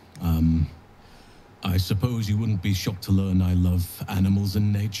 I suppose you wouldn't be shocked to learn I love animals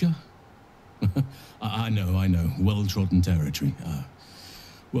and nature? I know. Well-trodden territory.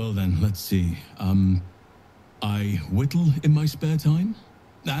 Well then, let's see. I whittle in my spare time,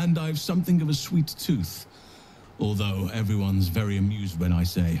 and I've something of a sweet tooth. Although everyone's very amused when I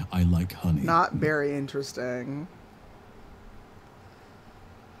say I like honey. Not very interesting.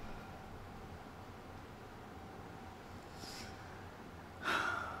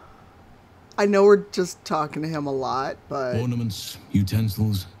 I know we're just talking to him a lot, but... Ornaments,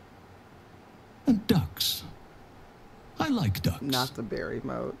 utensils, and ducks. I like ducks. Not the berry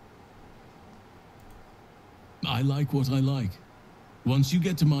moat. I like what I like. Once you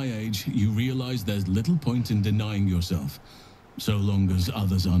get to my age, you realize there's little point in denying yourself, so long as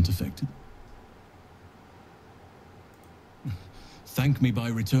others aren't affected. Thank me by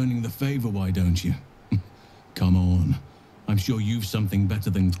returning the favor, why don't you? Come on. I'm sure you've something better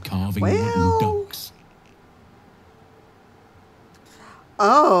than carving wooden ducks.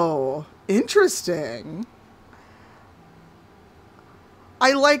 Oh, interesting.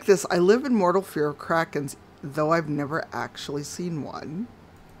 I like this. I live in mortal fear of krakens, though I've never actually seen one.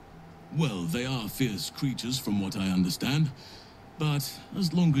 Well, they are fierce creatures from what I understand. But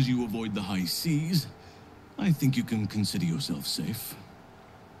as long as you avoid the high seas, I think you can consider yourself safe.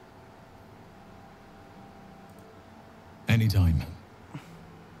 Anytime.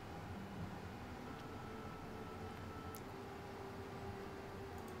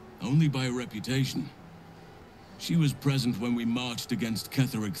 Only by reputation. She was present when we marched against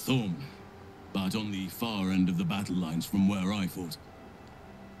Ketheric Thorn, but on the far end of the battle lines from where I fought.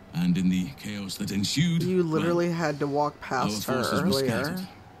 And in the chaos that ensued... You literally had to walk past her earlier.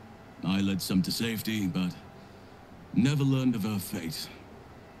 I led some to safety, but never learned of her fate.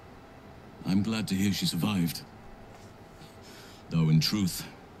 I'm glad to hear she survived. Though in truth,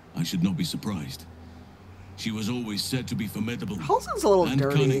 I should not be surprised. She was always said to be formidable. Halsin's a little and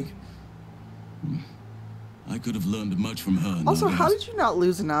dirty. Cunning. I could have learned much from her. Also, no how doubt. did you not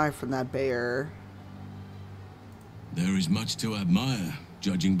lose an eye from that bear? There is much to admire,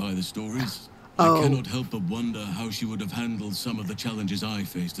 judging by the stories. Oh. I cannot help but wonder how she would have handled some of the challenges I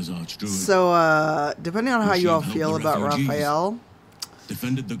faced as Archdruid. So, depending on how She you all helped feel the about refugees, Raphael,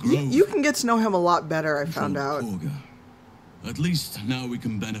 defended the grove. you can get to know him a lot better, I found out. Korga. At least now we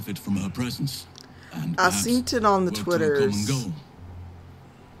can benefit from her presence. And I seen it on the work to a common Twitters. goal.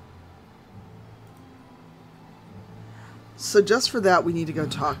 So just for that, we need to go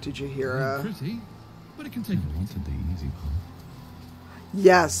talk to Jaheira. Pretty, but it can take a wanted the easy part.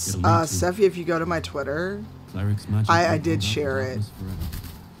 Yes, It'll lead to- Sephi, if you go to my Twitter, Cleric's magic I won't did hold out share the it. darkness forever.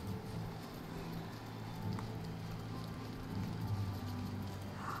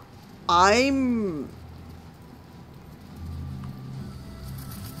 I'm...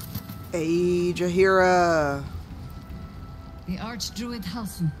 Hey, Jaheira. The Archdruid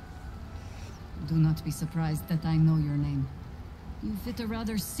Halsin. Do not be surprised that I know your name. You fit a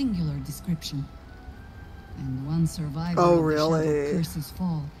rather singular description. And one survivor Oh, of the really? Shadow Curse's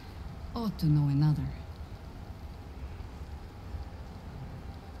fall ought to know another.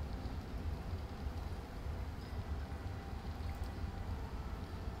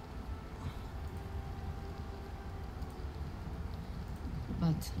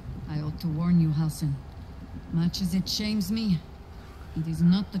 But I ought to warn you, Halsin. Much as it shames me, it is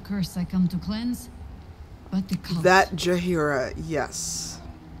not the curse I come to cleanse, but the cult. That Jaheira, yes.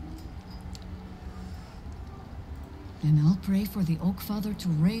 Then I'll pray for the Oak Father to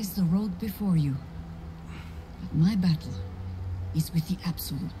raise the road before you. But my battle is with the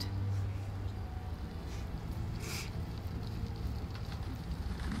Absolute.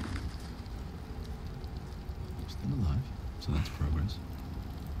 Still alive, so that's progress.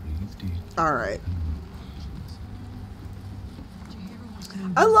 Breathe deep. Alright.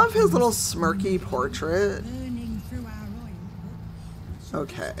 I love his little smirky portrait. Burning through our oil.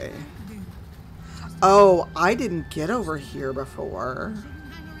 Okay. Oh, I didn't get over here before.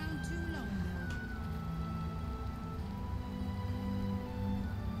 Hang around too long,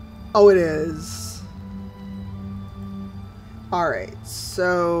 though. Oh, it is. Alright,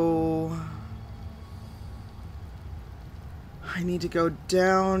 so I need to go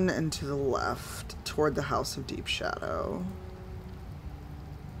down and to the left toward the House of Deep Shadow.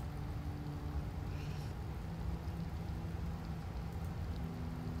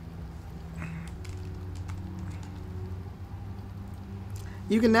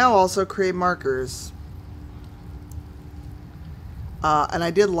 You can now also create markers. And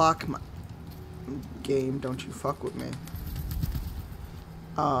I did lock my game, don't you fuck with me.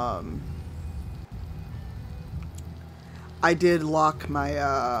 I did lock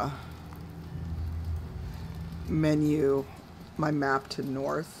my menu, my map to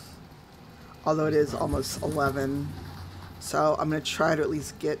north, although it is almost 11. So I'm going to try to at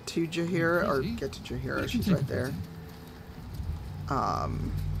least get to Jaheira, or get to Jaheira, she's right there. It'll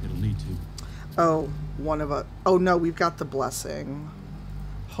need to. Oh, one of us. Oh no, we've got the blessing.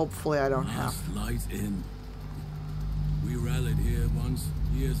 Hopefully I don't have. Light in. We rallied here once,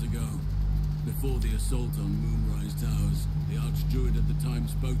 years ago. Before the assault on Moonrise Towers, the Archdruid at the time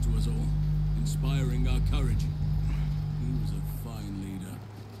spoke to us all, inspiring our courage. He was a fine leader.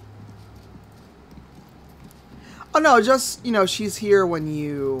 Oh no, just, you know, she's here when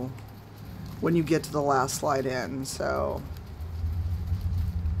you get to the last light in, so.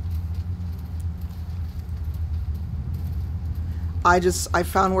 I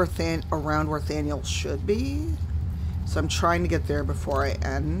found where around where Thaniel should be, so I'm trying to get there before I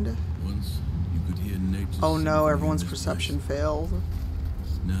end. Once you could hear nature's Oh no, symphony everyone's in this perception place. failed.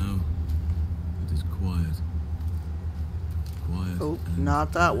 Now it is quiet. Quiet. Oh, and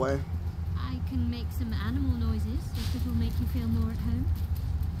not that way. I can make some animal noises if it'll make you feel more at home.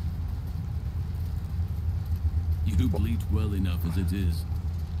 You bleat well enough as it is.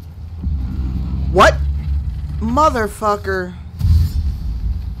 What? Motherfucker.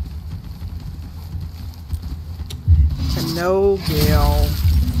 And no gale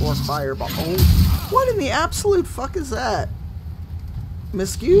for fireball. Oh, what in the absolute fuck is that?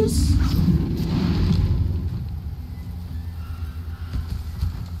 Miscues?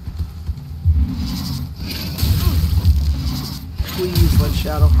 Please let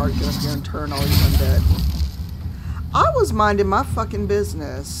Shadowheart get up here and turn all these undead. I was minding my fucking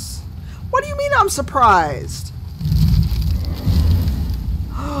business. What do you mean I'm surprised?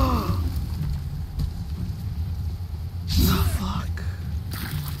 The fuck?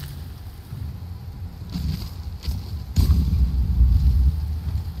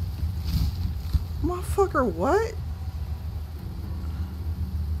 Motherfucker, what?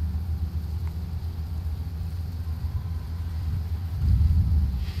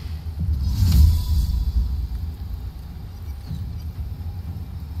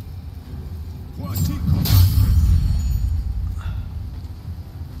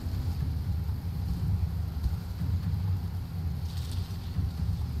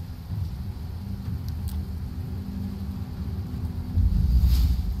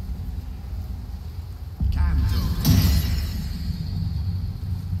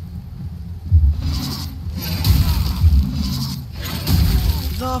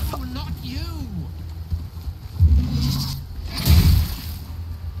 Not you!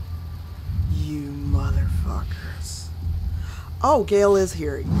 You motherfuckers. Oh, Gale is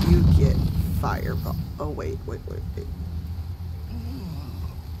here. You get fireball. Oh, wait.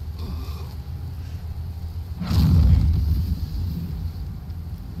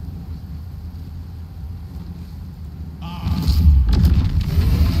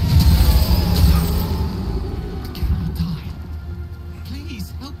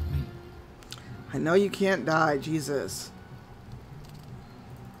 I know you can't die, Jesus.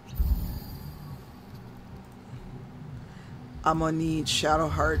 I'm gonna need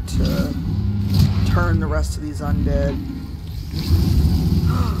Shadowheart to turn the rest of these undead.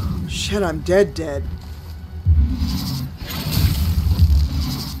 Shit, I'm dead.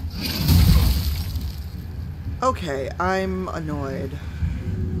 Okay, I'm annoyed.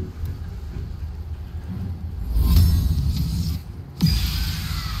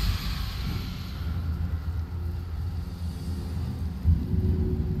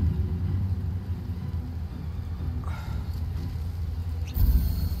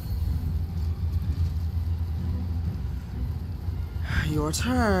 Your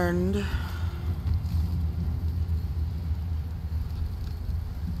turn.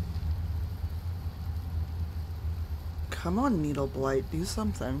 Come on, Needle Blight, do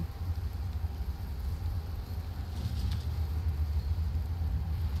something.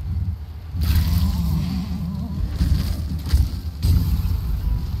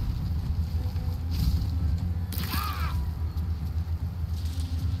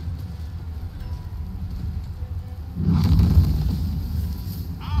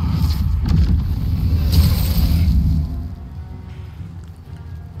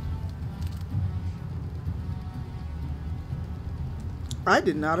 I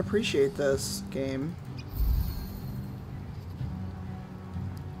did not appreciate this game.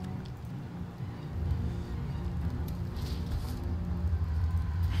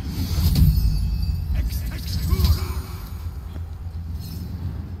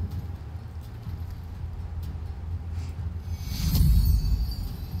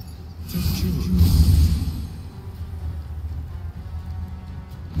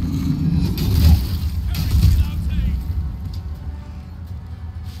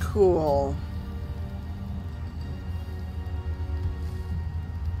 Cool.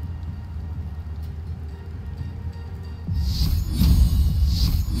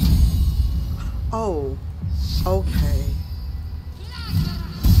 Oh, okay.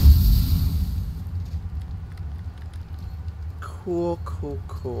 Cool, cool,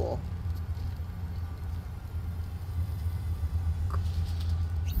 cool.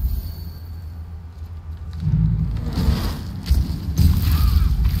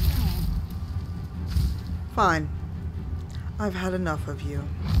 Fine. I've had enough of you.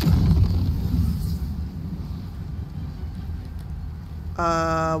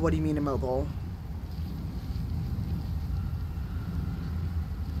 What do you mean immobile?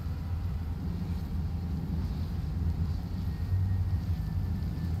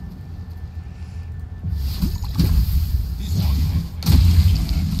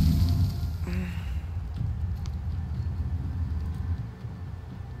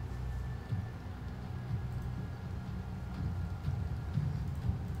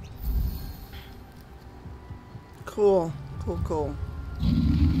 Cool, cool, cool.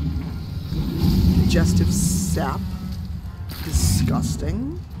 Digestive sap.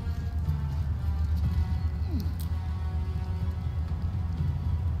 Disgusting.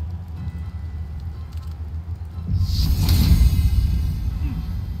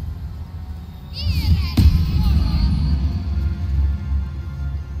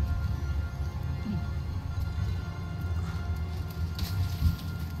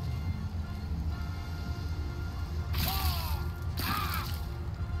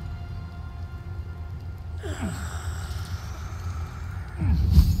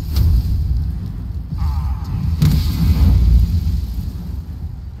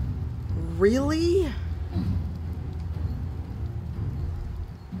 Really?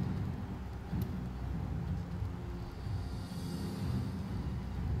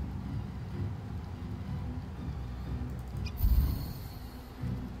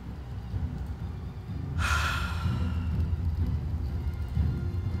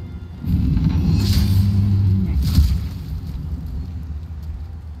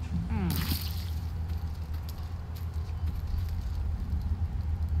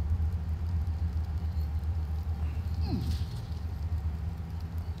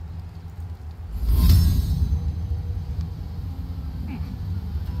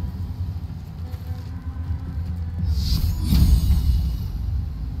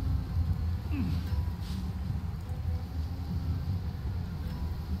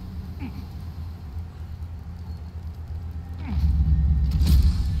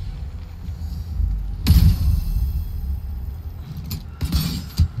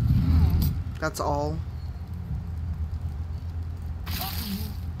 That's all. I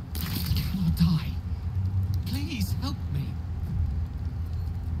cannot die. Please help me.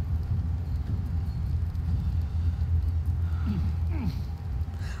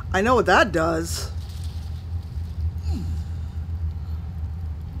 I know what that does.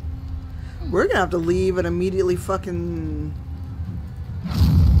 We're gonna have to leave and immediately fucking...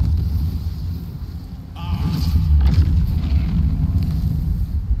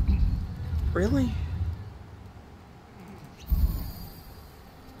 Really?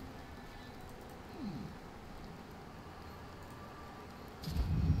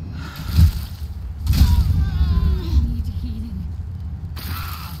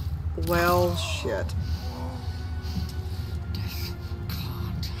 Well, shit. Death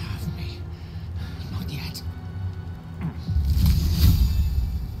can't have me. Not yet.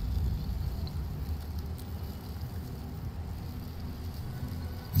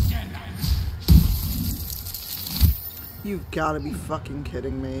 You've got to be fucking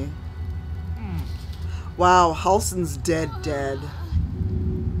kidding me. Wow, Halsin's dead.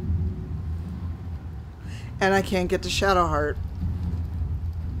 And I can't get to Shadowheart.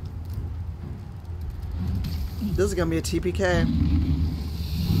 This is gonna be a TPK.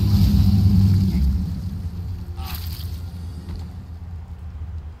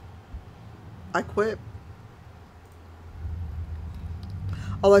 I quit.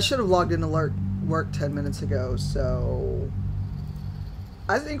 Oh, I should have logged into work 10 minutes ago, so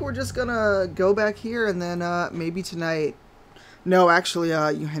I think we're just gonna go back here and then maybe tonight No, actually,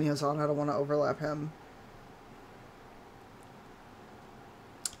 Eugenio's on. I don't want to overlap him.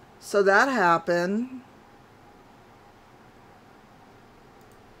 So that happened.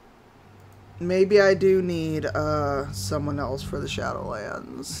 Maybe I do need someone else for the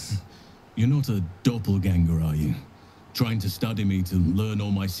Shadowlands. You're not a doppelganger, are you? Trying to study me to learn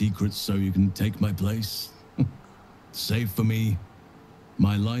all my secrets so you can take my place? Save for me,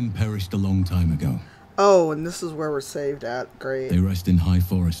 my line perished a long time ago. Oh, and this is where we're saved at. Great. They rest in High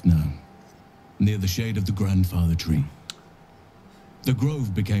Forest now, near the shade of the grandfather tree. The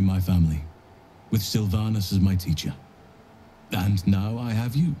Grove became my family, with Sylvanus as my teacher. And now I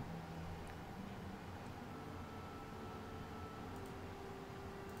have you.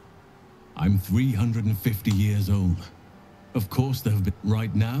 I'm 350 years old. Of course there have been...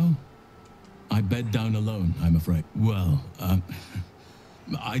 Right now, I bed down alone, I'm afraid. Well,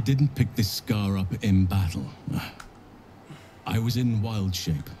 I didn't pick this scar up in battle. I was in wild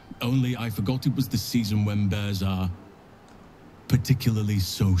shape. Only I forgot it was the season when bears are particularly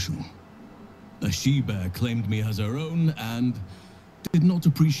social. A she-bear claimed me as her own and did not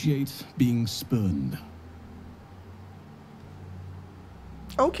appreciate being spurned.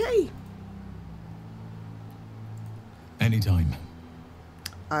 Okay. Anytime.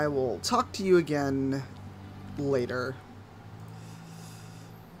 I will talk to you again later.